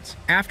tribal ends.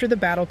 After the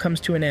battle comes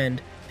to an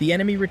end, the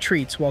enemy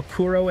retreats while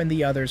Kuro and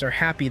the others are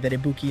happy that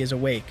Ibuki is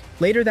awake.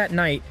 Later that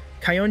night,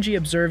 Kaionji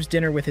observes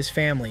dinner with his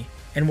family,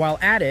 and while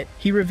at it,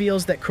 he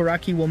reveals that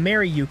Kuraki will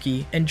marry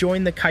Yuki and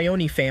join the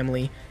Kaioni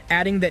family,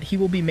 adding that he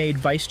will be made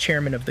vice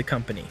chairman of the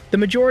company. The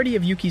majority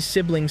of Yuki's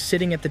siblings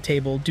sitting at the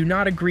table do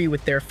not agree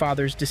with their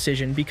father's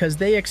decision because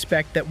they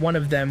expect that one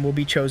of them will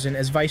be chosen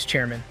as vice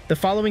chairman. The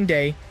following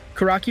day,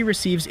 Kuraki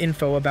receives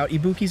info about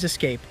Ibuki's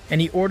escape,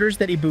 and he orders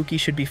that Ibuki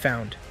should be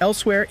found.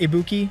 Elsewhere,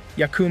 Ibuki,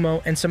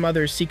 Yakumo, and some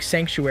others seek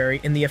sanctuary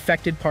in the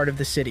affected part of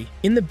the city.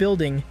 In the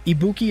building,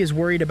 Ibuki is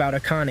worried about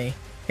Akane,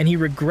 and he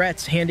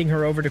regrets handing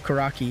her over to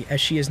Kuraki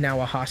as she is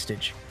now a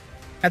hostage.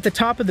 At the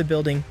top of the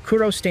building,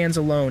 Kuro stands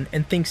alone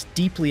and thinks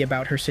deeply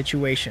about her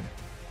situation.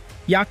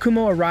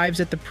 Yakumo arrives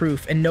at the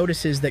proof and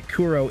notices that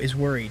Kuro is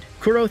worried.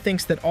 Kuro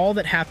thinks that all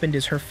that happened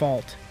is her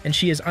fault, and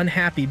she is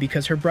unhappy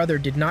because her brother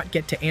did not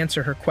get to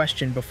answer her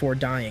question before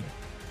dying.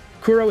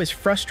 Kuro is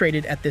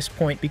frustrated at this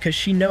point because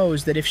she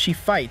knows that if she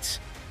fights,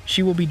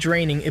 she will be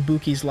draining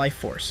Ibuki's life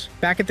force.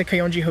 Back at the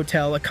Kaionji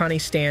Hotel, Akane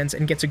stands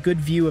and gets a good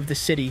view of the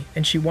city,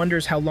 and she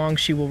wonders how long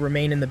she will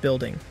remain in the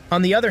building.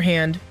 On the other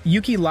hand,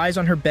 Yuki lies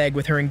on her bed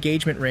with her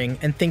engagement ring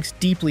and thinks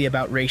deeply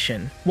about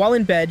Reishin. While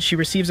in bed, she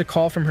receives a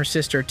call from her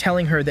sister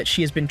telling her that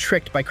she has been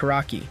tricked by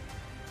Kuraki.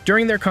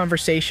 During their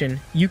conversation,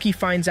 Yuki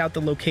finds out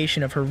the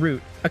location of her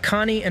route.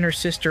 Akane and her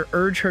sister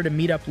urge her to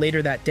meet up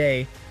later that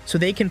day so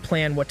they can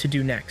plan what to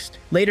do next.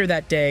 Later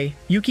that day,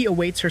 Yuki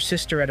awaits her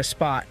sister at a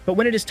spot, but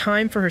when it is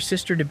time for her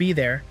sister to be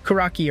there,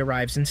 Kuraki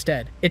arrives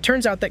instead. It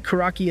turns out that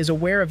Kuraki is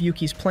aware of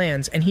Yuki's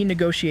plans, and he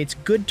negotiates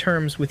good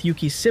terms with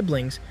Yuki's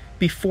siblings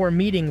before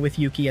meeting with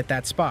Yuki at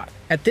that spot.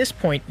 At this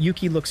point,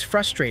 Yuki looks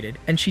frustrated,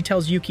 and she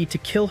tells Yuki to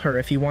kill her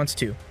if he wants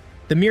to.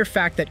 The mere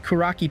fact that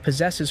Kuraki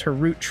possesses her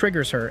root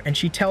triggers her, and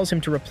she tells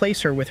him to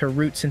replace her with her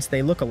root since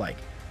they look alike.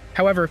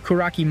 However,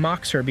 Kuraki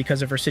mocks her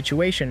because of her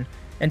situation,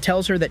 and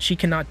tells her that she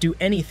cannot do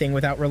anything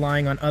without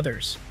relying on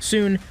others.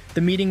 Soon,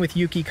 the meeting with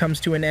Yuki comes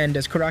to an end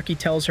as Kuraki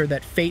tells her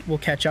that fate will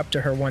catch up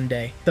to her one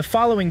day. The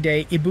following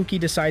day, Ibuki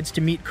decides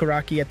to meet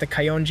Kuraki at the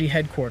Kaionji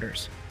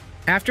headquarters.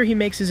 After he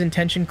makes his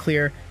intention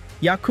clear,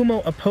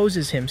 Yakumo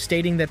opposes him,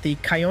 stating that the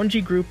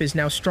Kaionji group is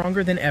now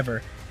stronger than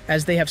ever,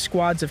 as they have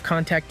squads of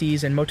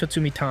contactees and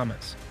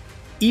Mototsumitamas.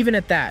 Even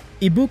at that,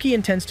 Ibuki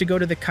intends to go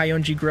to the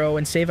Kaionji Grow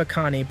and save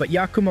Akane, but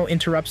Yakumo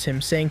interrupts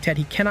him, saying that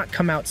he cannot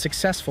come out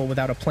successful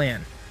without a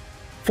plan.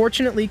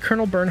 Fortunately,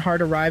 Colonel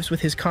Bernhard arrives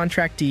with his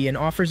contractee and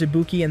offers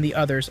Ibuki and the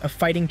others a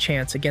fighting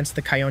chance against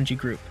the Kayonji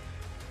group.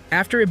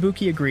 After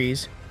Ibuki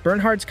agrees,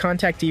 Bernhard's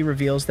contactee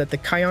reveals that the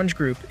Kayonji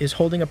group is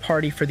holding a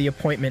party for the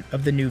appointment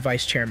of the new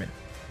vice chairman.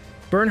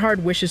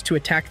 Bernhard wishes to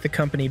attack the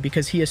company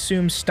because he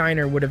assumes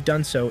Steiner would have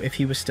done so if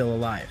he was still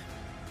alive.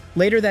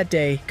 Later that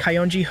day,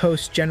 Kayonji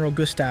hosts General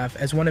Gustav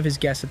as one of his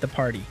guests at the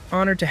party,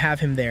 honored to have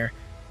him there,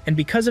 and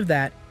because of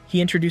that, he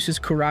introduces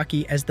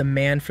Kuraki as the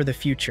man for the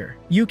future.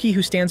 Yuki,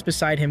 who stands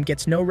beside him,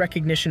 gets no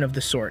recognition of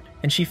the sort,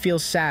 and she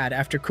feels sad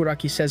after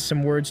Kuraki says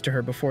some words to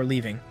her before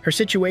leaving. Her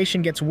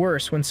situation gets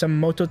worse when some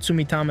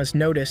Mototsumitamas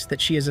notice that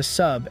she is a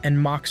sub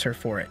and mocks her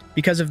for it.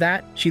 Because of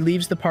that, she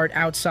leaves the part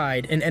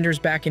outside and enters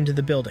back into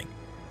the building.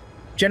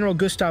 General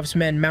Gustav's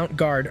men mount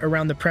guard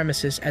around the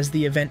premises as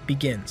the event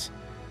begins.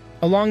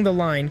 Along the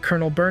line,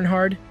 Colonel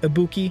Bernhard,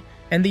 Ibuki,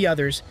 and the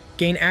others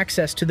gain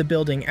access to the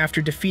building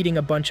after defeating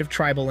a bunch of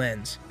tribal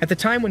ends. At the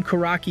time when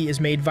Kuraki is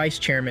made vice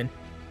chairman,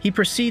 he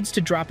proceeds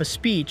to drop a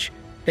speech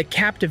that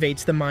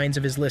captivates the minds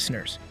of his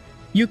listeners.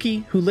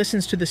 Yuki, who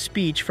listens to the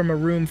speech from a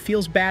room,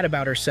 feels bad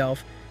about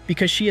herself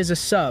because she is a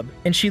sub,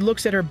 and she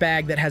looks at her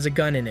bag that has a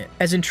gun in it.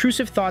 As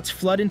intrusive thoughts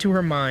flood into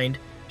her mind,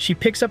 she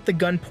picks up the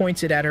gun,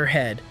 points it at her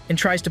head, and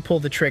tries to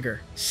pull the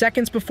trigger.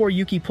 Seconds before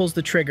Yuki pulls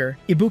the trigger,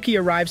 Ibuki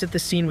arrives at the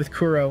scene with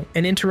Kuro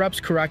and interrupts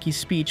Kuraki's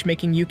speech,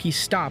 making Yuki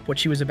stop what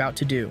she was about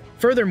to do.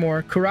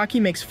 Furthermore, Kuraki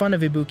makes fun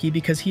of Ibuki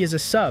because he is a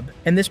sub,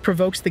 and this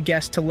provokes the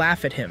guest to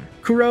laugh at him.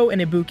 Kuro and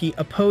Ibuki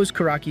oppose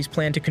Kuraki's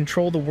plan to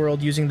control the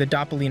world using the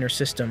Doppelganger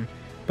system,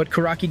 but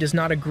Kuraki does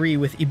not agree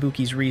with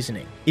Ibuki's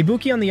reasoning.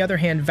 Ibuki, on the other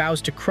hand,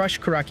 vows to crush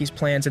Kuraki's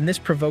plans, and this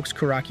provokes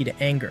Kuraki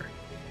to anger.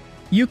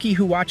 Yuki,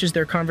 who watches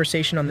their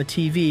conversation on the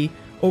TV,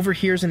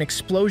 overhears an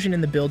explosion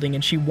in the building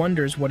and she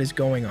wonders what is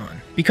going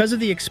on. Because of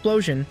the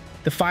explosion,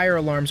 the fire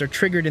alarms are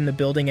triggered in the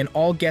building and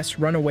all guests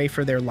run away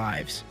for their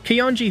lives.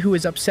 Kayonji, who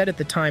is upset at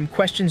the time,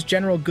 questions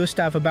General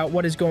Gustav about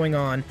what is going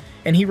on,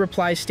 and he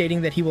replies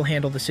stating that he will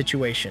handle the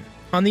situation.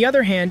 On the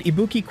other hand,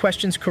 Ibuki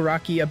questions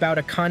Kuraki about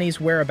Akani's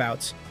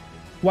whereabouts,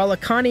 while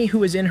Akani,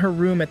 who is in her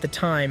room at the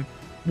time,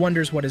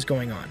 wonders what is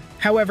going on.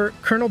 However,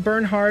 Colonel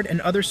Bernhard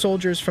and other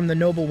soldiers from the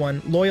Noble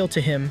One, loyal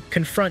to him,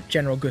 confront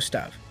General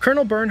Gustav.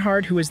 Colonel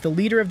Bernhard, who is the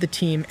leader of the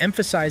team,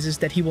 emphasizes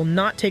that he will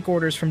not take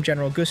orders from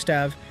General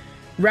Gustav.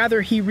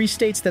 Rather, he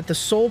restates that the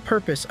sole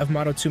purpose of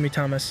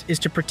Mototsumitamas is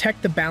to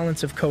protect the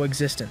balance of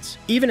coexistence.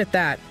 Even at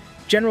that,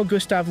 General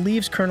Gustav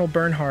leaves Colonel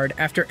Bernhard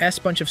after S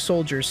bunch of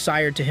soldiers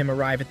sired to him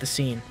arrive at the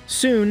scene.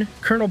 Soon,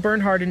 Colonel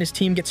Bernhard and his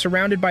team get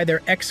surrounded by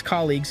their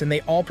ex-colleagues and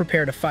they all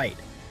prepare to fight.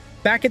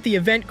 Back at the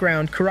event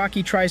ground,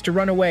 Kuraki tries to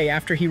run away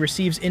after he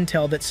receives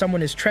intel that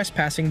someone is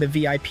trespassing the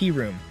VIP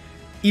room.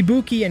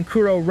 Ibuki and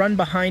Kuro run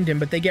behind him,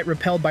 but they get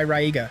repelled by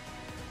Raiga.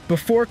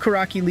 Before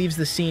Kuraki leaves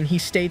the scene, he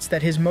states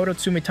that his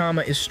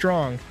Mototsumitama is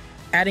strong,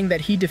 adding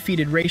that he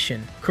defeated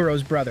Reishin,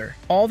 Kuro's brother.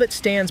 All that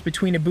stands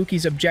between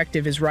Ibuki's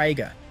objective is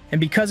Raiga, and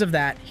because of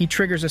that, he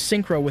triggers a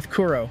synchro with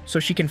Kuro so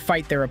she can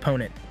fight their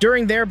opponent.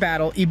 During their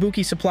battle,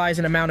 Ibuki supplies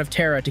an amount of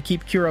Terra to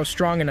keep Kuro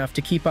strong enough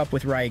to keep up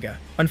with Raiga.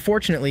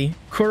 Unfortunately,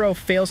 Kuro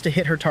fails to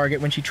hit her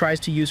target when she tries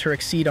to use her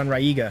Exceed on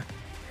Raiga,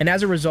 and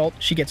as a result,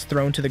 she gets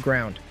thrown to the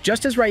ground.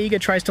 Just as Raiga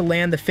tries to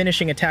land the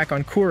finishing attack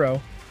on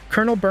Kuro,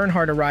 Colonel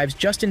Bernhard arrives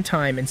just in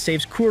time and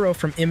saves Kuro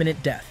from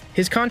imminent death.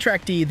 His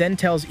contractee then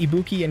tells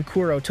Ibuki and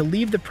Kuro to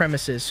leave the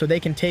premises so they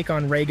can take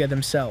on Raiga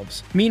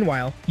themselves.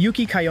 Meanwhile,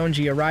 Yuki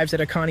Kayonji arrives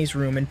at Akani's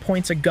room and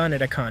points a gun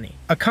at Akani.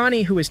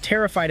 Akani, who is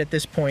terrified at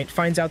this point,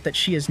 finds out that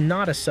she is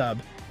not a sub,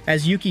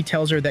 as Yuki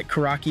tells her that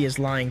Kuraki is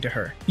lying to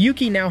her.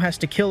 Yuki now has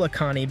to kill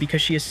Akani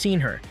because she has seen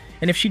her,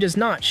 and if she does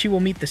not, she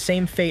will meet the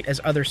same fate as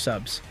other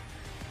subs.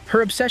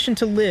 Her obsession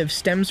to live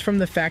stems from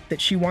the fact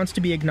that she wants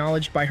to be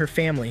acknowledged by her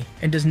family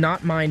and does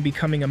not mind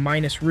becoming a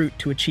minus root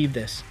to achieve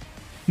this.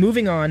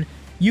 Moving on,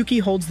 Yuki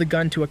holds the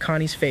gun to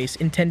Akani's face,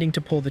 intending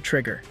to pull the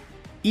trigger.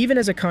 Even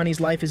as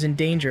Akani's life is in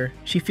danger,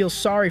 she feels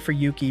sorry for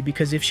Yuki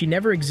because if she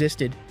never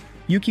existed,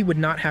 Yuki would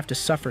not have to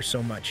suffer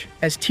so much.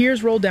 As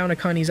tears roll down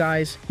Akani's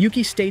eyes,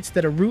 Yuki states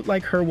that a root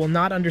like her will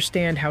not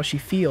understand how she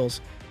feels,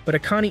 but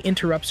Akani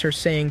interrupts her,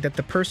 saying that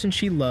the person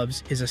she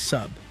loves is a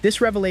sub. This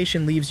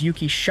revelation leaves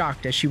Yuki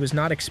shocked, as she was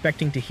not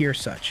expecting to hear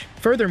such.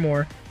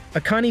 Furthermore,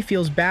 Akani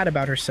feels bad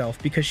about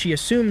herself because she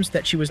assumes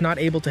that she was not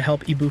able to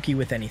help Ibuki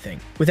with anything.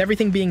 With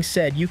everything being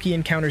said, Yuki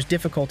encounters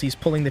difficulties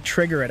pulling the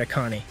trigger at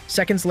Akani.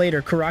 Seconds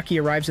later,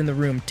 Kuraki arrives in the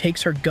room,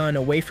 takes her gun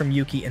away from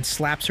Yuki, and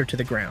slaps her to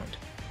the ground.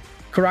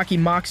 Kuraki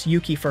mocks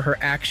Yuki for her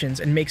actions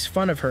and makes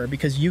fun of her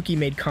because Yuki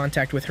made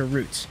contact with her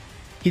roots.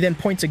 He then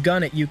points a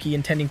gun at Yuki,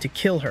 intending to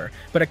kill her,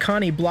 but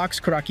Akani blocks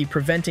Kuraki,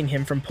 preventing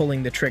him from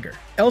pulling the trigger.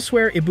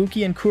 Elsewhere,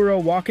 Ibuki and Kuro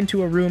walk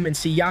into a room and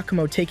see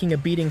Yakumo taking a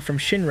beating from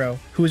Shinro,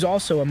 who is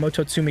also a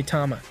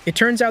Mototsumitama. It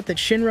turns out that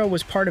Shinro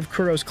was part of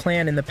Kuro's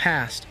clan in the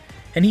past,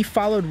 and he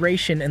followed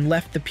Reishin and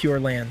left the Pure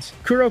Lands.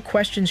 Kuro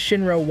questions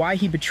Shinro why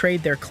he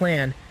betrayed their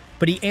clan,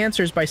 but he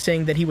answers by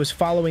saying that he was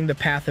following the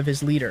path of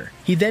his leader.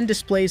 He then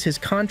displays his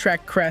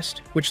contract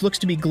crest, which looks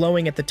to be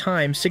glowing at the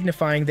time,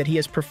 signifying that he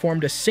has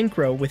performed a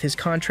synchro with his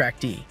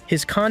contractee.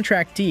 His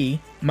contractee,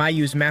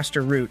 Mayu's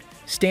master root,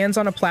 stands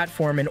on a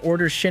platform and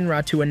orders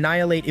Shinra to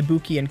annihilate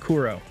Ibuki and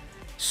Kuro.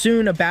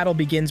 Soon, a battle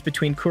begins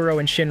between Kuro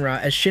and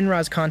Shinra as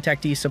Shinra's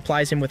contactee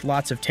supplies him with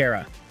lots of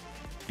Terra.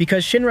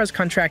 Because Shinra's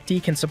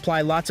contractee can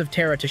supply lots of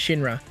Terra to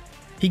Shinra,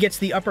 he gets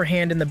the upper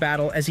hand in the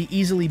battle as he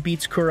easily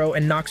beats Kuro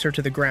and knocks her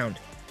to the ground.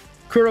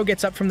 Kuro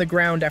gets up from the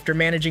ground after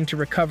managing to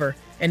recover,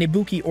 and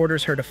Ibuki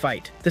orders her to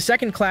fight. The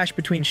second clash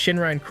between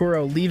Shinra and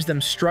Kuro leaves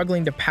them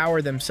struggling to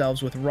power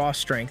themselves with raw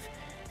strength,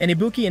 and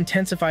Ibuki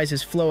intensifies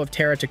his flow of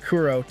Terra to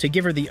Kuro to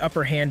give her the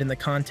upper hand in the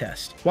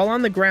contest. While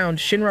on the ground,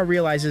 Shinra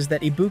realizes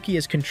that Ibuki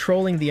is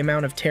controlling the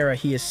amount of Terra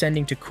he is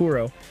sending to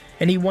Kuro,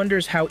 and he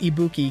wonders how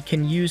Ibuki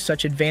can use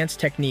such advanced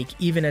technique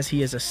even as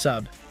he is a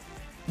sub.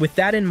 With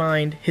that in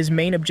mind, his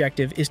main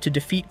objective is to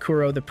defeat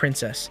Kuro the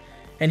princess,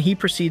 and he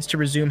proceeds to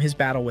resume his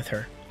battle with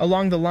her.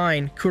 Along the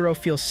line, Kuro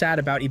feels sad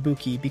about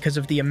Ibuki because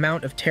of the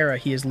amount of Terra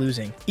he is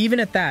losing. Even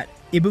at that,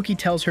 Ibuki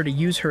tells her to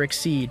use her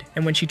Exceed,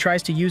 and when she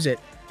tries to use it,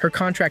 her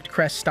contract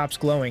crest stops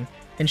glowing,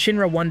 and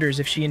Shinra wonders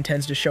if she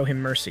intends to show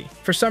him mercy.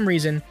 For some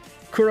reason,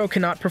 Kuro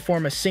cannot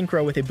perform a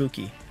synchro with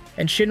Ibuki,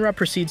 and Shinra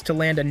proceeds to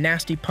land a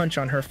nasty punch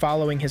on her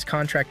following his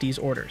contractee's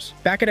orders.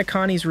 Back at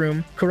Akani's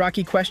room,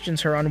 Kuraki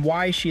questions her on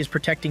why she is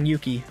protecting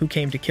Yuki, who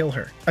came to kill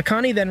her.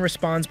 Akani then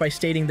responds by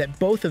stating that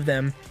both of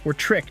them were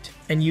tricked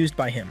and used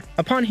by him.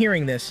 Upon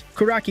hearing this,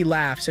 Kuraki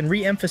laughs and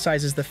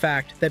re-emphasizes the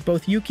fact that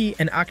both Yuki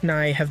and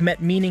Akane have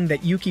met, meaning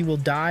that Yuki will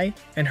die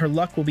and her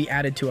luck will be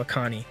added to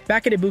Akani.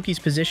 Back at Ibuki's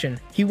position,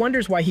 he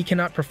wonders why he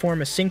cannot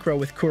perform a synchro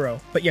with Kuro,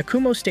 but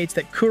Yakumo states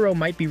that Kuro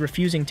might be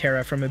refusing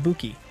Terra from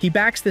Ibuki. He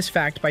backs this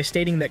fact by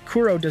stating that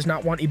Kuro does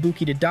not want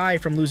Ibuki to die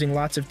from losing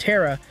lots of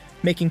Terra,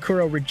 making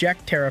Kuro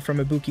reject Terra from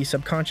Ibuki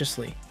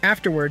subconsciously.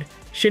 Afterward,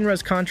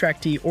 Shinra's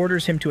contractee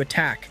orders him to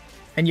attack,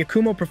 and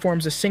Yakumo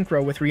performs a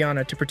synchro with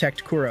Rihanna to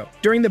protect Kuro.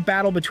 During the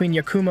battle between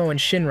Yakumo and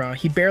Shinra,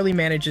 he barely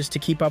manages to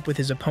keep up with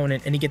his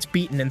opponent and he gets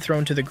beaten and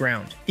thrown to the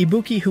ground.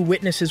 Ibuki, who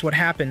witnesses what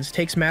happens,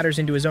 takes matters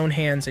into his own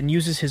hands and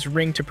uses his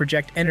ring to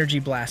project energy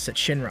blasts at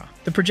Shinra.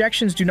 The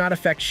projections do not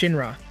affect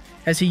Shinra,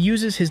 as he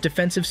uses his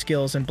defensive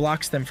skills and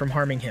blocks them from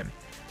harming him.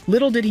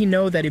 Little did he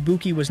know that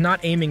Ibuki was not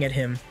aiming at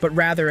him, but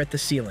rather at the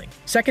ceiling.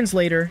 Seconds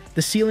later,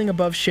 the ceiling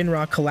above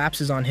Shinra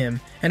collapses on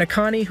him, and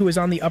Akane, who is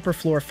on the upper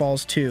floor,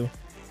 falls too.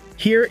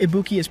 Here,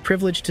 Ibuki is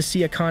privileged to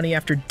see Akane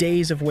after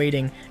days of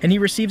waiting, and he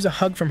receives a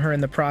hug from her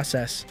in the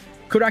process.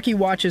 Kuraki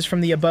watches from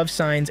the above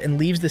signs and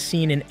leaves the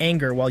scene in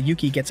anger while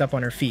Yuki gets up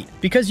on her feet.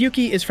 Because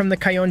Yuki is from the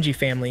Kaionji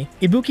family,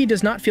 Ibuki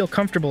does not feel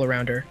comfortable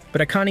around her,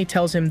 but Akane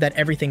tells him that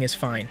everything is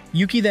fine.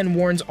 Yuki then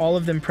warns all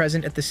of them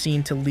present at the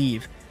scene to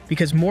leave,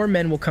 because more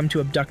men will come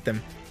to abduct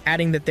them,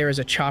 adding that there is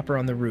a chopper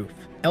on the roof.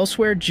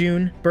 Elsewhere,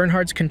 June,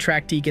 Bernhard's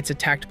contractee, gets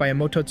attacked by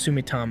Emoto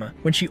Tsumitama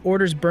when she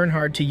orders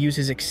Bernhard to use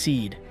his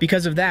Exceed.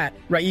 Because of that,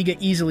 Raiga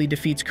easily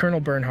defeats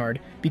Colonel Bernhard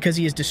because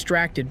he is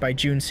distracted by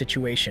June's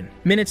situation.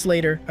 Minutes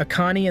later,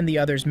 Akane and the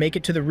others make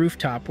it to the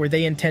rooftop where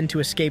they intend to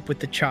escape with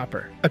the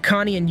chopper.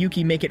 Akane and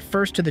Yuki make it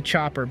first to the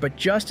chopper, but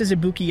just as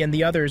Ibuki and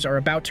the others are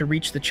about to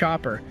reach the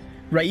chopper,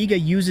 Raiga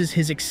uses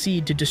his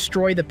Exceed to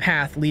destroy the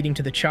path leading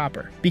to the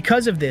chopper.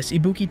 Because of this,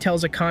 Ibuki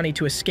tells Akane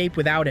to escape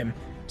without him,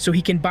 so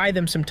he can buy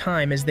them some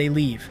time as they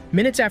leave.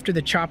 Minutes after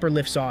the chopper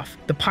lifts off,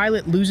 the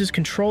pilot loses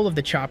control of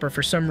the chopper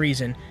for some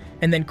reason,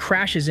 and then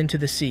crashes into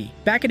the sea.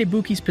 Back at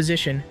Ibuki's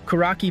position,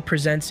 Kuraki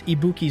presents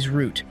Ibuki's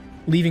route,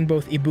 leaving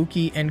both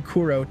Ibuki and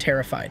Kuro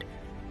terrified.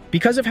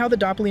 Because of how the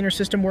Doppelganger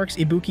system works,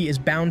 Ibuki is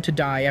bound to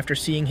die after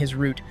seeing his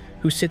route,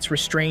 who sits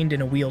restrained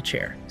in a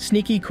wheelchair.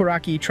 Sneaky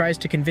Kuraki tries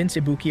to convince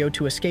Ibukio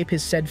to escape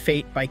his said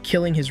fate by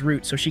killing his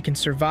route so she can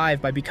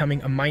survive by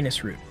becoming a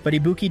minus route. But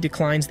Ibuki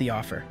declines the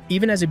offer.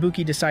 Even as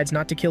Ibuki decides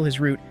not to kill his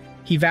route,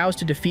 he vows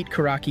to defeat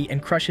Kuraki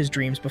and crush his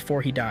dreams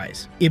before he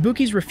dies.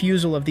 Ibuki's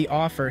refusal of the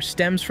offer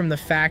stems from the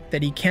fact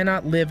that he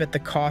cannot live at the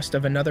cost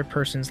of another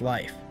person's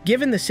life.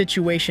 Given the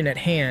situation at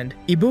hand,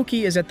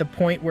 Ibuki is at the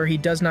point where he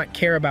does not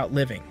care about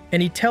living,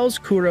 and he tells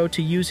Kuro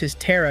to use his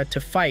Terra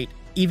to fight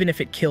even if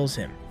it kills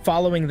him.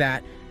 Following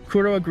that,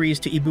 Kuro agrees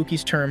to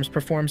Ibuki's terms,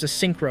 performs a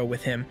synchro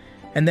with him,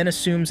 and then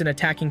assumes an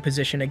attacking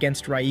position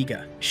against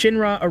Raiga.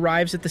 Shinra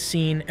arrives at the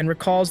scene and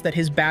recalls that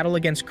his battle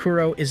against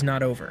Kuro is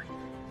not over.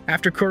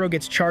 After Kuro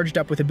gets charged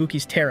up with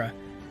Ibuki's Terra,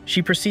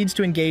 she proceeds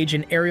to engage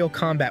in aerial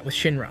combat with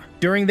Shinra.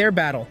 During their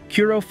battle,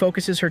 Kuro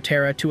focuses her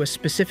Terra to a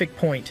specific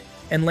point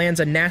and lands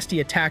a nasty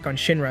attack on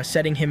Shinra,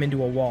 setting him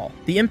into a wall.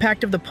 The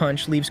impact of the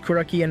punch leaves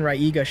Kuraki and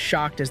Raiga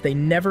shocked as they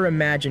never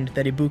imagined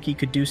that Ibuki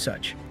could do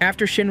such.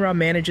 After Shinra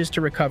manages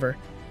to recover,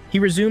 he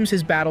resumes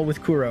his battle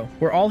with Kuro,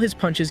 where all his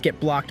punches get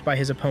blocked by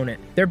his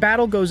opponent. Their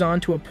battle goes on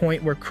to a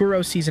point where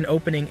Kuro sees an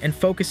opening and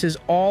focuses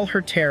all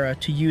her Terra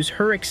to use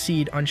her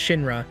Exceed on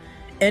Shinra,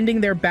 ending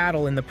their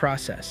battle in the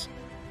process.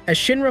 As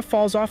Shinra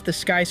falls off the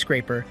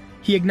skyscraper,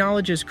 he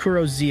acknowledges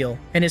Kuro's zeal,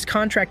 and his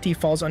contractee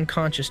falls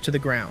unconscious to the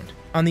ground.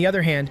 On the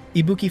other hand,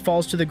 Ibuki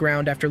falls to the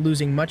ground after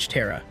losing much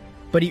Terra,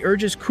 but he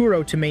urges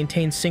Kuro to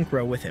maintain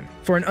synchro with him.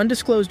 For an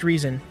undisclosed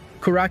reason,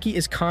 Kuraki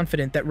is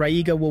confident that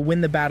Raiga will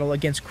win the battle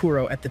against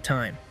Kuro at the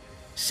time.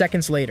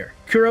 Seconds later,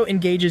 Kuro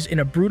engages in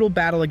a brutal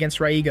battle against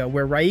Raiga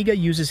where Raiga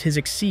uses his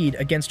Exceed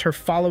against her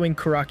following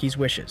Kuraki's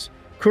wishes.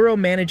 Kuro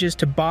manages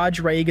to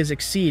bodge Raiga's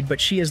Exceed,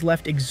 but she is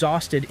left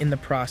exhausted in the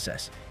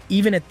process.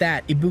 Even at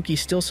that, Ibuki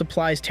still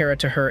supplies Terra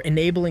to her,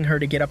 enabling her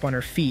to get up on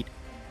her feet.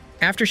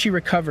 After she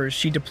recovers,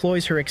 she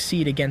deploys her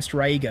Exceed against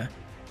Raiga,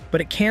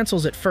 but it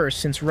cancels at first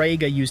since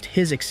Raiga used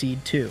his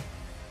Exceed too.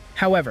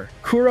 However,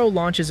 Kuro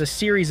launches a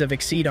series of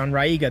Exceed on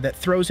Raiga that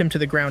throws him to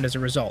the ground as a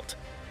result.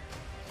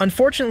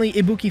 Unfortunately,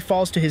 Ibuki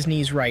falls to his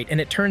knees right, and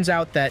it turns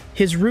out that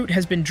his root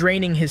has been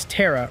draining his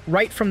Terra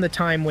right from the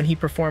time when he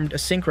performed a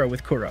synchro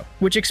with Kuro,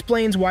 which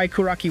explains why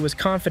Kuraki was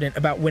confident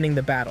about winning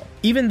the battle.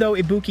 Even though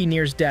Ibuki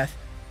nears death,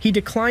 he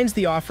declines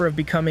the offer of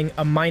becoming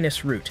a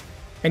minus root,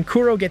 and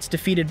Kuro gets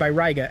defeated by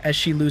Raiga as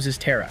she loses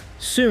Terra.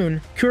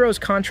 Soon, Kuro's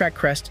contract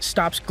crest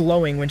stops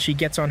glowing when she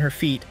gets on her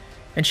feet,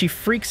 and she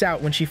freaks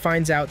out when she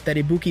finds out that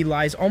Ibuki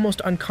lies almost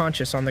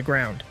unconscious on the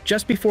ground.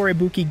 Just before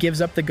Ibuki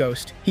gives up the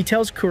ghost, he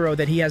tells Kuro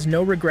that he has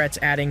no regrets,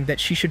 adding that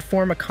she should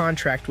form a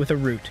contract with a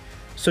root,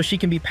 so she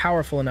can be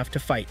powerful enough to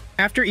fight.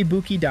 After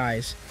Ibuki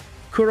dies,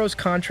 Kuro's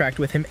contract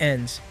with him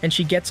ends, and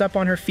she gets up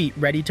on her feet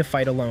ready to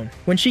fight alone.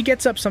 When she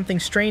gets up, something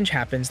strange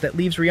happens that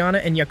leaves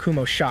Rihanna and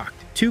Yakumo shocked.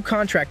 Two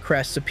contract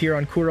crests appear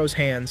on Kuro's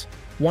hands,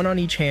 one on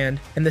each hand,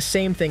 and the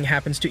same thing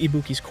happens to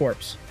Ibuki's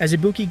corpse. As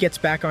Ibuki gets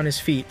back on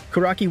his feet,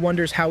 Kuraki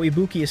wonders how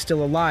Ibuki is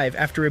still alive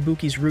after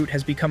Ibuki's root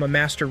has become a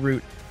master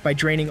root by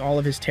draining all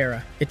of his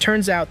Terra. It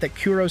turns out that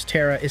Kuro's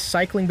Terra is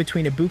cycling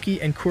between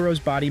Ibuki and Kuro's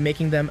body,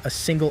 making them a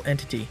single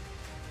entity.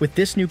 With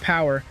this new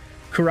power,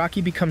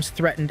 Kuraki becomes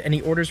threatened and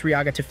he orders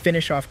Ryaga to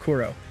finish off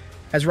Kuro.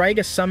 As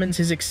Raiga summons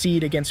his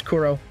Exceed against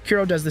Kuro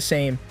does the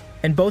same,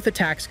 and both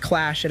attacks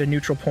clash at a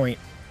neutral point.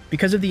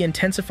 Because of the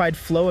intensified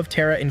flow of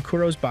Terra in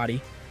Kuro's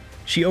body,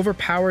 she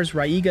overpowers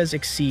Raiga's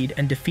Exceed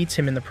and defeats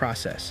him in the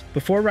process.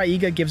 Before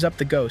Raiga gives up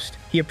the ghost,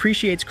 he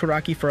appreciates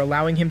Kuraki for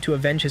allowing him to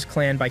avenge his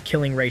clan by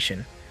killing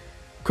Reishin.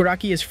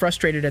 Kuraki is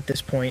frustrated at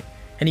this point,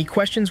 and he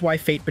questions why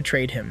fate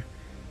betrayed him.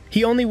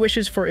 He only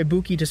wishes for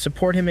Ibuki to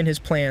support him in his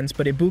plans,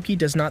 but Ibuki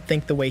does not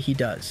think the way he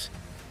does.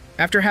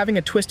 After having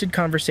a twisted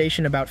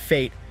conversation about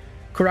fate,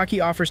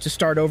 Kuraki offers to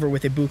start over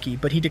with Ibuki,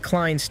 but he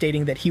declines,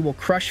 stating that he will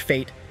crush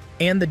fate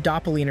and the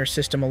Doppelganger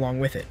system along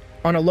with it.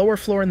 On a lower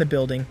floor in the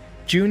building,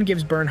 June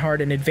gives Bernhard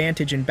an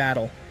advantage in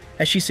battle,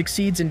 as she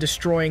succeeds in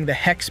destroying the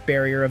hex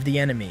barrier of the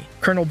enemy.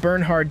 Colonel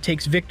Bernhard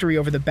takes victory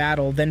over the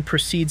battle, then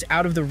proceeds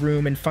out of the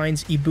room and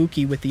finds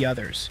Ibuki with the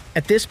others.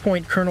 At this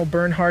point, Colonel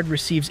Bernhard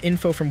receives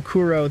info from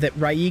Kuro that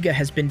Raiga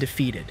has been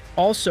defeated.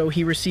 Also,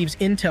 he receives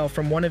intel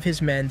from one of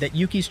his men that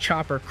Yuki's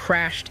chopper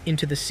crashed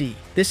into the sea.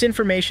 This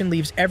information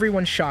leaves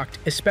everyone shocked,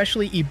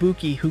 especially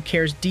Ibuki, who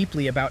cares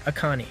deeply about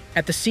Akane.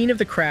 At the scene of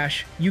the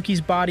crash,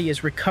 Yuki's body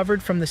is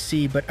recovered from the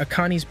sea, but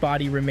Akane's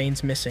body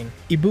remains missing.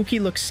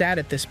 Ibuki looks sad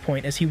at this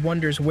point as he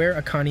wonders where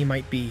Akane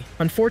might be.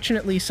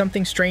 Unfortunately,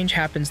 something strange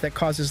happens that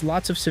causes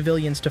lots of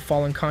civilians to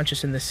fall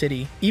unconscious in the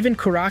city. Even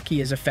Kuraki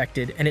is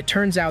affected, and it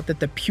turns out that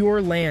the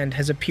Pure Land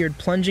has appeared,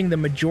 plunging the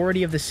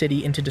majority of the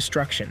city into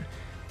destruction.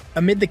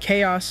 Amid the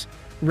chaos,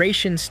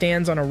 Reishin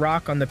stands on a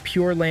rock on the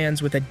Pure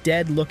Lands with a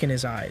dead look in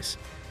his eyes.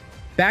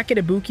 Back at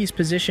Ibuki's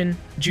position,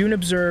 June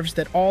observes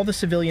that all the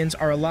civilians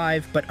are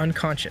alive but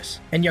unconscious,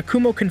 and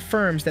Yakumo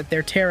confirms that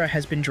their Terra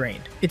has been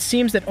drained. It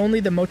seems that only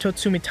the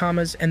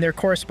Mototsumitamas and their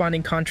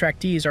corresponding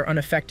contractees are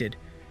unaffected,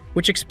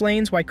 which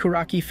explains why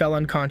Kuraki fell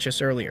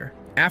unconscious earlier.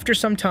 After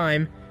some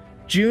time,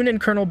 June and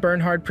Colonel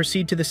Bernhard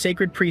proceed to the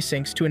sacred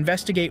precincts to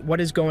investigate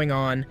what is going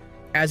on,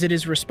 as it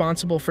is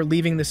responsible for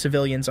leaving the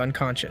civilians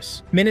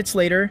unconscious. Minutes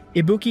later,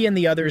 Ibuki and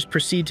the others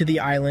proceed to the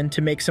island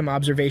to make some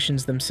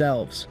observations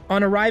themselves.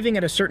 On arriving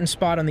at a certain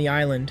spot on the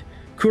island,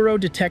 Kuro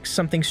detects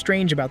something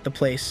strange about the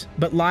place,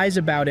 but lies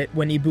about it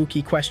when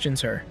Ibuki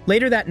questions her.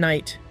 Later that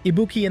night,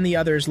 Ibuki and the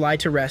others lie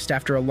to rest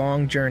after a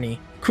long journey.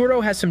 Kuro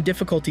has some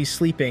difficulty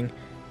sleeping,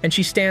 and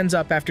she stands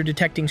up after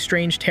detecting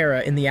strange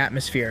Terra in the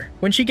atmosphere.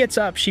 When she gets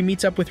up, she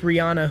meets up with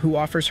Rihanna, who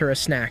offers her a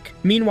snack.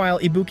 Meanwhile,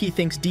 Ibuki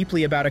thinks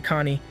deeply about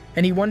Akane,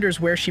 and he wonders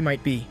where she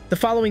might be. The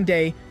following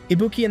day,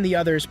 Ibuki and the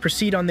others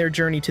proceed on their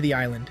journey to the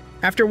island.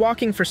 After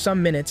walking for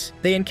some minutes,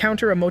 they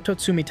encounter a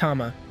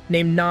Mototsumitama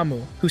named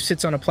Namu, who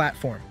sits on a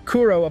platform.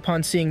 Kuro,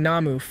 upon seeing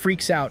Namu,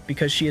 freaks out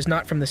because she is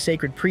not from the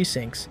sacred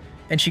precincts,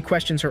 and she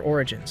questions her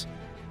origins.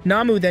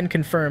 Namu then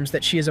confirms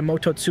that she is a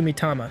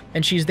Mototsumitama,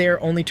 and she's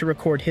there only to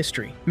record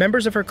history.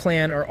 Members of her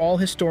clan are all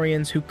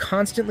historians who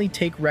constantly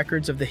take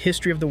records of the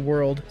history of the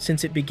world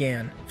since it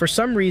began. For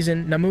some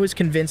reason, Namu is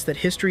convinced that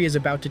history is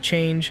about to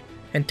change,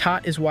 and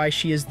Tat is why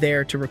she is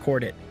there to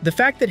record it. The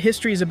fact that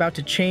history is about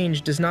to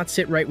change does not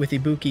sit right with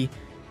Ibuki,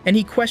 and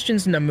he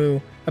questions Namu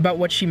about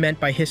what she meant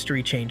by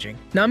history changing.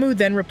 Namu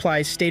then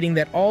replies, stating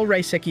that all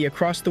Raiseki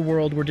across the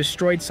world were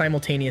destroyed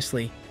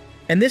simultaneously,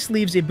 and this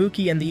leaves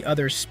Ibuki and the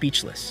others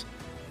speechless.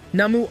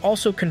 Namu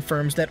also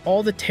confirms that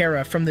all the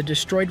Terra from the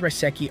destroyed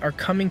Raiseki are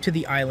coming to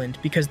the island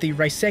because the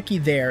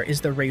Raiseki there is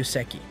the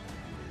Ryuseki.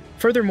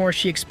 Furthermore,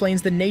 she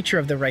explains the nature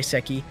of the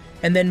Raiseki,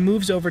 and then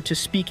moves over to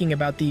speaking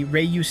about the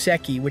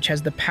Ryuseki, which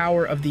has the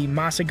power of the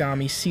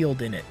Masagami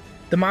sealed in it.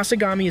 The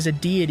Masagami is a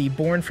deity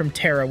born from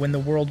Terra when the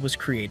world was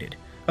created.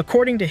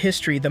 According to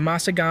history, the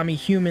Masagami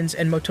humans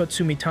and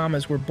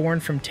Mototsumitamas were born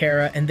from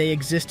Terra and they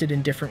existed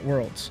in different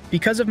worlds.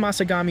 Because of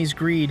Masagami's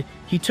greed,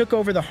 he took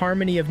over the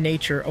harmony of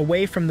nature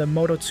away from the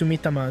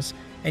Mototsumitamas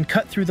and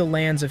cut through the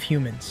lands of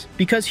humans.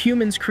 Because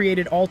humans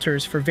created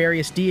altars for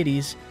various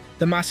deities,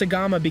 the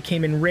Masagama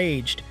became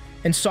enraged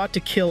and sought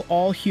to kill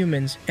all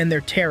humans and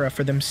their Terra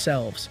for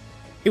themselves.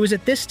 It was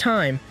at this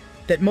time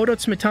that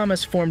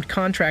Mototsumitamas formed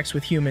contracts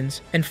with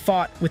humans and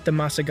fought with the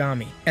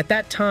Masagami. At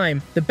that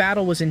time, the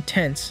battle was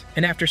intense,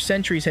 and after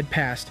centuries had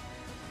passed,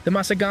 the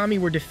Masagami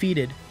were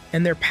defeated,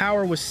 and their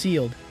power was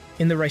sealed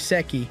in the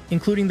Raiseki,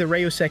 including the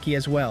Ryuseki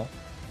as well.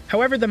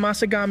 However, the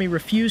Masagami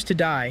refused to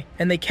die,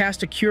 and they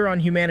cast a cure on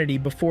humanity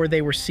before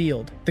they were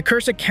sealed. The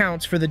curse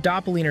accounts for the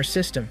Doppelganger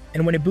system,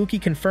 and when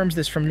Ibuki confirms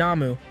this from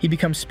Namu, he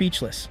becomes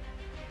speechless.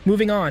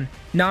 Moving on,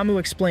 Namu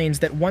explains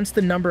that once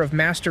the number of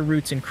master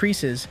roots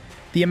increases,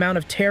 the amount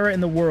of Terra in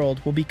the world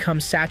will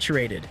become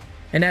saturated,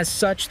 and as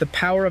such, the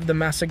power of the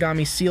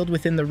Masagami sealed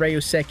within the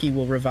Ryuseki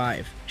will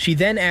revive. She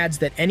then adds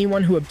that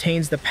anyone who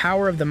obtains the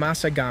power of the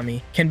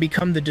Masagami can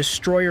become the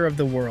destroyer of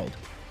the world,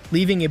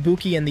 leaving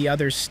Ibuki and the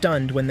others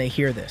stunned when they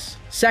hear this.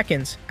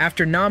 Seconds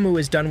after Namu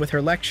is done with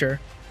her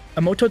lecture,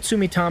 a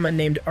Mototsumitama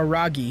named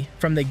Aragi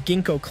from the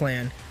Ginkgo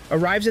clan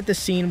arrives at the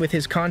scene with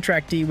his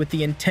contractee with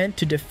the intent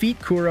to defeat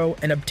Kuro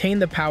and obtain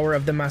the power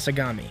of the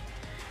Masagami.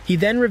 He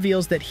then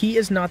reveals that he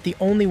is not the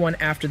only one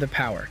after the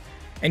power,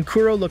 and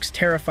Kuro looks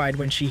terrified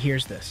when she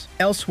hears this.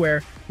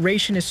 Elsewhere,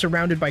 Raishin is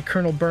surrounded by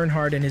Colonel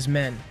Bernhard and his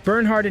men.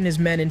 Bernhard and his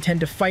men intend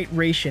to fight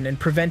Raishin and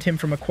prevent him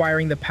from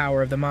acquiring the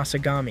power of the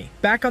Masagami.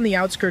 Back on the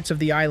outskirts of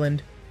the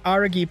island,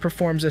 Aragi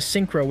performs a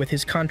synchro with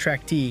his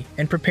contractee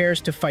and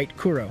prepares to fight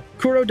Kuro.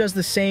 Kuro does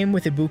the same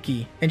with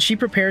Ibuki, and she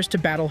prepares to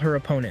battle her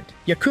opponent.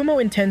 Yakumo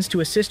intends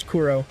to assist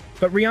Kuro,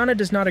 but Rihanna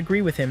does not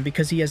agree with him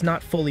because he has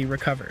not fully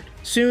recovered.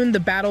 Soon, the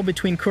battle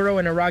between Kuro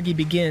and Aragi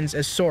begins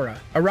as Sora,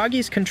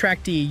 Aragi's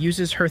contractee,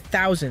 uses her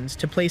thousands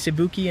to place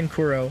Ibuki and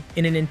Kuro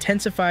in an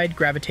intensified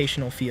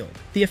gravitational field.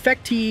 The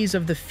effects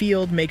of the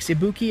field makes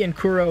Ibuki and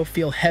Kuro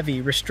feel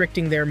heavy,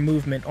 restricting their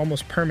movement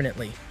almost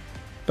permanently.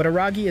 But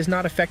Aragi is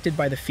not affected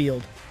by the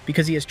field,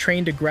 because he has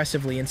trained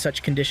aggressively in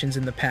such conditions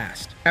in the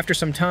past. After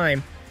some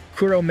time,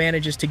 Kuro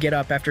manages to get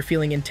up after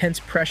feeling intense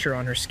pressure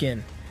on her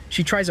skin.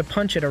 She tries a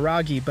punch at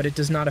Aragi, but it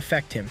does not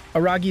affect him.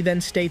 Aragi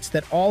then states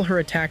that all her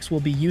attacks will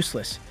be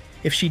useless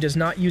if she does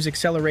not use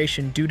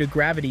acceleration due to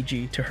gravity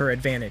G to her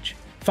advantage.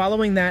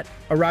 Following that,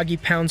 Aragi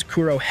pounds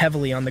Kuro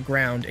heavily on the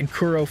ground, and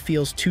Kuro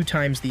feels 2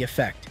 times the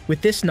effect.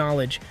 With this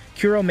knowledge,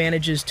 Kuro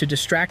manages to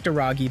distract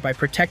Aragi by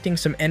protecting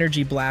some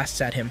energy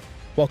blasts at him,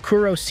 while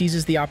Kuro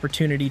seizes the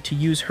opportunity to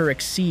use her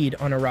Exceed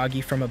on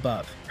Aragi from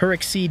above. Her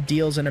Exceed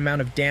deals an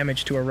amount of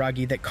damage to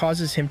Aragi that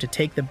causes him to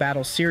take the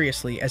battle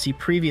seriously, as he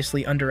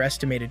previously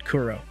underestimated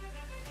Kuro.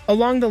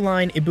 Along the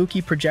line,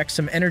 Ibuki projects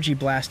some energy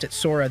blast at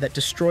Sora that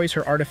destroys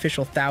her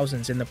artificial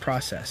thousands in the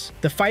process.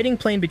 The fighting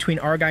plane between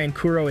Aragi and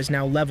Kuro is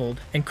now leveled,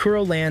 and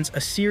Kuro lands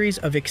a series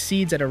of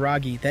Exceeds at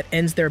Aragi that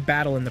ends their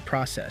battle in the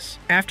process.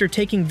 After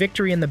taking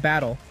victory in the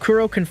battle,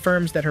 Kuro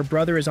confirms that her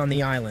brother is on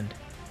the island,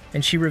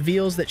 and she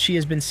reveals that she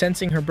has been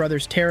sensing her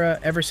brother's Terra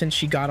ever since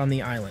she got on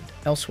the island.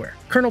 Elsewhere,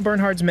 Colonel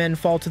Bernhard's men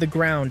fall to the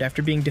ground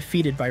after being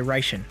defeated by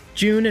Raishin.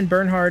 June and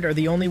Bernhard are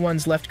the only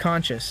ones left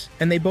conscious,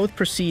 and they both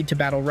proceed to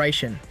battle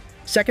Raishin.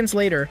 Seconds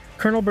later,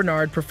 Colonel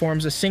Bernhard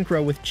performs a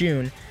synchro with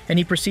June, and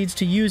he proceeds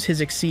to use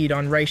his Exceed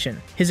on Raishin.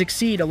 His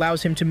Exceed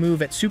allows him to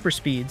move at super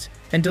speeds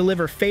and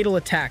deliver fatal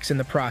attacks in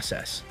the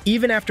process.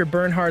 Even after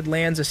Bernhard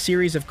lands a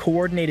series of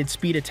coordinated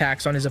speed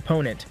attacks on his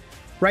opponent,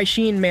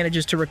 Raishin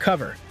manages to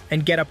recover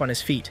and get up on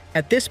his feet.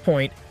 At this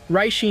point,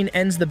 Raishin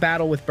ends the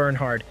battle with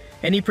Bernhard,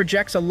 and he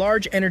projects a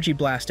large energy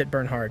blast at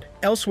Bernhard.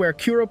 Elsewhere,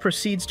 Kuro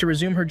proceeds to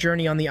resume her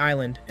journey on the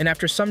island, and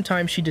after some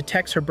time she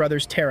detects her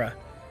brother's Terra,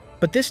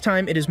 but this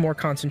time it is more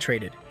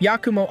concentrated.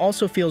 Yakumo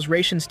also feels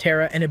Raishin's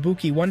Terra, and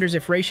Ibuki wonders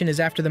if Raishin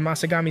is after the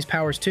Masagami's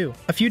powers too.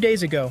 A few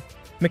days ago,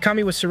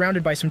 Mikami was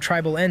surrounded by some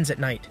tribal Ends at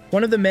night.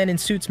 One of the men in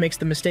suits makes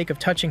the mistake of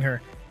touching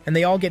her, and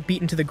they all get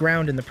beaten to the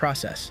ground in the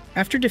process.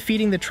 After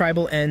defeating the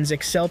tribal Ends,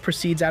 Excel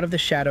proceeds out of the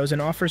shadows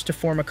and offers to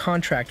form a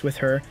contract with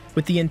her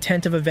with the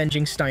intent of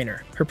avenging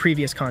Steiner, her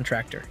previous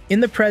contractor. In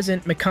the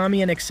present,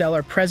 Mikami and Excel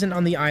are present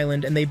on the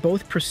island, and they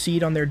both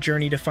proceed on their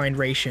journey to find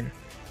Raishin.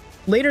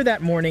 Later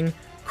that morning,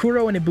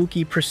 Kuro and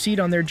Ibuki proceed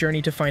on their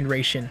journey to find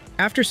Raishin.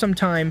 After some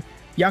time,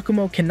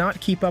 Yakumo cannot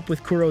keep up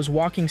with Kuro's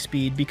walking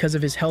speed because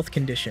of his health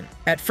condition.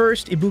 At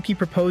first, Ibuki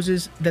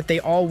proposes that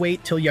they all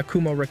wait till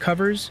Yakumo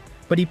recovers,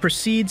 but he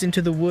proceeds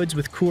into the woods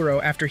with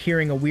Kuro after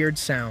hearing a weird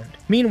sound.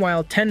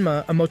 Meanwhile,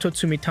 Tenma, a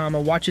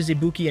Mototsumitama, watches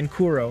Ibuki and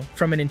Kuro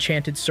from an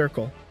enchanted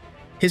circle.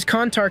 His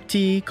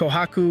contractee,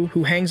 Kohaku,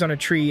 who hangs on a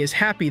tree, is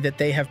happy that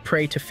they have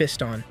prey to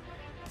feast on.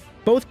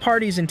 Both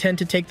parties intend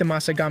to take the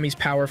Masagami's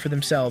power for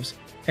themselves,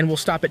 and will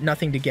stop at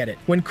nothing to get it.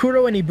 When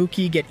Kuro and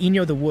Ibuki get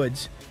Inyo the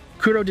woods,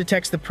 Kuro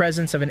detects the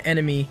presence of an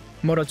enemy,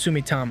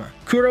 Mototsumitama.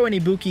 Kuro and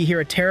Ibuki hear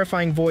a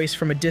terrifying voice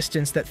from a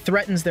distance that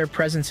threatens their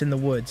presence in the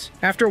woods.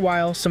 After a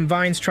while, some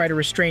vines try to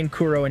restrain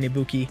Kuro and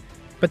Ibuki,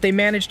 but they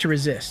manage to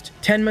resist.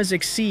 Tenma's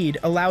Exceed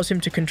allows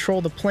him to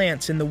control the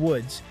plants in the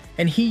woods,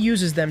 and he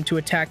uses them to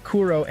attack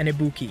Kuro and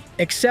Ibuki.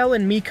 Excel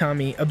and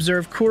Mikami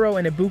observe Kuro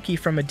and Ibuki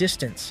from a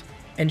distance,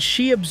 and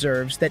she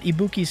observes that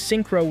Ibuki's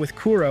synchro with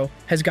Kuro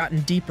has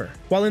gotten deeper.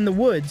 While in the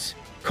woods,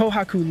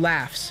 Kohaku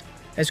laughs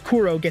as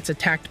Kuro gets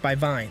attacked by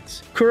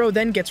vines. Kuro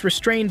then gets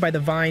restrained by the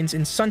vines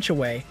in such a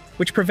way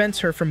which prevents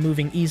her from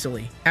moving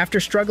easily. After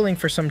struggling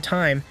for some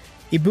time,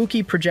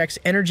 Ibuki projects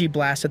energy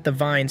blasts at the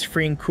vines,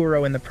 freeing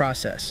Kuro in the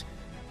process.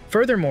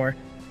 Furthermore,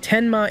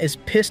 Tenma is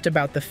pissed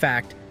about the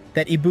fact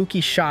that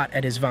Ibuki shot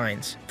at his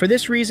vines. For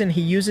this reason,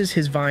 he uses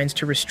his vines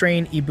to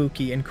restrain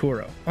Ibuki and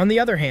Kuro. On the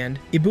other hand,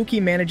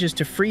 Ibuki manages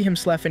to free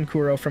himself and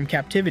Kuro from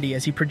captivity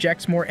as he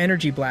projects more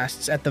energy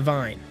blasts at the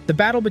vine. The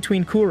battle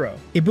between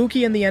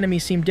Ibuki and the enemy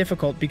seem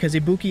difficult because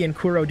Ibuki and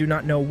Kuro do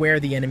not know where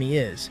the enemy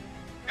is.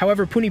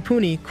 However,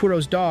 Punipuni,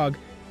 Kuro's dog,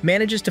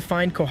 manages to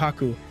find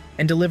Kohaku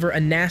and deliver a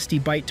nasty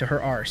bite to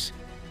her arse.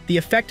 The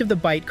effect of the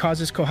bite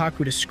causes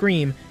Kohaku to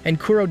scream, and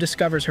Kuro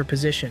discovers her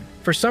position.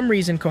 For some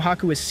reason,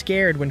 Kohaku is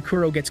scared when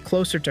Kuro gets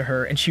closer to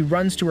her, and she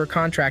runs to her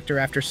contractor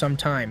after some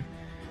time.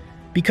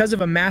 Because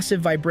of a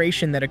massive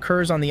vibration that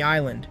occurs on the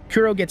island,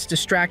 Kuro gets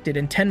distracted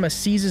and Tenma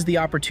seizes the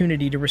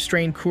opportunity to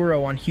restrain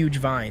Kuro on huge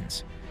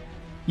vines.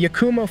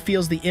 Yakumo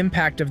feels the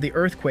impact of the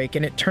earthquake,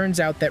 and it turns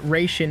out that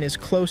Reishin is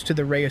close to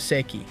the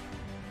Ryoseki.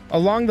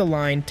 Along the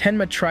line,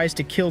 Tenma tries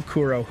to kill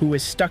Kuro, who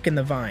is stuck in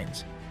the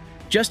vines.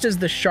 Just as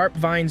the sharp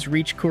vines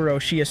reach Kuro,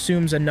 she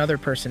assumes another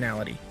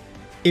personality.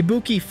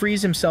 Ibuki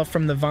frees himself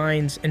from the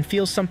vines and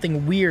feels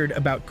something weird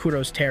about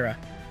Kuro's Terra.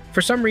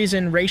 For some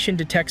reason, Reishin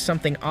detects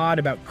something odd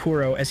about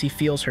Kuro as he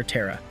feels her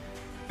Terra.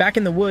 Back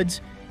in the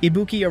woods,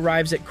 Ibuki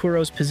arrives at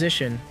Kuro's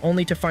position,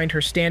 only to find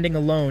her standing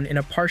alone in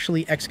a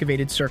partially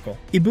excavated circle.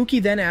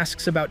 Ibuki then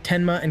asks about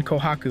Tenma and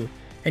Kohaku,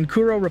 and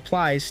Kuro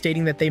replies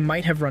stating that they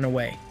might have run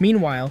away.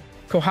 Meanwhile,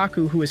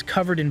 Kohaku, who is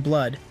covered in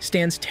blood,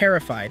 stands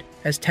terrified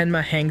as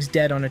Tenma hangs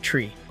dead on a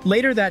tree.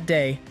 Later that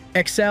day,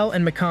 Excel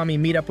and Mikami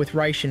meet up with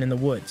Reishin in the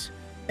woods.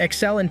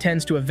 Excel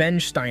intends to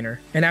avenge Steiner,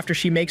 and after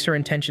she makes her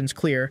intentions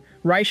clear,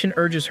 Reishin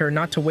urges her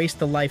not to waste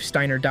the life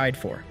Steiner died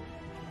for.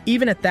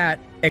 Even at that,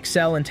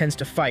 Excel intends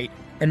to fight,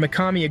 and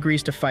Mikami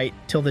agrees to fight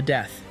till the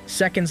death.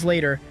 Seconds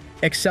later,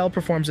 Excel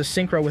performs a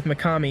synchro with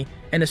Mikami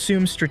and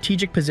assumes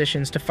strategic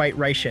positions to fight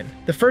Reishin.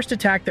 The first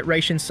attack that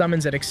Reishin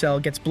summons at Excel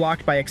gets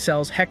blocked by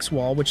Excel's Hex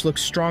Wall, which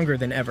looks stronger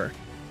than ever.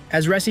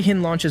 As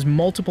Resihin launches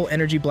multiple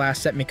energy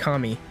blasts at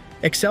Mikami,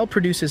 Excel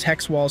produces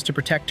Hex Walls to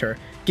protect her,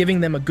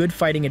 giving them a good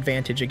fighting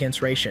advantage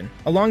against Reishin.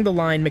 Along the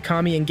line,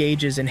 Mikami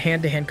engages in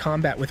hand-to-hand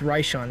combat with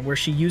Reishin, where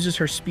she uses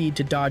her speed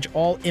to dodge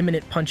all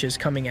imminent punches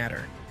coming at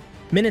her.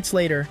 Minutes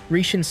later,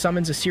 Reishin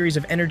summons a series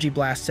of energy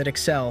blasts at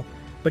Excel,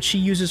 but she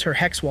uses her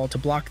Hex Wall to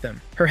block them.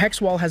 Her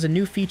Hex Wall has a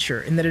new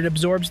feature in that it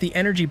absorbs the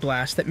energy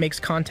blast that makes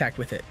contact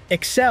with it.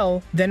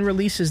 Excel then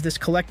releases this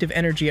collective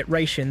energy at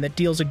Reishin that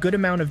deals a good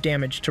amount of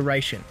damage to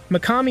Reishin.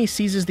 Mikami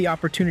seizes the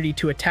opportunity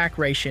to attack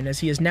Reishin as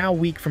he is now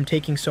weak from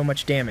taking so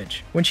much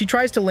damage. When she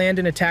tries to land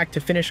an attack to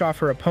finish off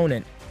her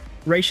opponent,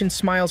 Reishin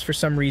smiles for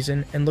some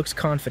reason and looks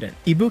confident.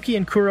 Ibuki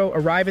and Kuro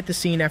arrive at the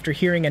scene after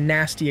hearing a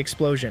nasty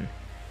explosion.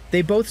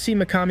 They both see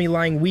Mikami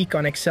lying weak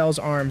on Excel's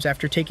arms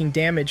after taking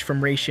damage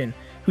from Reishin,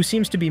 who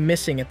seems to be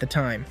missing at the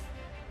time.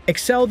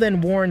 Excel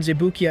then warns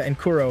Ibuki and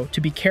Kuro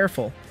to be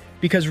careful,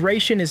 because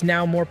Reishin is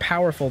now more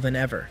powerful than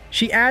ever.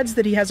 She adds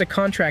that he has a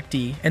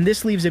contractee, and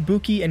this leaves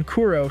Ibuki and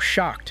Kuro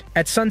shocked.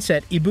 At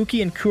sunset,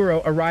 Ibuki and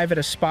Kuro arrive at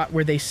a spot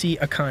where they see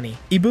Akane.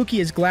 Ibuki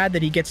is glad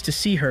that he gets to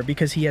see her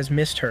because he has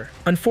missed her.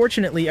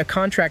 Unfortunately, a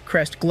contract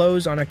crest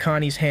glows on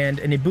Akane's hand,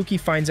 and Ibuki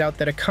finds out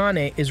that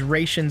Akane is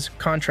Reishin's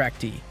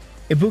contractee.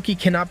 Ibuki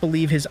cannot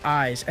believe his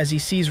eyes as he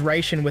sees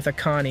Reishin with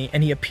Akane,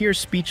 and he appears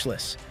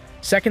speechless.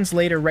 Seconds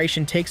later,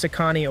 Reishin takes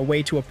Akane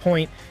away to a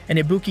point, and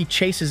Ibuki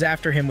chases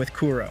after him with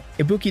Kuro.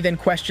 Ibuki then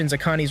questions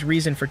Akane's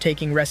reason for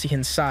taking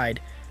Resihin's side,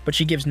 but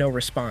she gives no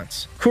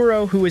response.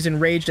 Kuro, who is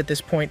enraged at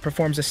this point,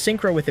 performs a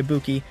synchro with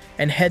Ibuki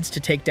and heads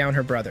to take down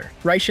her brother.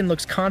 Reishin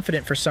looks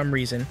confident for some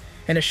reason,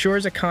 and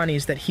assures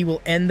Akane that he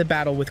will end the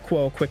battle with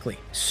Quo quickly.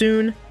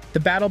 Soon, the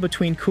battle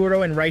between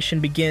Kuro and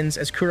Reishin begins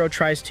as Kuro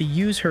tries to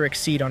use her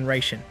Exceed on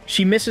Reishin.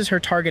 She misses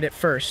her target at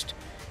first,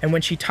 and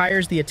when she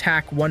tires the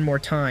attack one more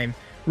time,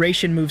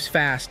 Reishin moves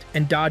fast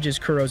and dodges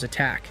Kuro's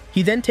attack.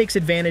 He then takes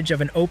advantage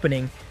of an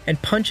opening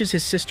and punches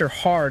his sister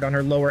hard on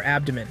her lower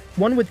abdomen.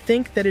 One would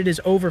think that it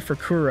is over for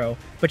Kuro,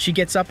 but she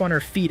gets up on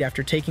her feet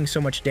after taking so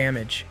much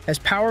damage. As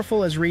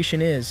powerful as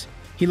Reishin is,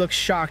 he looks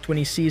shocked when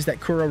he sees that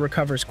Kuro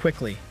recovers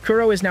quickly.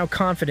 Kuro is now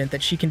confident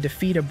that she can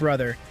defeat a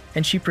brother,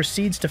 and she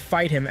proceeds to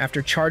fight him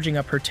after charging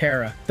up her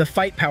Terra. The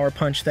fight power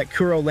punch that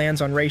Kuro lands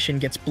on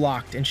Reishin gets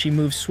blocked, and she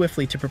moves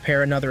swiftly to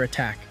prepare another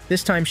attack.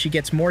 This time she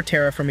gets more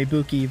Terra from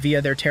Ibuki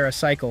via their Terra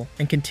cycle,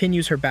 and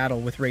continues her battle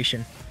with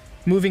Reishin.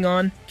 Moving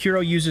on, Kuro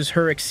uses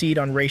her Exceed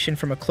on Reishin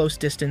from a close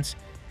distance,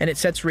 and it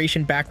sets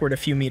Reishin backward a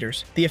few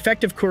meters. The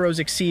effect of Kuro's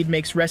Exceed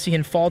makes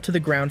Resihin fall to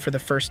the ground for the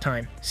first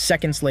time.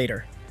 Seconds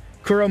later,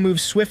 Kuro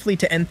moves swiftly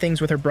to end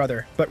things with her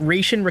brother, but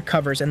Reishin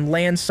recovers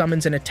and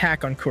summons an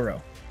attack on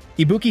Kuro.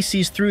 Ibuki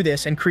sees through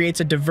this and creates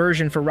a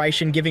diversion for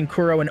Reishin, giving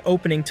Kuro an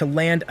opening to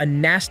land a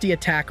nasty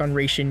attack on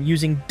Reishin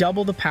using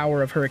double the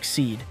power of her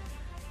Exceed.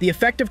 The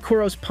effect of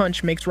Kuro's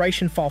punch makes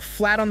Raishin fall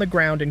flat on the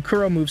ground, and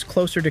Kuro moves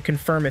closer to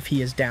confirm if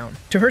he is down.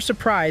 To her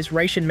surprise,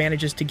 Raishin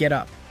manages to get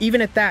up.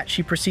 Even at that,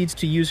 she proceeds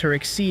to use her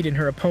Exceed in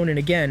her opponent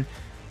again,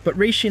 but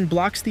Raishin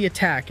blocks the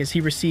attack as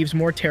he receives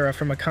more Terra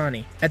from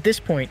Akane. At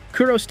this point,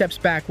 Kuro steps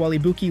back while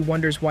Ibuki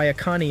wonders why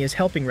Akane is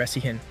helping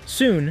Reshihin.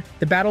 Soon,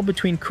 the battle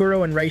between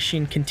Kuro and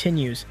Raishin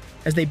continues,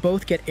 as they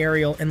both get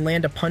aerial and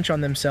land a punch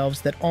on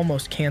themselves that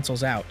almost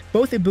cancels out.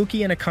 Both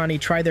Ibuki and Akane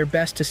try their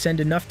best to send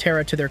enough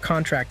Terra to their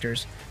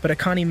contractors, but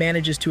Akane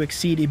manages to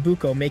exceed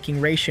Ibuko,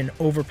 making Raishin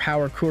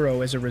overpower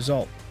Kuro as a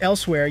result.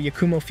 Elsewhere,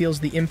 Yakumo feels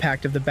the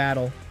impact of the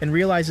battle and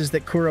realizes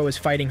that Kuro is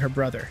fighting her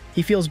brother.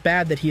 He feels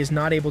bad that he is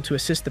not able to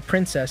assist the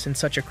princess in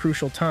such a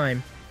crucial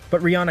time,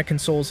 but Rihanna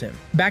consoles him.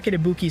 Back at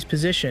Ibuki's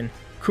position,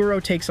 Kuro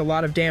takes a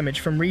lot of damage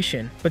from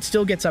Raishin, but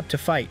still gets up to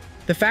fight.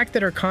 The fact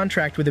that her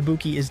contract with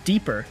Ibuki is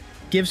deeper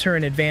gives her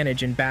an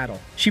advantage in battle.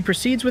 She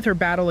proceeds with her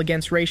battle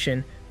against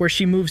Raishin, where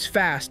she moves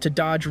fast to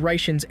dodge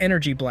Raishin's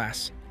energy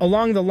blasts.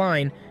 Along the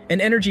line,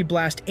 an energy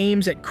blast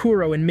aims at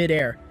Kuro in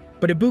midair,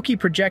 but Ibuki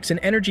projects an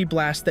energy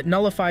blast that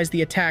nullifies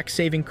the attack,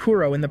 saving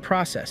Kuro in the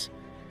process.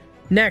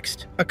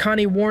 Next,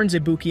 Akane warns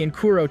Ibuki and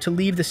Kuro to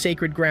leave the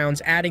sacred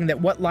grounds, adding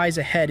that what lies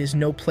ahead is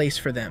no place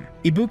for them.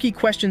 Ibuki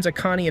questions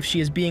Akane if she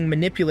is being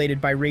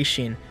manipulated by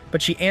Raishin,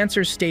 but she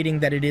answers stating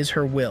that it is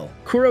her will.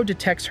 Kuro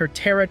detects her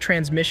Terra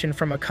transmission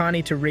from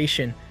Akane to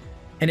Raishin,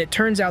 and it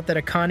turns out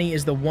that Akane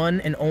is the one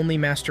and only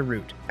Master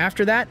Root.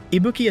 After that,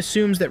 Ibuki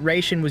assumes that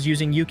Raishin was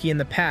using Yuki in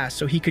the past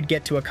so he could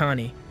get to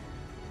Akane.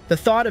 The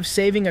thought of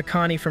saving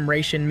Akane from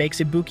Raishin makes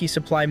Ibuki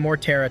supply more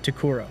Terra to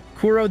Kuro.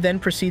 Kuro then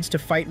proceeds to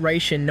fight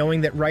Raishin,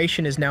 knowing that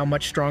Raishin is now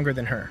much stronger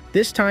than her.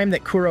 This time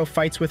that Kuro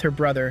fights with her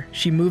brother,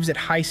 she moves at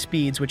high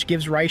speeds, which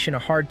gives Raishin a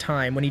hard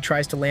time when he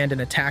tries to land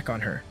an attack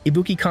on her.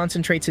 Ibuki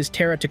concentrates his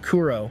Terra to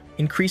Kuro,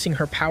 increasing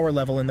her power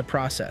level in the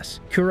process.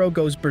 Kuro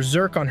goes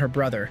berserk on her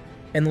brother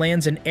and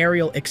lands an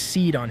aerial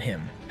Exceed on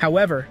him.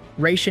 However,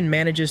 Raishin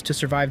manages to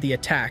survive the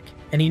attack,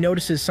 and he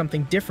notices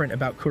something different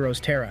about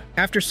Kuro's Terra.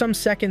 After some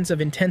seconds of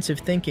intensive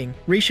thinking,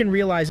 Raishin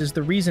realizes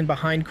the reason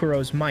behind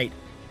Kuro's might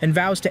and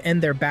vows to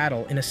end their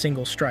battle in a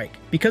single strike.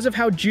 Because of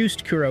how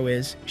juiced Kuro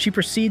is, she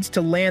proceeds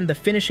to land the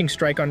finishing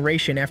strike on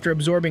Raishin after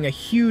absorbing a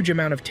huge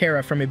amount of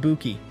Terra from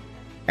Ibuki.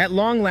 At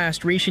long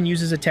last, Raishin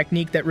uses a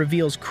technique that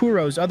reveals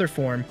Kuro's other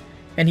form,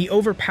 and he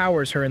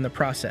overpowers her in the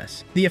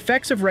process. The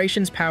effects of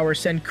Raishin's power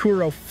send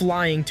Kuro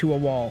flying to a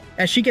wall.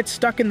 As she gets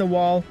stuck in the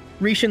wall,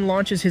 Raishin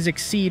launches his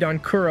Exceed on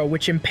Kuro,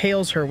 which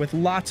impales her with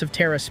lots of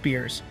Terra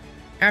spears.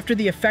 After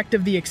the effect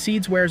of the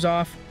Exceeds wears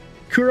off,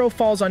 Kuro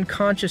falls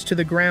unconscious to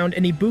the ground,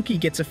 and Ibuki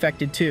gets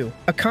affected too.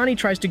 Akane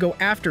tries to go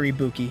after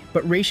Ibuki,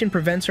 but Raishin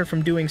prevents her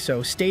from doing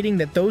so, stating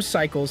that those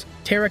cycles,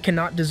 Terra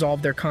cannot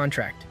dissolve their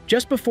contract.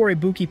 Just before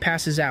Ibuki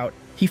passes out,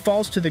 he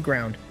falls to the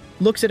ground,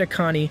 looks at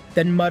Akane,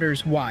 then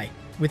mutters "why"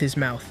 with his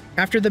mouth.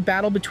 After the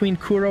battle between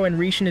Kuro and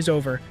Raishin is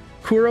over,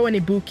 Kuro and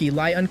Ibuki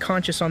lie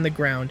unconscious on the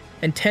ground,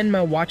 and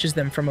Tenma watches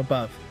them from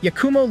above.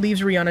 Yakumo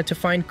leaves Rihanna to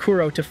find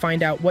Kuro to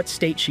find out what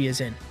state she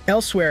is in.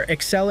 Elsewhere,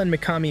 Excel and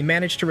Mikami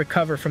manage to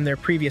recover from their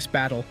previous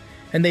battle,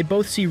 and they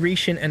both see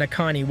Raishin and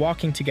Akane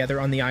walking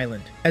together on the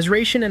island. As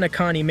Raishin and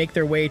Akane make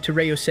their way to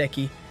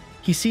Ryoseki,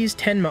 he sees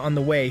Tenma on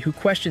the way, who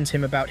questions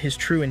him about his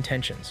true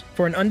intentions.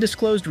 For an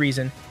undisclosed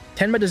reason,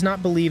 Tenma does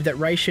not believe that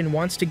Raishin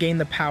wants to gain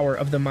the power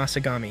of the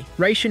Masagami.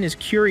 Raishin is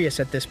curious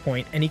at this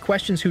point, and he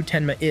questions who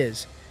Tenma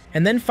is,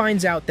 and then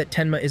finds out that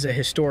Tenma is a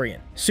historian.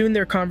 Soon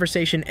their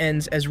conversation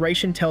ends as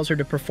Raishin tells her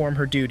to perform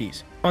her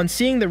duties. On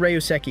seeing the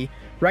Ryoseki,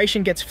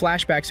 Raishin gets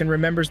flashbacks and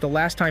remembers the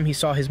last time he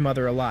saw his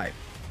mother alive.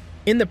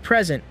 In the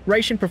present,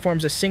 Raishin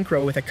performs a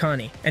synchro with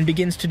Akane and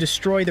begins to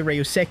destroy the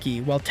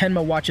Ryoseki while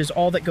Tenma watches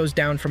all that goes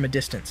down from a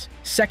distance.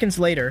 Seconds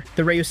later,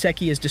 the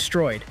Ryoseki is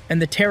destroyed,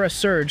 and the Terra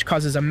surge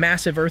causes a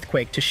massive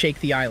earthquake to shake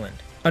the island.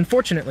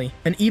 Unfortunately,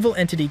 an evil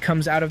entity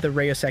comes out of the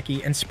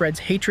Ryoseki and spreads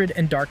hatred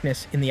and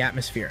darkness in the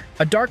atmosphere.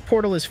 A dark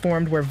portal is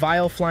formed where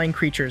vile flying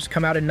creatures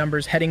come out in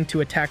numbers heading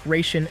to attack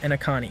Raishin and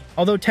Akane.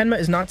 Although Tenma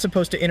is not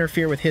supposed to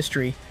interfere with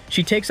history,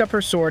 she takes up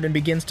her sword and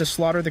begins to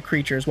slaughter the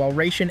creatures while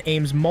Raishin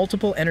aims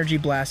multiple energy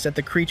blasts at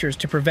the creatures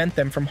to prevent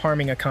them from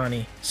harming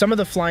Akane. Some of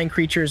the flying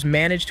creatures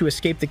manage to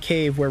escape the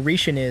cave where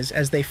Raishin is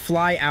as they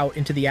fly out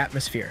into the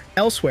atmosphere.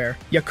 Elsewhere,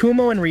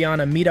 Yakumo and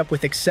Rihanna meet up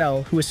with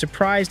Excel, who is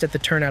surprised at the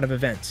turnout of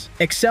events.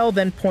 Excel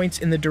then points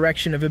in the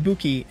direction of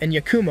Ibuki, and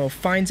Yakumo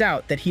finds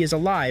out that he is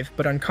alive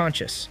but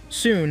unconscious.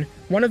 Soon,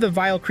 one of the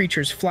vile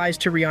creatures flies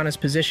to Rihanna's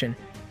position,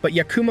 but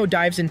Yakumo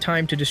dives in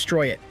time to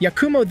destroy it.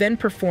 Yakumo then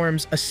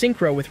performs a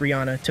synchro with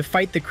Rihanna to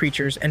fight the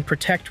creatures and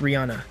protect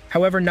Rihanna.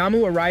 However,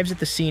 Namu arrives at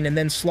the scene and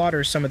then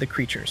slaughters some of the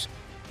creatures.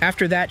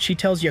 After that, she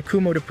tells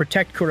Yakumo to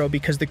protect Kuro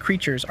because the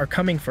creatures are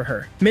coming for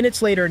her.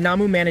 Minutes later,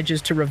 Namu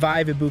manages to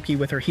revive Ibuki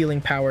with her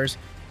healing powers,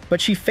 but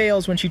she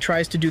fails when she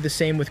tries to do the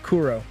same with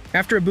Kuro.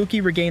 After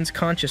Ibuki regains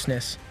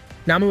consciousness,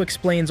 Namu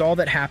explains all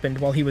that happened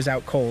while he was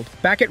out cold.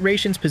 Back at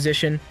Raishin's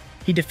position,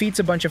 he defeats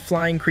a bunch of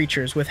flying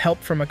creatures with help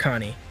from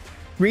Akane.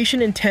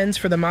 Raishin intends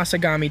for the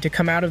Masagami to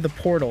come out of the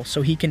portal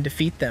so he can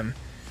defeat them.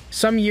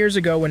 Some years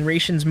ago, when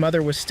Raishin's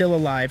mother was still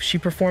alive, she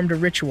performed a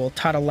ritual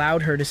taught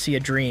allowed her to see a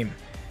dream.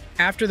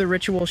 After the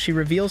ritual, she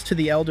reveals to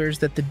the elders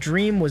that the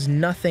dream was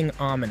nothing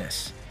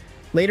ominous.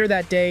 Later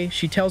that day,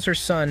 she tells her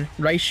son,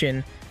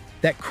 Raishin,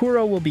 that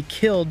Kuro will be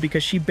killed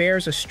because she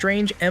bears a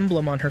strange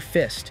emblem on her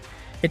fist.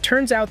 It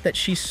turns out that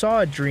she saw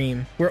a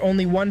dream where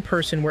only one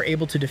person were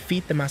able to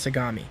defeat the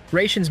Masagami.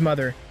 Raishin's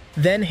mother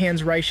then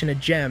hands Raishin a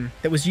gem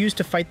that was used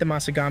to fight the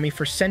Masagami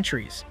for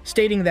centuries,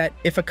 stating that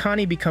if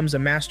Akane becomes a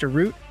master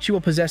root, she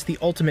will possess the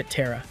ultimate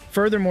Terra.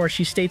 Furthermore,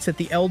 she states that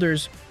the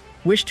elders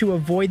wish to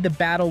avoid the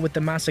battle with the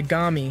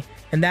Masagami,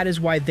 and that is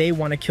why they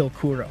want to kill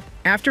Kuro.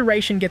 After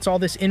Raishin gets all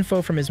this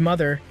info from his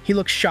mother, he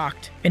looks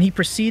shocked, and he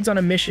proceeds on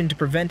a mission to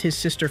prevent his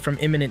sister from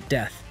imminent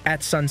death.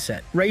 At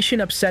sunset,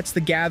 Raishin upsets the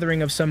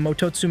gathering of some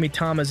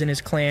Mototsumitamas in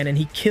his clan, and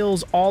he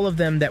kills all of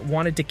them that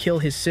wanted to kill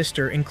his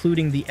sister,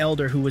 including the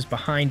elder who was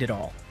behind it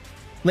all.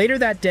 Later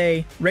that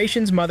day,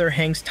 Raishin's mother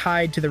hangs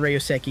tied to the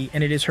Ryoseki,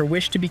 and it is her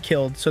wish to be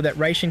killed so that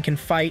Raishin can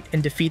fight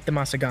and defeat the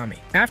Masagami.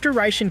 After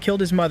Raishin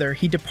killed his mother,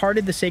 he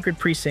departed the sacred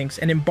precincts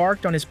and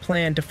embarked on his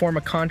plan to form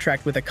a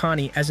contract with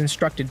Akane as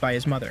instructed by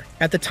his mother.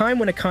 At the time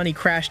when Akane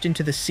crashed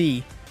into the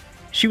sea,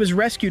 she was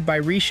rescued by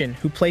Raishin,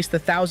 who placed the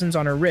thousands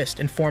on her wrist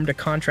and formed a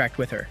contract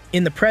with her.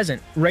 In the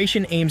present,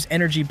 Raishin aims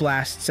energy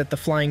blasts at the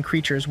flying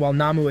creatures while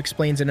Namu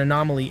explains an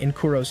anomaly in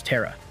Kuro's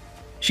Terra.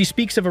 She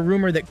speaks of a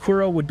rumor that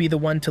Kuro would be the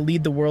one to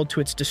lead the world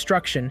to its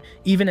destruction,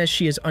 even as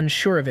she is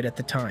unsure of it at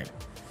the time.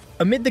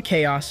 Amid the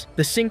chaos,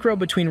 the synchro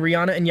between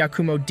Rihanna and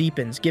Yakumo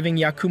deepens, giving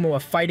Yakumo a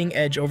fighting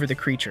edge over the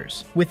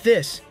creatures. With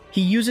this,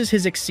 he uses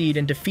his Exceed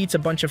and defeats a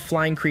bunch of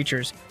flying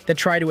creatures that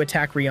try to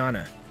attack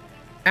Rihanna.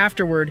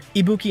 Afterward,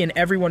 Ibuki and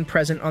everyone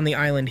present on the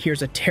island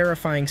hears a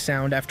terrifying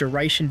sound after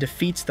Raishin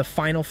defeats the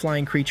final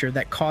flying creature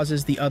that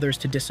causes the others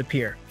to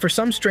disappear. For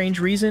some strange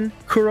reason,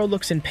 Kuro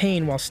looks in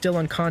pain while still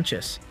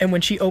unconscious, and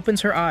when she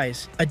opens her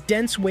eyes, a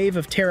dense wave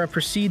of Terra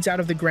proceeds out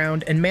of the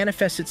ground and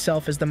manifests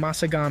itself as the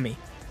Masagami.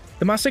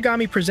 The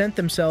Masagami present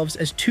themselves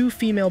as two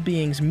female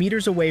beings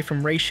meters away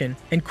from Raishin,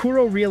 and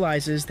Kuro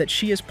realizes that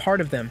she is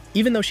part of them,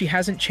 even though she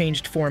hasn't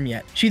changed form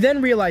yet. She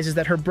then realizes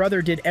that her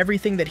brother did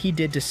everything that he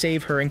did to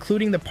save her,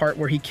 including the part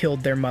where he killed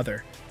their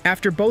mother.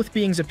 After both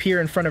beings appear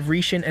in front of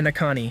Raishin and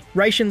Akane,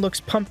 Raishin looks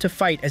pumped to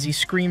fight as he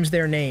screams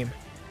their name.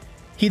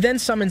 He then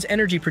summons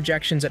energy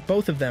projections at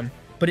both of them,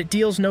 but it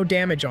deals no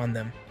damage on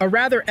them. A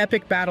rather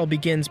epic battle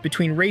begins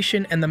between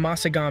Raishin and the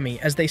Masagami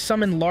as they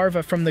summon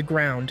larvae from the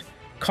ground,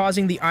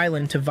 causing the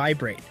island to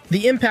vibrate.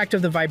 The impact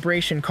of the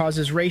vibration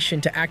causes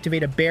Raishin to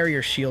activate a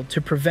barrier shield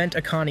to prevent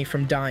Akane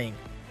from dying.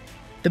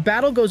 The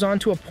battle goes on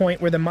to a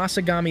point where the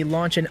Masagami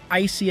launch an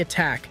icy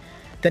attack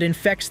that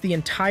infects the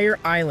entire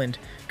island,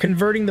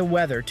 converting the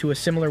weather to a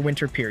similar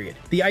winter period.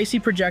 The icy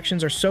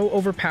projections are so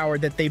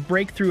overpowered that they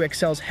break through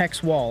Excel's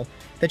hex wall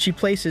that she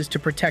places to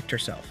protect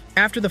herself.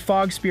 After the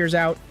fog spears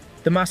out,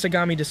 the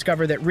Masagami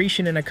discover that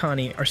Raishin and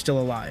Akane are still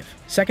alive.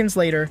 Seconds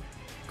later,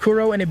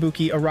 Kuro and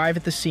Ibuki arrive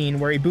at the scene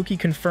where Ibuki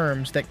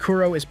confirms that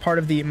Kuro is part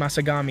of the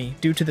Masagami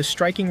due to the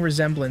striking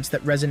resemblance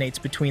that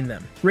resonates between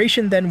them.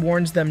 Raishin then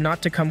warns them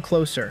not to come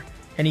closer,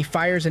 and he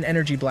fires an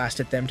energy blast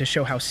at them to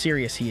show how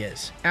serious he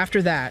is.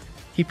 After that,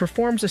 he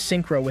performs a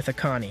synchro with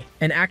Akane,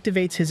 and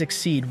activates his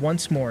Exceed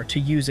once more to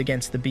use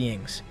against the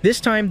beings. This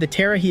time, the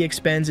Terra he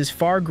expends is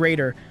far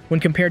greater when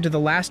compared to the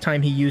last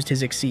time he used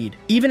his Exceed.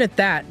 Even at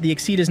that, the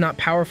Exceed is not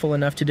powerful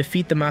enough to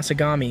defeat the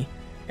Masagami,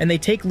 and they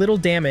take little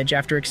damage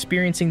after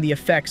experiencing the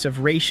effects of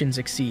Raishin's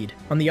Exceed.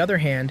 On the other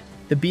hand,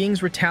 the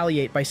beings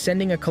retaliate by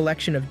sending a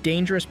collection of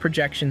dangerous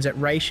projections at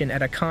Raishin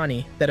at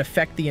Akane that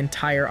affect the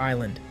entire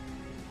island.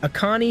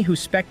 Akane, who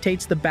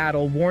spectates the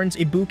battle, warns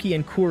Ibuki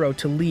and Kuro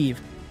to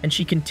leave, and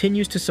she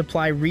continues to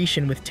supply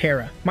Raishin with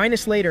Terra.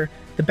 Minutes later,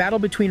 the battle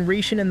between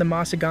Raishin and the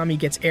Masagami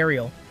gets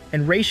aerial,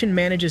 and Raishin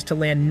manages to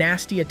land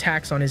nasty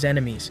attacks on his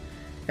enemies.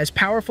 As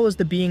powerful as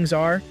the beings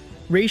are,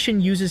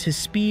 Raishin uses his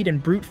speed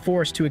and brute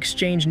force to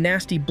exchange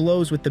nasty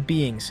blows with the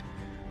beings.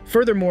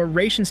 Furthermore,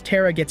 Raishin's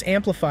Terra gets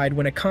amplified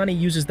when Akane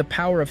uses the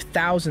power of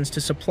thousands to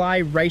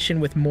supply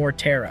Raishin with more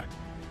Terra.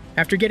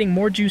 After getting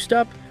more juiced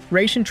up,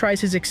 Raishin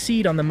tries his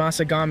Exceed on the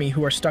Masagami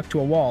who are stuck to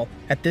a wall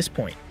at this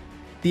point.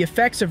 The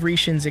effects of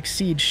Raishin's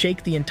Exceed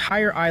shake the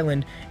entire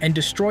island and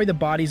destroy the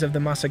bodies of the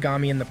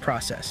Masagami in the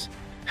process.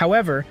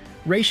 However,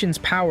 Raishin's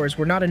powers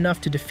were not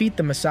enough to defeat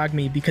the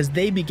Masagami because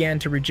they began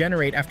to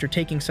regenerate after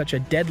taking such a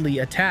deadly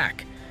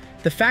attack.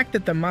 The fact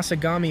that the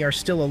Masagami are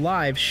still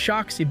alive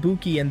shocks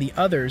Ibuki and the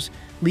others,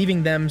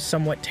 leaving them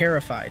somewhat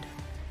terrified.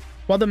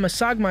 While the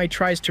Masagami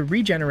tries to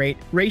regenerate,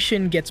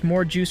 Raishin gets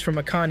more juice from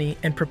Akane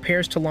and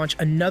prepares to launch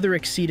another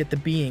Exceed at the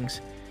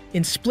beings.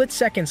 In split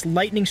seconds,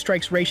 lightning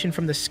strikes Raishin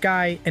from the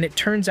sky, and it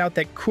turns out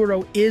that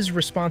Kuro is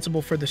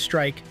responsible for the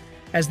strike,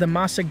 as the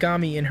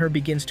Masagami in her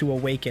begins to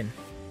awaken.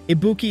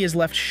 Ibuki is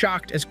left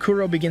shocked as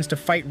Kuro begins to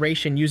fight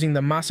Raishin using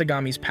the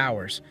Masagami's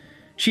powers.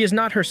 She is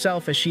not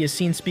herself as she is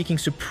seen speaking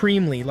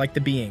supremely like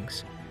the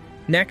beings.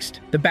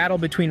 Next, the battle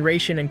between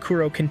Raishin and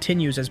Kuro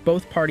continues as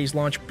both parties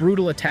launch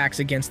brutal attacks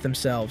against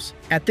themselves.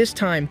 At this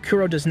time,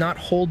 Kuro does not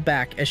hold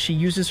back as she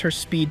uses her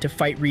speed to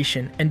fight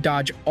Raishin and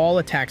dodge all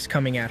attacks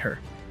coming at her.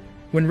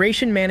 When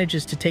Raishin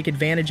manages to take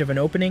advantage of an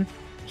opening,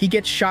 he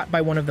gets shot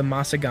by one of the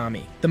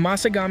Masagami. The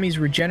Masagami's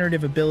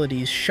regenerative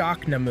abilities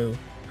shock Namu,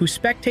 who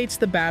spectates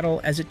the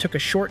battle as it took a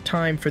short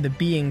time for the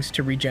beings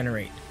to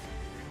regenerate.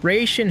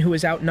 Reishin, who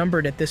is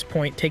outnumbered at this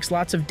point, takes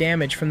lots of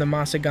damage from the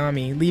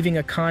Masagami, leaving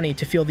Akane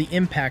to feel the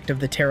impact of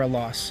the Terra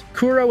loss.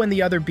 Kuro and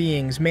the other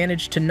beings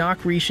manage to knock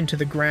Reishin to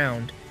the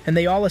ground, and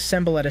they all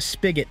assemble at a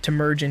spigot to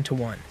merge into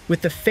one.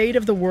 With the fate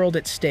of the world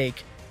at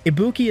stake,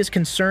 Ibuki is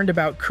concerned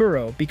about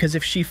Kuro because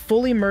if she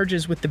fully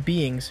merges with the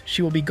beings,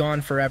 she will be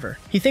gone forever.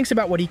 He thinks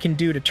about what he can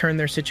do to turn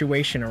their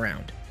situation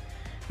around.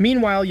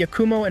 Meanwhile,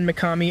 Yakumo and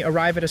Mikami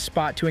arrive at a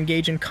spot to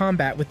engage in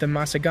combat with the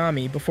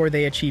Masagami before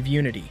they achieve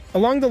unity.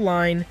 Along the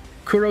line,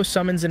 Kuro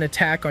summons an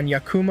attack on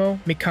Yakumo,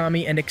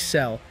 Mikami, and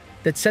Excel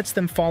that sets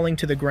them falling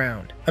to the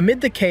ground.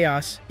 Amid the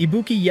chaos,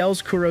 Ibuki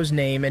yells Kuro's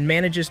name and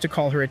manages to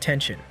call her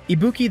attention.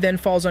 Ibuki then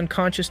falls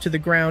unconscious to the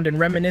ground and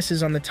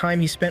reminisces on the time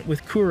he spent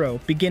with Kuro,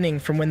 beginning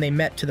from when they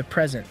met to the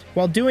present.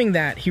 While doing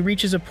that, he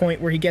reaches a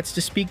point where he gets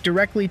to speak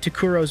directly to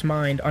Kuro's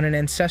mind on an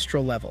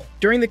ancestral level.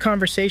 During the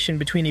conversation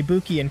between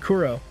Ibuki and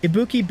Kuro,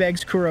 Ibuki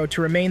begs Kuro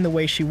to remain the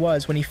way she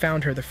was when he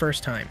found her the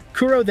first time.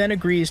 Kuro then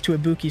agrees to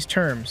Ibuki's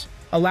terms,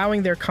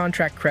 allowing their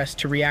contract crest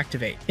to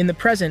reactivate. In the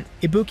present,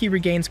 Ibuki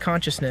regains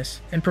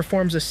consciousness and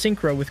performs a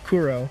synchro with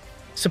Kuro,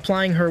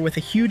 supplying her with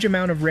a huge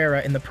amount of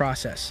Rera in the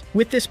process.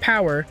 With this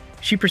power,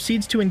 she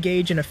proceeds to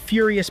engage in a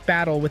furious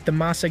battle with the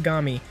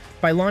Masagami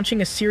by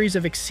launching a series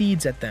of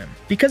exceeds at them.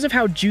 Because of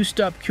how juiced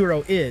up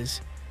Kuro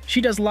is,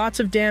 she does lots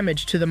of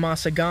damage to the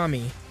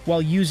Masagami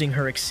while using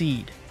her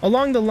exceed.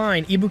 Along the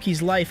line,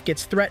 Ibuki's life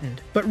gets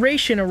threatened, but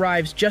Reishin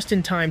arrives just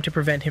in time to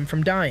prevent him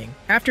from dying.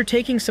 After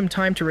taking some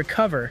time to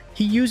recover,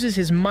 he uses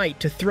his might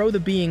to throw the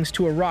beings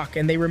to a rock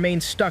and they remain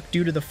stuck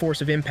due to the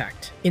force of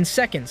impact. In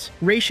seconds,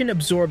 Reishin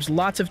absorbs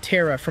lots of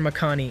Terra from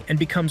Akane and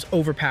becomes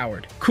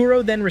overpowered.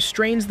 Kuro then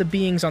restrains the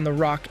beings on the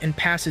rock and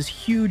passes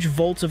huge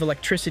volts of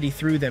electricity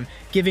through them,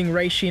 giving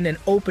Reishin an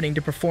opening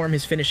to perform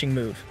his finishing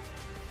move.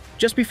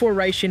 Just before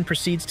Reishin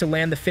proceeds to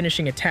land the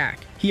finishing attack,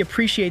 he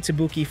appreciates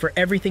Ibuki for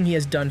everything he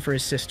has done for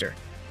his sister.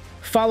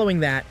 Following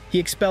that, he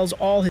expels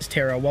all his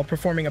Terra while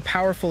performing a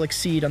powerful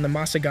exceed on the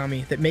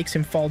Masagami that makes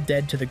him fall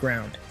dead to the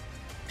ground.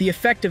 The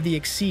effect of the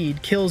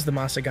exceed kills the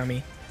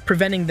Masagami,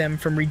 preventing them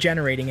from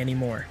regenerating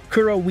anymore.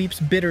 Kuro weeps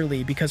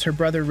bitterly because her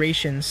brother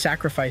Reishin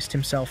sacrificed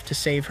himself to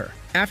save her.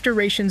 After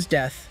Reishin's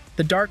death,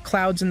 the dark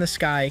clouds in the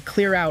sky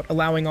clear out,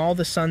 allowing all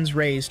the sun's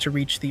rays to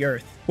reach the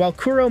earth. While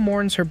Kuro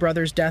mourns her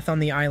brother's death on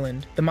the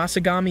island, the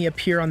Masagami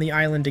appear on the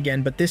island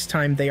again, but this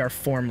time they are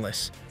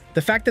formless.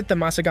 The fact that the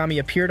Masagami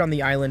appeared on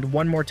the island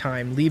one more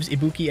time leaves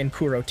Ibuki and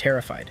Kuro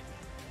terrified.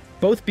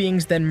 Both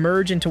beings then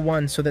merge into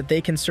one so that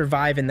they can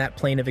survive in that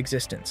plane of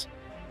existence.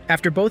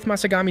 After both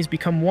Masagamis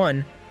become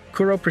one,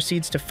 Kuro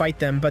proceeds to fight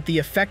them, but the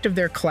effect of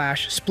their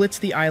clash splits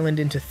the island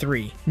into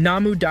three.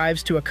 Namu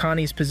dives to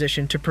Akane's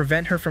position to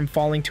prevent her from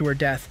falling to her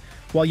death,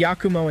 while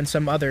Yakumo and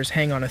some others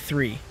hang on a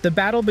 3. The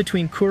battle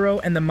between Kuro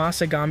and the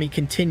Masagami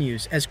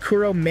continues as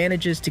Kuro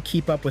manages to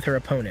keep up with her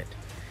opponent.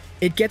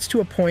 It gets to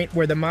a point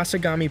where the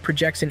Masagami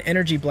projects an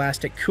energy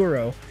blast at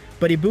Kuro,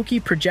 but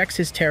Ibuki projects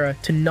his Terra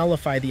to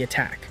nullify the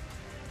attack.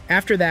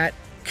 After that,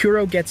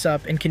 Kuro gets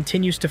up and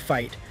continues to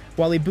fight,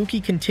 while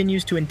Ibuki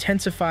continues to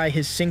intensify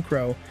his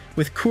synchro,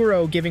 with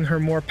Kuro giving her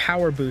more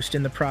power boost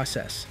in the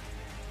process.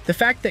 The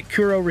fact that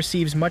Kuro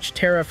receives much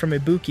Terra from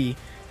Ibuki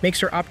makes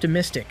her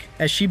optimistic,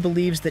 as she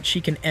believes that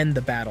she can end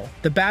the battle.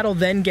 The battle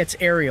then gets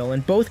aerial,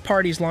 and both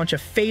parties launch a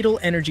fatal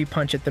energy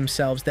punch at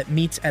themselves that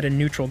meets at a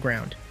neutral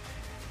ground.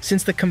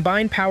 Since the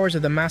combined powers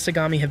of the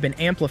Masagami have been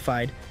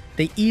amplified,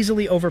 they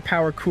easily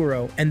overpower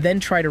Kuro and then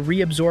try to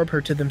reabsorb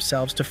her to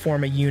themselves to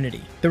form a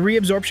unity. The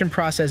reabsorption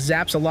process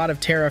zaps a lot of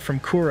Terra from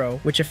Kuro,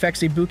 which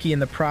affects Ibuki in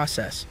the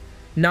process.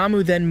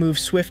 Namu then moves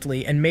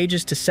swiftly and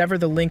manages to sever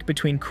the link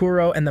between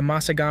Kuro and the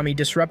Masagami,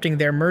 disrupting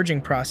their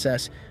merging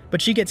process,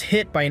 but she gets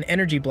hit by an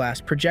energy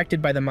blast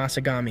projected by the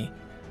Masagami.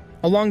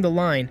 Along the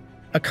line,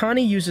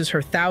 Akane uses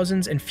her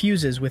thousands and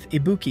fuses with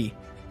Ibuki,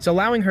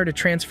 allowing her to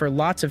transfer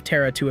lots of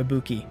Terra to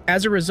Ibuki.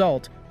 As a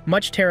result,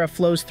 much Terra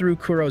flows through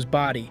Kuro's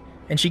body,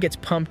 and she gets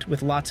pumped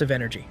with lots of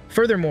energy.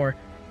 Furthermore,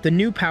 the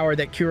new power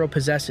that Kuro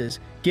possesses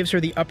gives her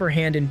the upper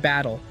hand in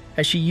battle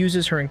as she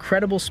uses her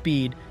incredible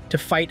speed to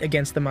fight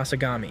against the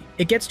Masagami.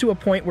 It gets to a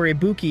point where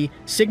Ibuki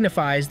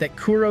signifies that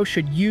Kuro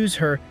should use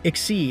her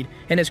exceed,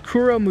 and as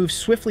Kuro moves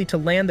swiftly to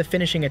land the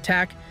finishing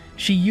attack,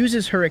 she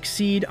uses her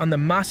exceed on the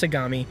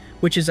Masagami,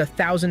 which is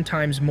 1,000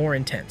 times more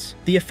intense.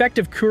 The effect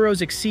of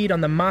Kuro's exceed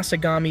on the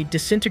Masagami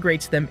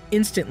disintegrates them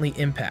instantly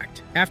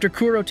impact. After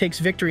Kuro takes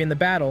victory in the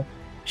battle,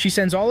 she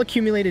sends all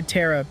accumulated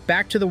Terra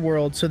back to the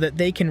world so that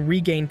they can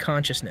regain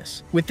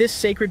consciousness. With this,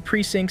 sacred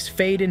precincts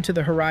fade into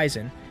the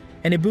horizon,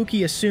 and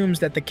Ibuki assumes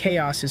that the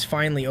chaos is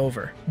finally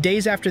over.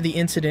 Days after the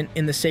incident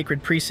in the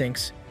sacred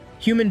precincts,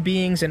 human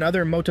beings and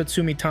other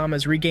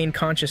Mototsumi-tamas regain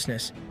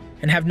consciousness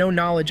and have no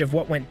knowledge of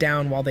what went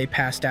down while they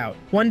passed out.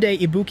 One day,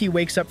 Ibuki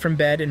wakes up from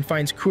bed and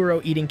finds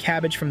Kuro eating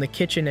cabbage from the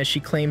kitchen as she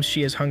claims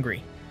she is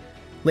hungry.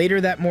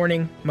 Later that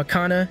morning,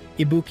 Makana,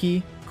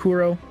 Ibuki,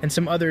 Kuro, and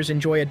some others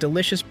enjoy a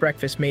delicious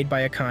breakfast made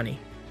by Akane.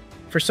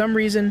 For some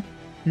reason,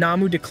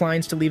 Namu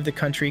declines to leave the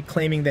country,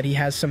 claiming that he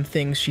has some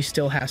things she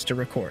still has to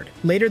record.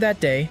 Later that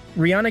day,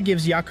 Rihanna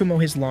gives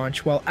Yakumo his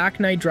launch while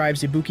Akane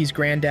drives Ibuki's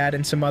granddad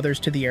and some others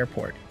to the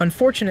airport.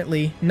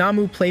 Unfortunately,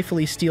 Namu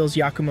playfully steals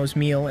Yakumo's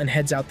meal and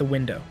heads out the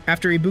window.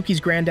 After Ibuki's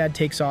granddad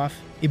takes off,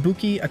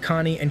 Ibuki,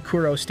 Akane, and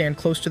Kuro stand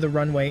close to the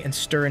runway and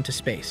stir into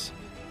space.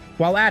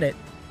 While at it,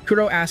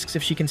 Kuro asks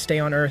if she can stay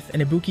on Earth,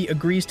 and Ibuki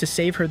agrees to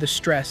save her the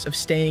stress of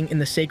staying in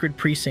the sacred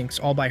precincts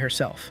all by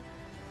herself.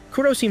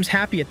 Kuro seems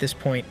happy at this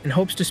point and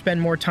hopes to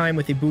spend more time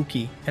with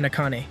Ibuki and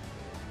Akane.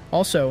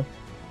 Also,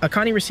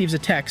 Akane receives a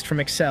text from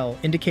Excel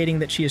indicating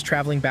that she is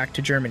traveling back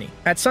to Germany.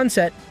 At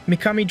sunset,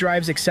 Mikami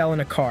drives Excel in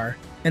a car,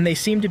 and they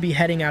seem to be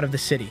heading out of the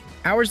city.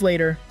 Hours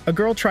later, a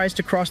girl tries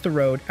to cross the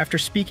road after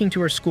speaking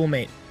to her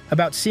schoolmate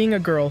about seeing a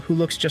girl who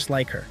looks just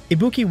like her.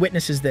 Ibuki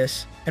witnesses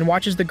this and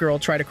watches the girl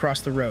try to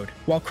cross the road.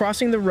 While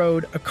crossing the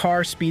road, a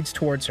car speeds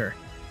towards her,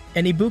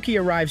 and Ibuki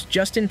arrives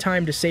just in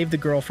time to save the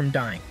girl from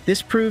dying.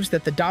 This proves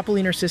that the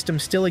doppelganger system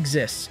still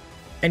exists,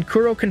 and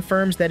Kuro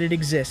confirms that it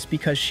exists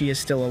because she is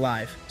still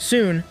alive.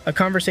 Soon, a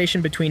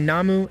conversation between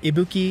Namu,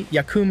 Ibuki,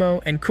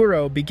 Yakumo, and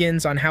Kuro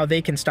begins on how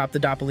they can stop the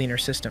doppelganger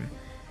system.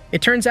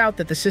 It turns out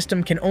that the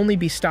system can only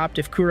be stopped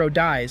if Kuro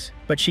dies,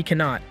 but she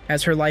cannot,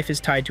 as her life is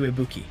tied to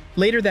Ibuki.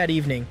 Later that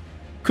evening,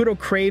 Kuro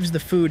craves the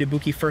food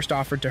Ibuki first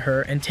offered to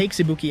her and takes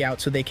Ibuki out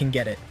so they can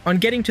get it. On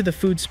getting to the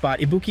food spot,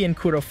 Ibuki and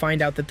Kuro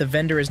find out that the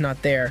vendor is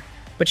not there,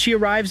 but she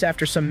arrives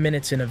after some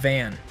minutes in a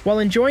van. While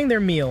enjoying their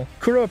meal,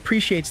 Kuro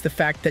appreciates the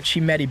fact that she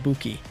met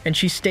Ibuki, and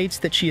she states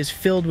that she is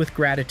filled with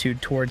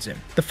gratitude towards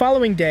him. The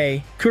following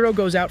day, Kuro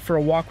goes out for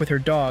a walk with her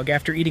dog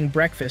after eating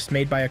breakfast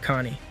made by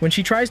Akane. When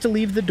she tries to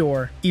leave the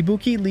door,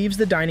 Ibuki leaves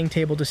the dining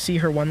table to see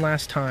her one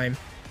last time,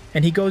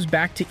 and he goes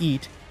back to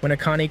eat when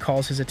Akane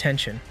calls his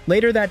attention.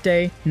 Later that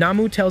day,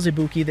 Namu tells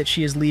Ibuki that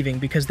she is leaving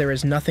because there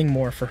is nothing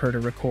more for her to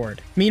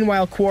record.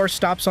 Meanwhile, Quor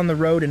stops on the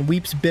road and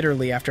weeps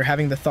bitterly after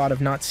having the thought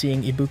of not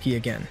seeing Ibuki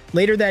again.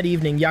 Later that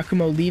evening,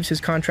 Yakumo leaves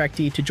his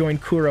contractee to join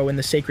Kuro in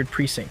the sacred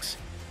precincts.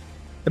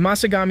 The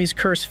Masagami's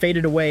curse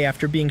faded away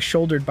after being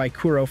shouldered by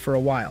Kuro for a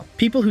while.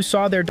 People who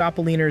saw their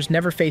doppelgangers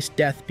never faced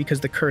death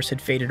because the curse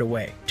had faded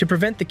away. To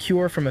prevent the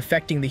cure from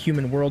affecting the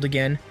human world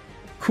again,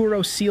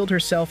 Kuro sealed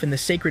herself in the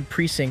sacred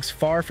precincts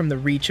far from the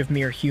reach of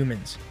mere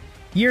humans.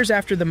 Years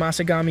after the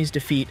Masagami's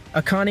defeat,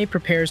 Akane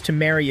prepares to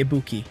marry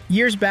Ibuki.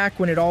 Years back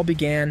when it all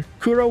began,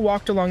 Kuro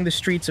walked along the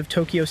streets of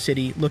Tokyo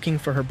City looking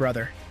for her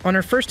brother. On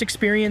her first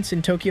experience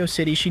in Tokyo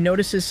City, she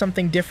notices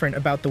something different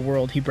about the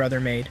world he brother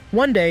made.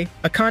 One day,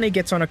 Akane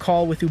gets on a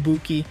call with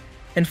Ibuki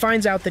and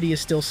finds out that he is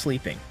still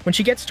sleeping. When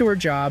she gets to her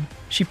job,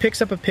 she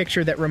picks up a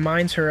picture that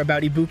reminds her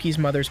about Ibuki's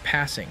mother's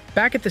passing.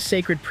 Back at the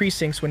sacred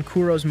precincts when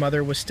Kuro's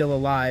mother was still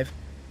alive,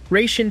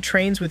 Reishin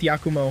trains with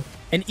Yakumo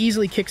and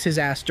easily kicks his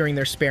ass during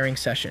their sparring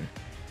session.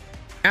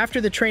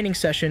 After the training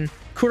session,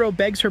 Kuro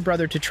begs her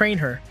brother to train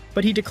her,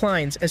 but he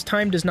declines as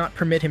time does not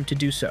permit him to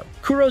do so.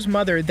 Kuro's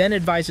mother then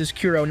advises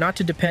Kuro not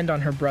to depend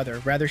on her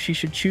brother, rather she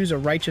should choose a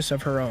righteous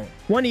of her own.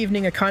 One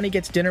evening, Akane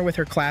gets dinner with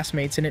her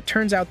classmates, and it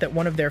turns out that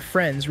one of their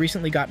friends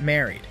recently got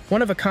married.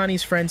 One of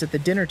Akane's friends at the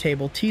dinner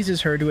table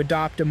teases her to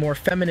adopt a more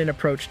feminine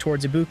approach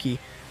towards Ibuki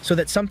so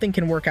that something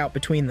can work out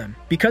between them.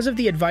 Because of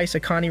the advice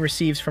Akane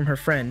receives from her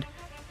friend,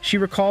 she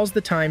recalls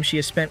the time she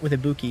has spent with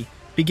Ibuki,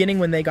 beginning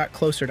when they got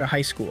closer to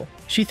high school.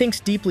 She thinks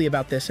deeply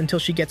about this until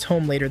she gets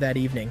home later that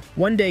evening.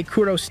 One day,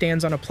 Kuro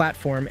stands on a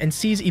platform and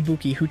sees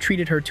Ibuki, who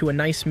treated her to a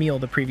nice meal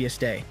the previous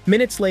day.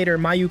 Minutes later,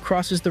 Mayu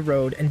crosses the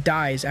road and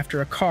dies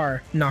after a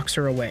car knocks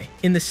her away.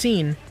 In the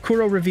scene,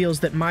 Kuro reveals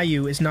that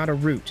Mayu is not a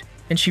root,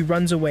 and she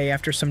runs away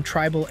after some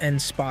tribal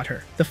ends spot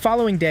her. The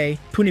following day,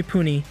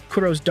 Punipuni,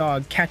 Kuro's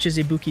dog, catches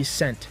Ibuki's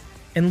scent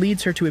and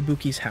leads her to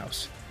Ibuki's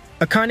house.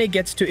 Akane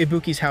gets to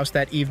Ibuki's house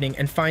that evening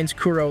and finds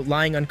Kuro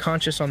lying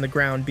unconscious on the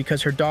ground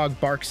because her dog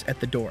barks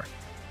at the door.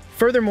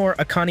 Furthermore,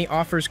 Akane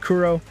offers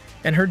Kuro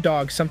and her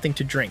dog something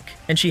to drink,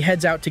 and she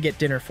heads out to get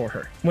dinner for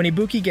her. When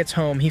Ibuki gets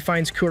home, he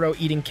finds Kuro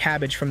eating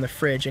cabbage from the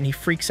fridge and he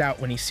freaks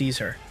out when he sees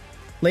her.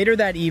 Later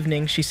that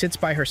evening, she sits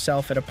by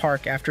herself at a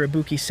park after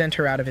Ibuki sent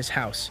her out of his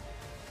house.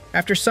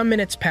 After some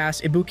minutes pass,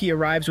 Ibuki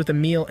arrives with a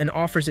meal and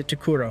offers it to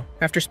Kuro.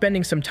 After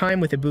spending some time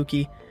with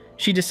Ibuki,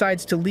 she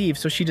decides to leave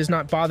so she does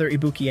not bother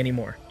Ibuki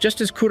anymore.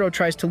 Just as Kuro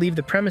tries to leave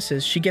the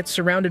premises, she gets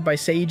surrounded by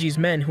Seiji's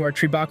men who are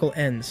Tribakal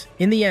ends.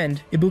 In the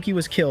end, Ibuki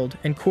was killed,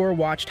 and Kuro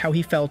watched how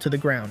he fell to the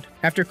ground.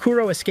 After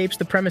Kuro escapes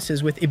the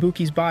premises with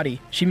Ibuki's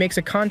body, she makes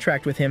a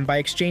contract with him by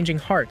exchanging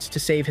hearts to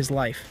save his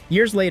life.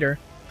 Years later,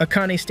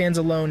 Akane stands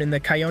alone in the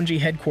Kaionji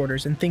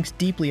headquarters and thinks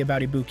deeply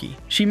about Ibuki.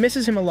 She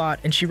misses him a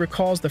lot, and she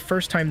recalls the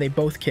first time they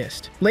both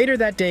kissed. Later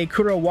that day,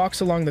 Kuro walks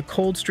along the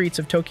cold streets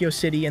of Tokyo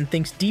City and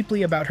thinks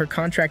deeply about her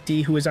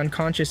contractee who is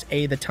unconscious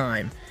the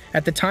time.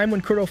 At the time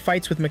when Kuro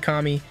fights with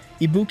Mikami,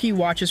 Ibuki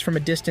watches from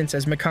a distance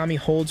as Mikami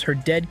holds her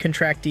dead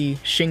contractee,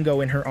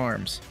 Shingo, in her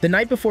arms. The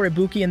night before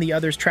Ibuki and the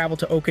others travel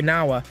to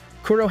Okinawa,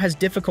 Kuro has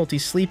difficulty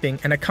sleeping,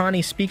 and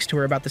Akane speaks to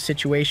her about the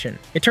situation.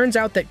 It turns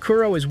out that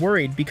Kuro is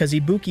worried because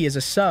Ibuki is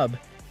a sub,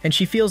 and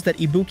she feels that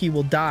Ibuki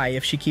will die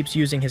if she keeps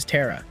using his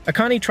Terra.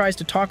 Akane tries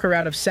to talk her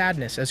out of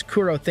sadness as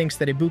Kuro thinks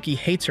that Ibuki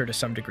hates her to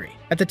some degree.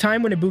 At the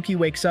time when Ibuki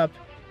wakes up,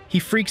 he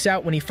freaks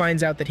out when he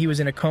finds out that he was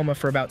in a coma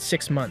for about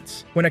 6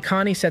 months. When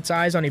Akane sets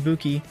eyes on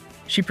Ibuki,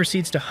 she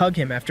proceeds to hug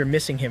him after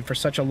missing him for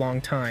such a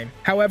long time.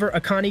 However,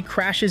 Akane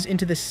crashes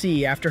into the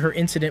sea after her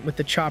incident with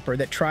the chopper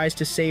that tries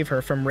to save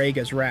her from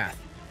Reiga's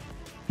wrath.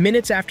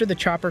 Minutes after the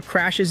chopper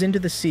crashes into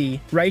the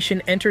sea,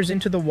 Raishin enters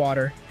into the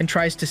water and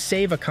tries to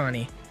save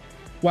Akane.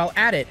 While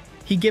at it,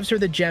 he gives her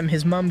the gem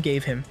his mum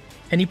gave him,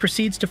 and he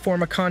proceeds to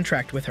form a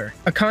contract with her.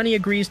 Akane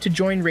agrees to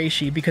join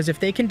Reishi because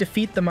if they can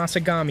defeat the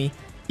Masagami,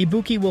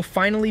 Ibuki will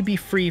finally be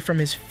free from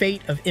his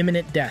fate of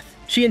imminent death.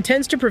 She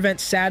intends to prevent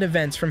sad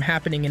events from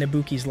happening in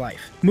Ibuki's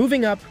life.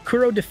 Moving up,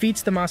 Kuro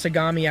defeats the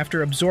Masagami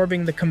after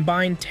absorbing the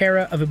combined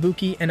Terra of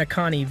Ibuki and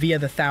Akane via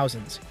the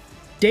Thousands.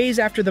 Days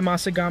after the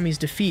Masagami's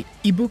defeat,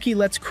 Ibuki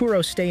lets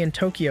Kuro stay in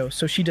Tokyo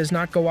so she does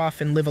not go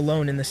off and live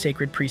alone in the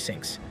sacred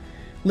precincts.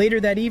 Later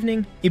that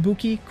evening,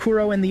 Ibuki,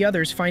 Kuro, and the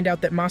others find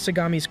out that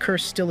Masagami's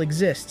curse still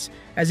exists,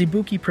 as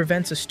Ibuki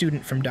prevents a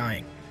student from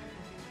dying.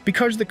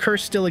 Because the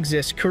curse still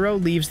exists, Kuro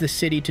leaves the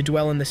city to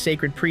dwell in the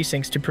sacred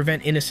precincts to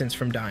prevent innocents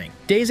from dying.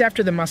 Days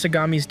after the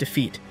Masagami's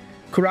defeat,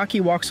 Kuraki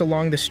walks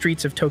along the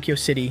streets of Tokyo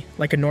City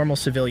like a normal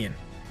civilian.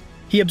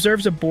 He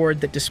observes a board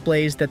that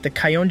displays that the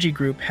Kaionji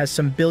group has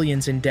some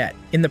billions in debt.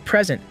 In the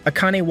present,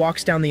 Akane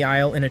walks down the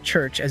aisle in a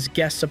church as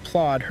guests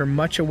applaud her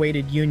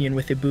much-awaited union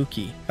with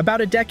Ibuki.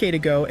 About a decade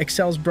ago,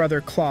 Excel's brother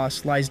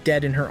Klaus lies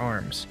dead in her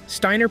arms.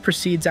 Steiner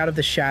proceeds out of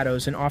the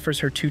shadows and offers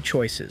her 2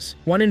 choices.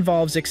 One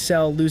involves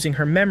Excel losing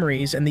her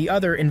memories, and the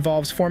other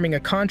involves forming a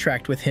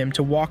contract with him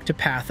to walk the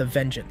path of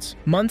vengeance.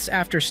 Months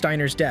after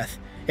Steiner's death,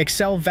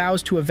 Excel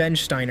vows to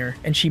avenge Steiner,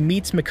 and she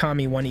meets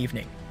Mikami one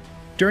evening.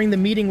 During the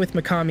meeting with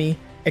Mikami,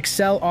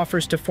 Excel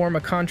offers to form a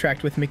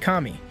contract with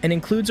Mikami, and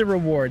includes a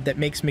reward that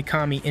makes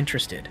Mikami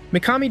interested.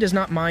 Mikami does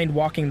not mind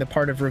walking the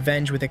part of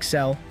revenge with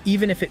Excel,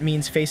 even if it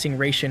means facing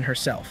Raishin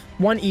herself.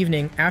 One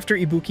evening, after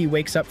Ibuki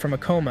wakes up from a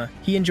coma,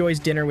 he enjoys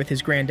dinner with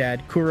his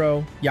granddad,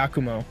 Kuro,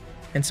 Yakumo,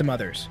 and some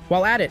others.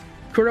 While at it,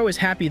 Kuro is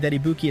happy that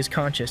Ibuki is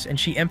conscious, and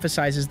she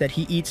emphasizes that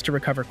he eats to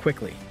recover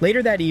quickly.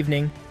 Later that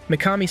evening,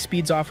 Mikami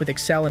speeds off with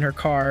Excel in her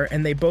car,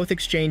 and they both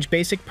exchange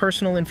basic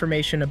personal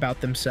information about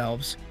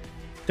themselves.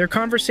 Their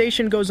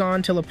conversation goes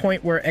on till a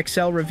point where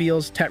Excel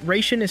reveals that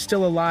Raishin is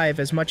still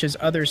alive as much as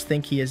others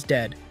think he is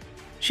dead.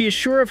 She is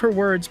sure of her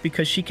words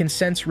because she can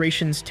sense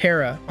Raishin's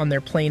Terra on their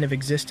plane of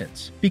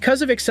existence.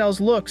 Because of Excel's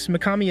looks,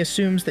 Mikami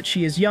assumes that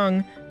she is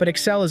young, but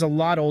Excel is a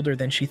lot older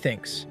than she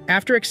thinks.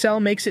 After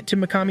Excel makes it to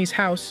Mikami's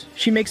house,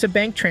 she makes a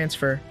bank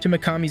transfer to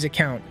Mikami's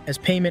account as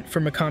payment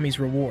for Mikami's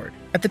reward.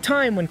 At the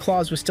time when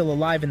Claus was still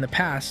alive in the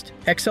past,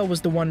 Excel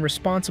was the one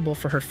responsible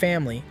for her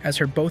family as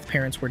her both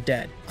parents were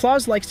dead.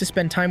 Claus likes to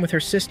spend time with her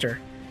sister,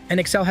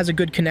 and Excel has a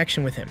good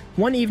connection with him.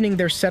 One evening,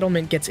 their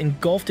settlement gets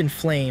engulfed in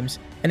flames,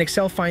 and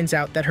Excel finds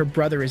out that her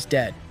brother is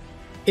dead.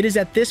 It is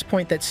at this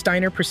point that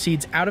Steiner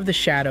proceeds out of the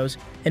shadows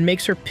and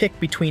makes her pick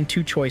between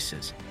 2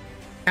 choices.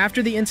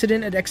 After the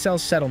incident at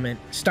Excel's settlement,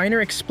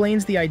 Steiner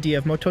explains the idea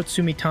of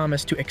Mototsumi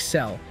Thomas to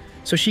Excel,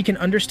 so she can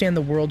understand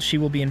the world she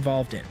will be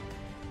involved in.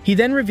 He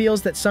then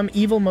reveals that some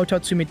evil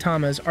Mototsumi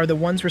Tamas are the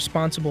ones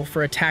responsible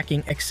for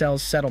attacking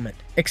Excel's settlement.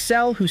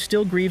 Excel, who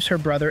still grieves her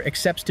brother,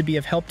 accepts to be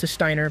of help to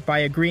Steiner by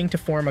agreeing to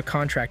form a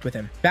contract with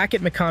him. Back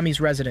at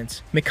Mikami's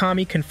residence,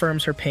 Mikami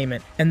confirms her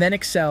payment, and then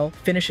Excel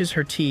finishes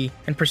her tea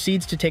and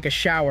proceeds to take a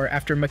shower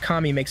after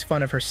Mikami makes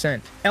fun of her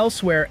scent.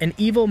 Elsewhere, an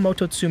evil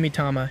Mototsumi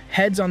Tama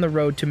heads on the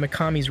road to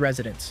Mikami's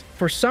residence.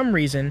 For some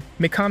reason,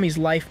 Mikami's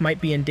life might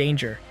be in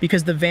danger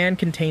because the van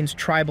contains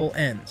tribal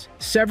ends.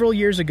 Several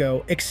years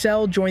ago,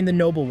 Excel joined the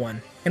Noble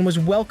One and was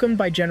welcomed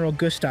by General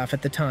Gustav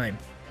at the time.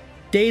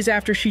 Days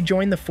after she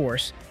joined the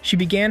force, she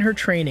began her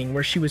training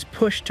where she was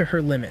pushed to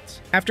her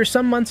limits. After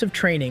some months of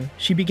training,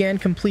 she began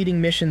completing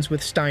missions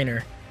with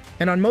Steiner,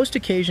 and on most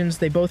occasions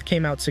they both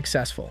came out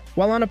successful.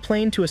 While on a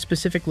plane to a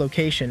specific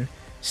location,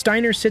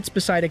 Steiner sits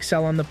beside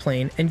Excel on the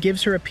plane and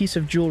gives her a piece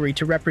of jewelry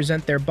to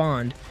represent their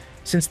bond,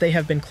 since they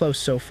have been close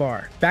so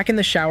far. Back in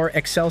the shower,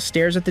 Excel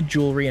stares at the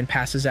jewelry and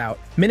passes out.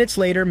 Minutes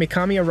later,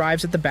 Mikami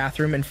arrives at the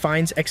bathroom and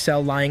finds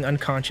Excel lying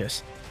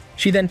unconscious.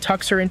 She then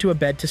tucks her into a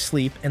bed to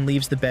sleep and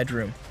leaves the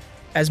bedroom.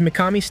 As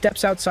Mikami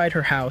steps outside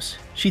her house,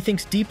 she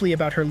thinks deeply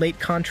about her late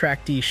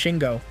contractee,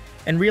 Shingo,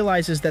 and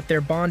realizes that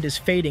their bond is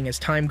fading as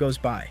time goes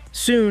by.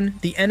 Soon,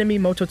 the enemy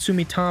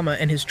Mototsumi Tama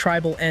and his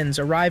tribal ends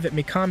arrive at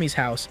Mikami's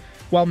house,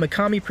 while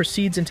Mikami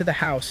proceeds into the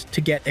house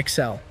to get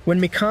Excel. When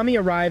Mikami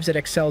arrives at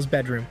Excel's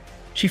bedroom,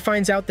 she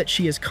finds out that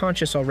she is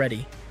conscious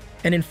already,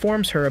 and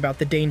informs her about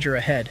the danger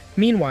ahead.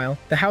 Meanwhile,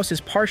 the house is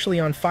partially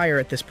on fire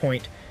at this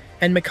point,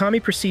 and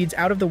Mikami proceeds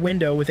out of the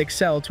window with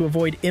Excel to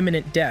avoid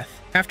imminent death.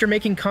 After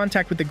making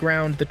contact with the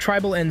ground, the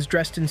tribal ends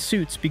dressed in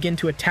suits begin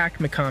to attack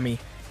Mikami,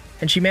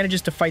 and she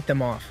manages to fight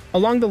them off.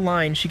 Along the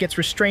line, she gets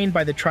restrained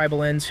by the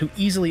Tribal Ends, who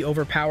easily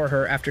overpower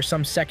her after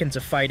some seconds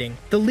of fighting.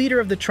 The leader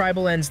of the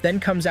Tribal Ends then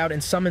comes out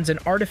and summons an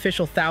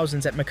artificial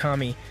thousands at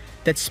Mikami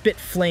that spit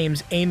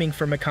flames aiming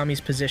for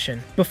Mikami's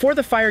position. Before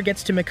the fire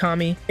gets to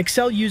Mikami,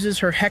 Excel uses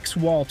her Hex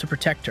Wall to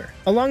protect her.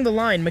 Along the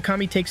line,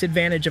 Mikami takes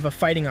advantage of a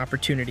fighting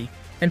opportunity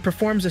and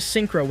performs a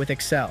synchro with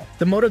Excel.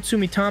 The Moto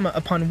Tsumitama,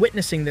 upon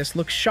witnessing this,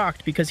 looks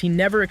shocked because he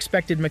never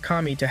expected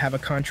Mikami to have a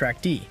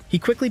contractee. He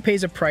quickly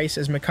pays a price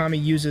as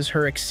Mikami uses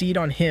her Exceed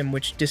on him,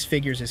 which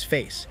disfigures his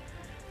face.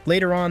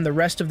 Later on, the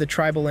rest of the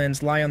Tribal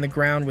Ends lie on the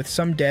ground with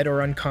some dead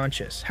or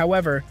unconscious.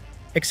 However,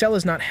 Excel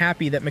is not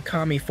happy that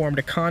Mikami formed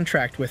a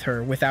contract with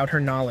her without her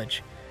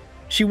knowledge.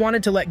 She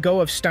wanted to let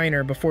go of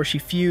Steiner before she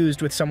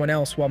fused with someone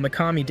else while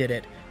Mikami did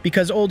it,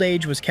 because old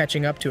age was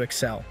catching up to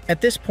Excel.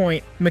 At this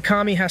point,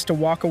 Mikami has to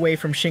walk away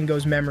from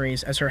Shingo's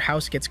memories as her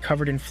house gets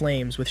covered in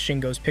flames with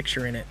Shingo's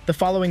picture in it. The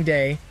following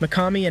day,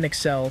 Mikami and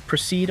Excel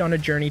proceed on a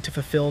journey to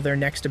fulfill their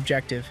next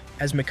objective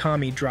as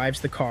Mikami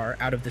drives the car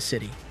out of the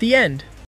city. The end.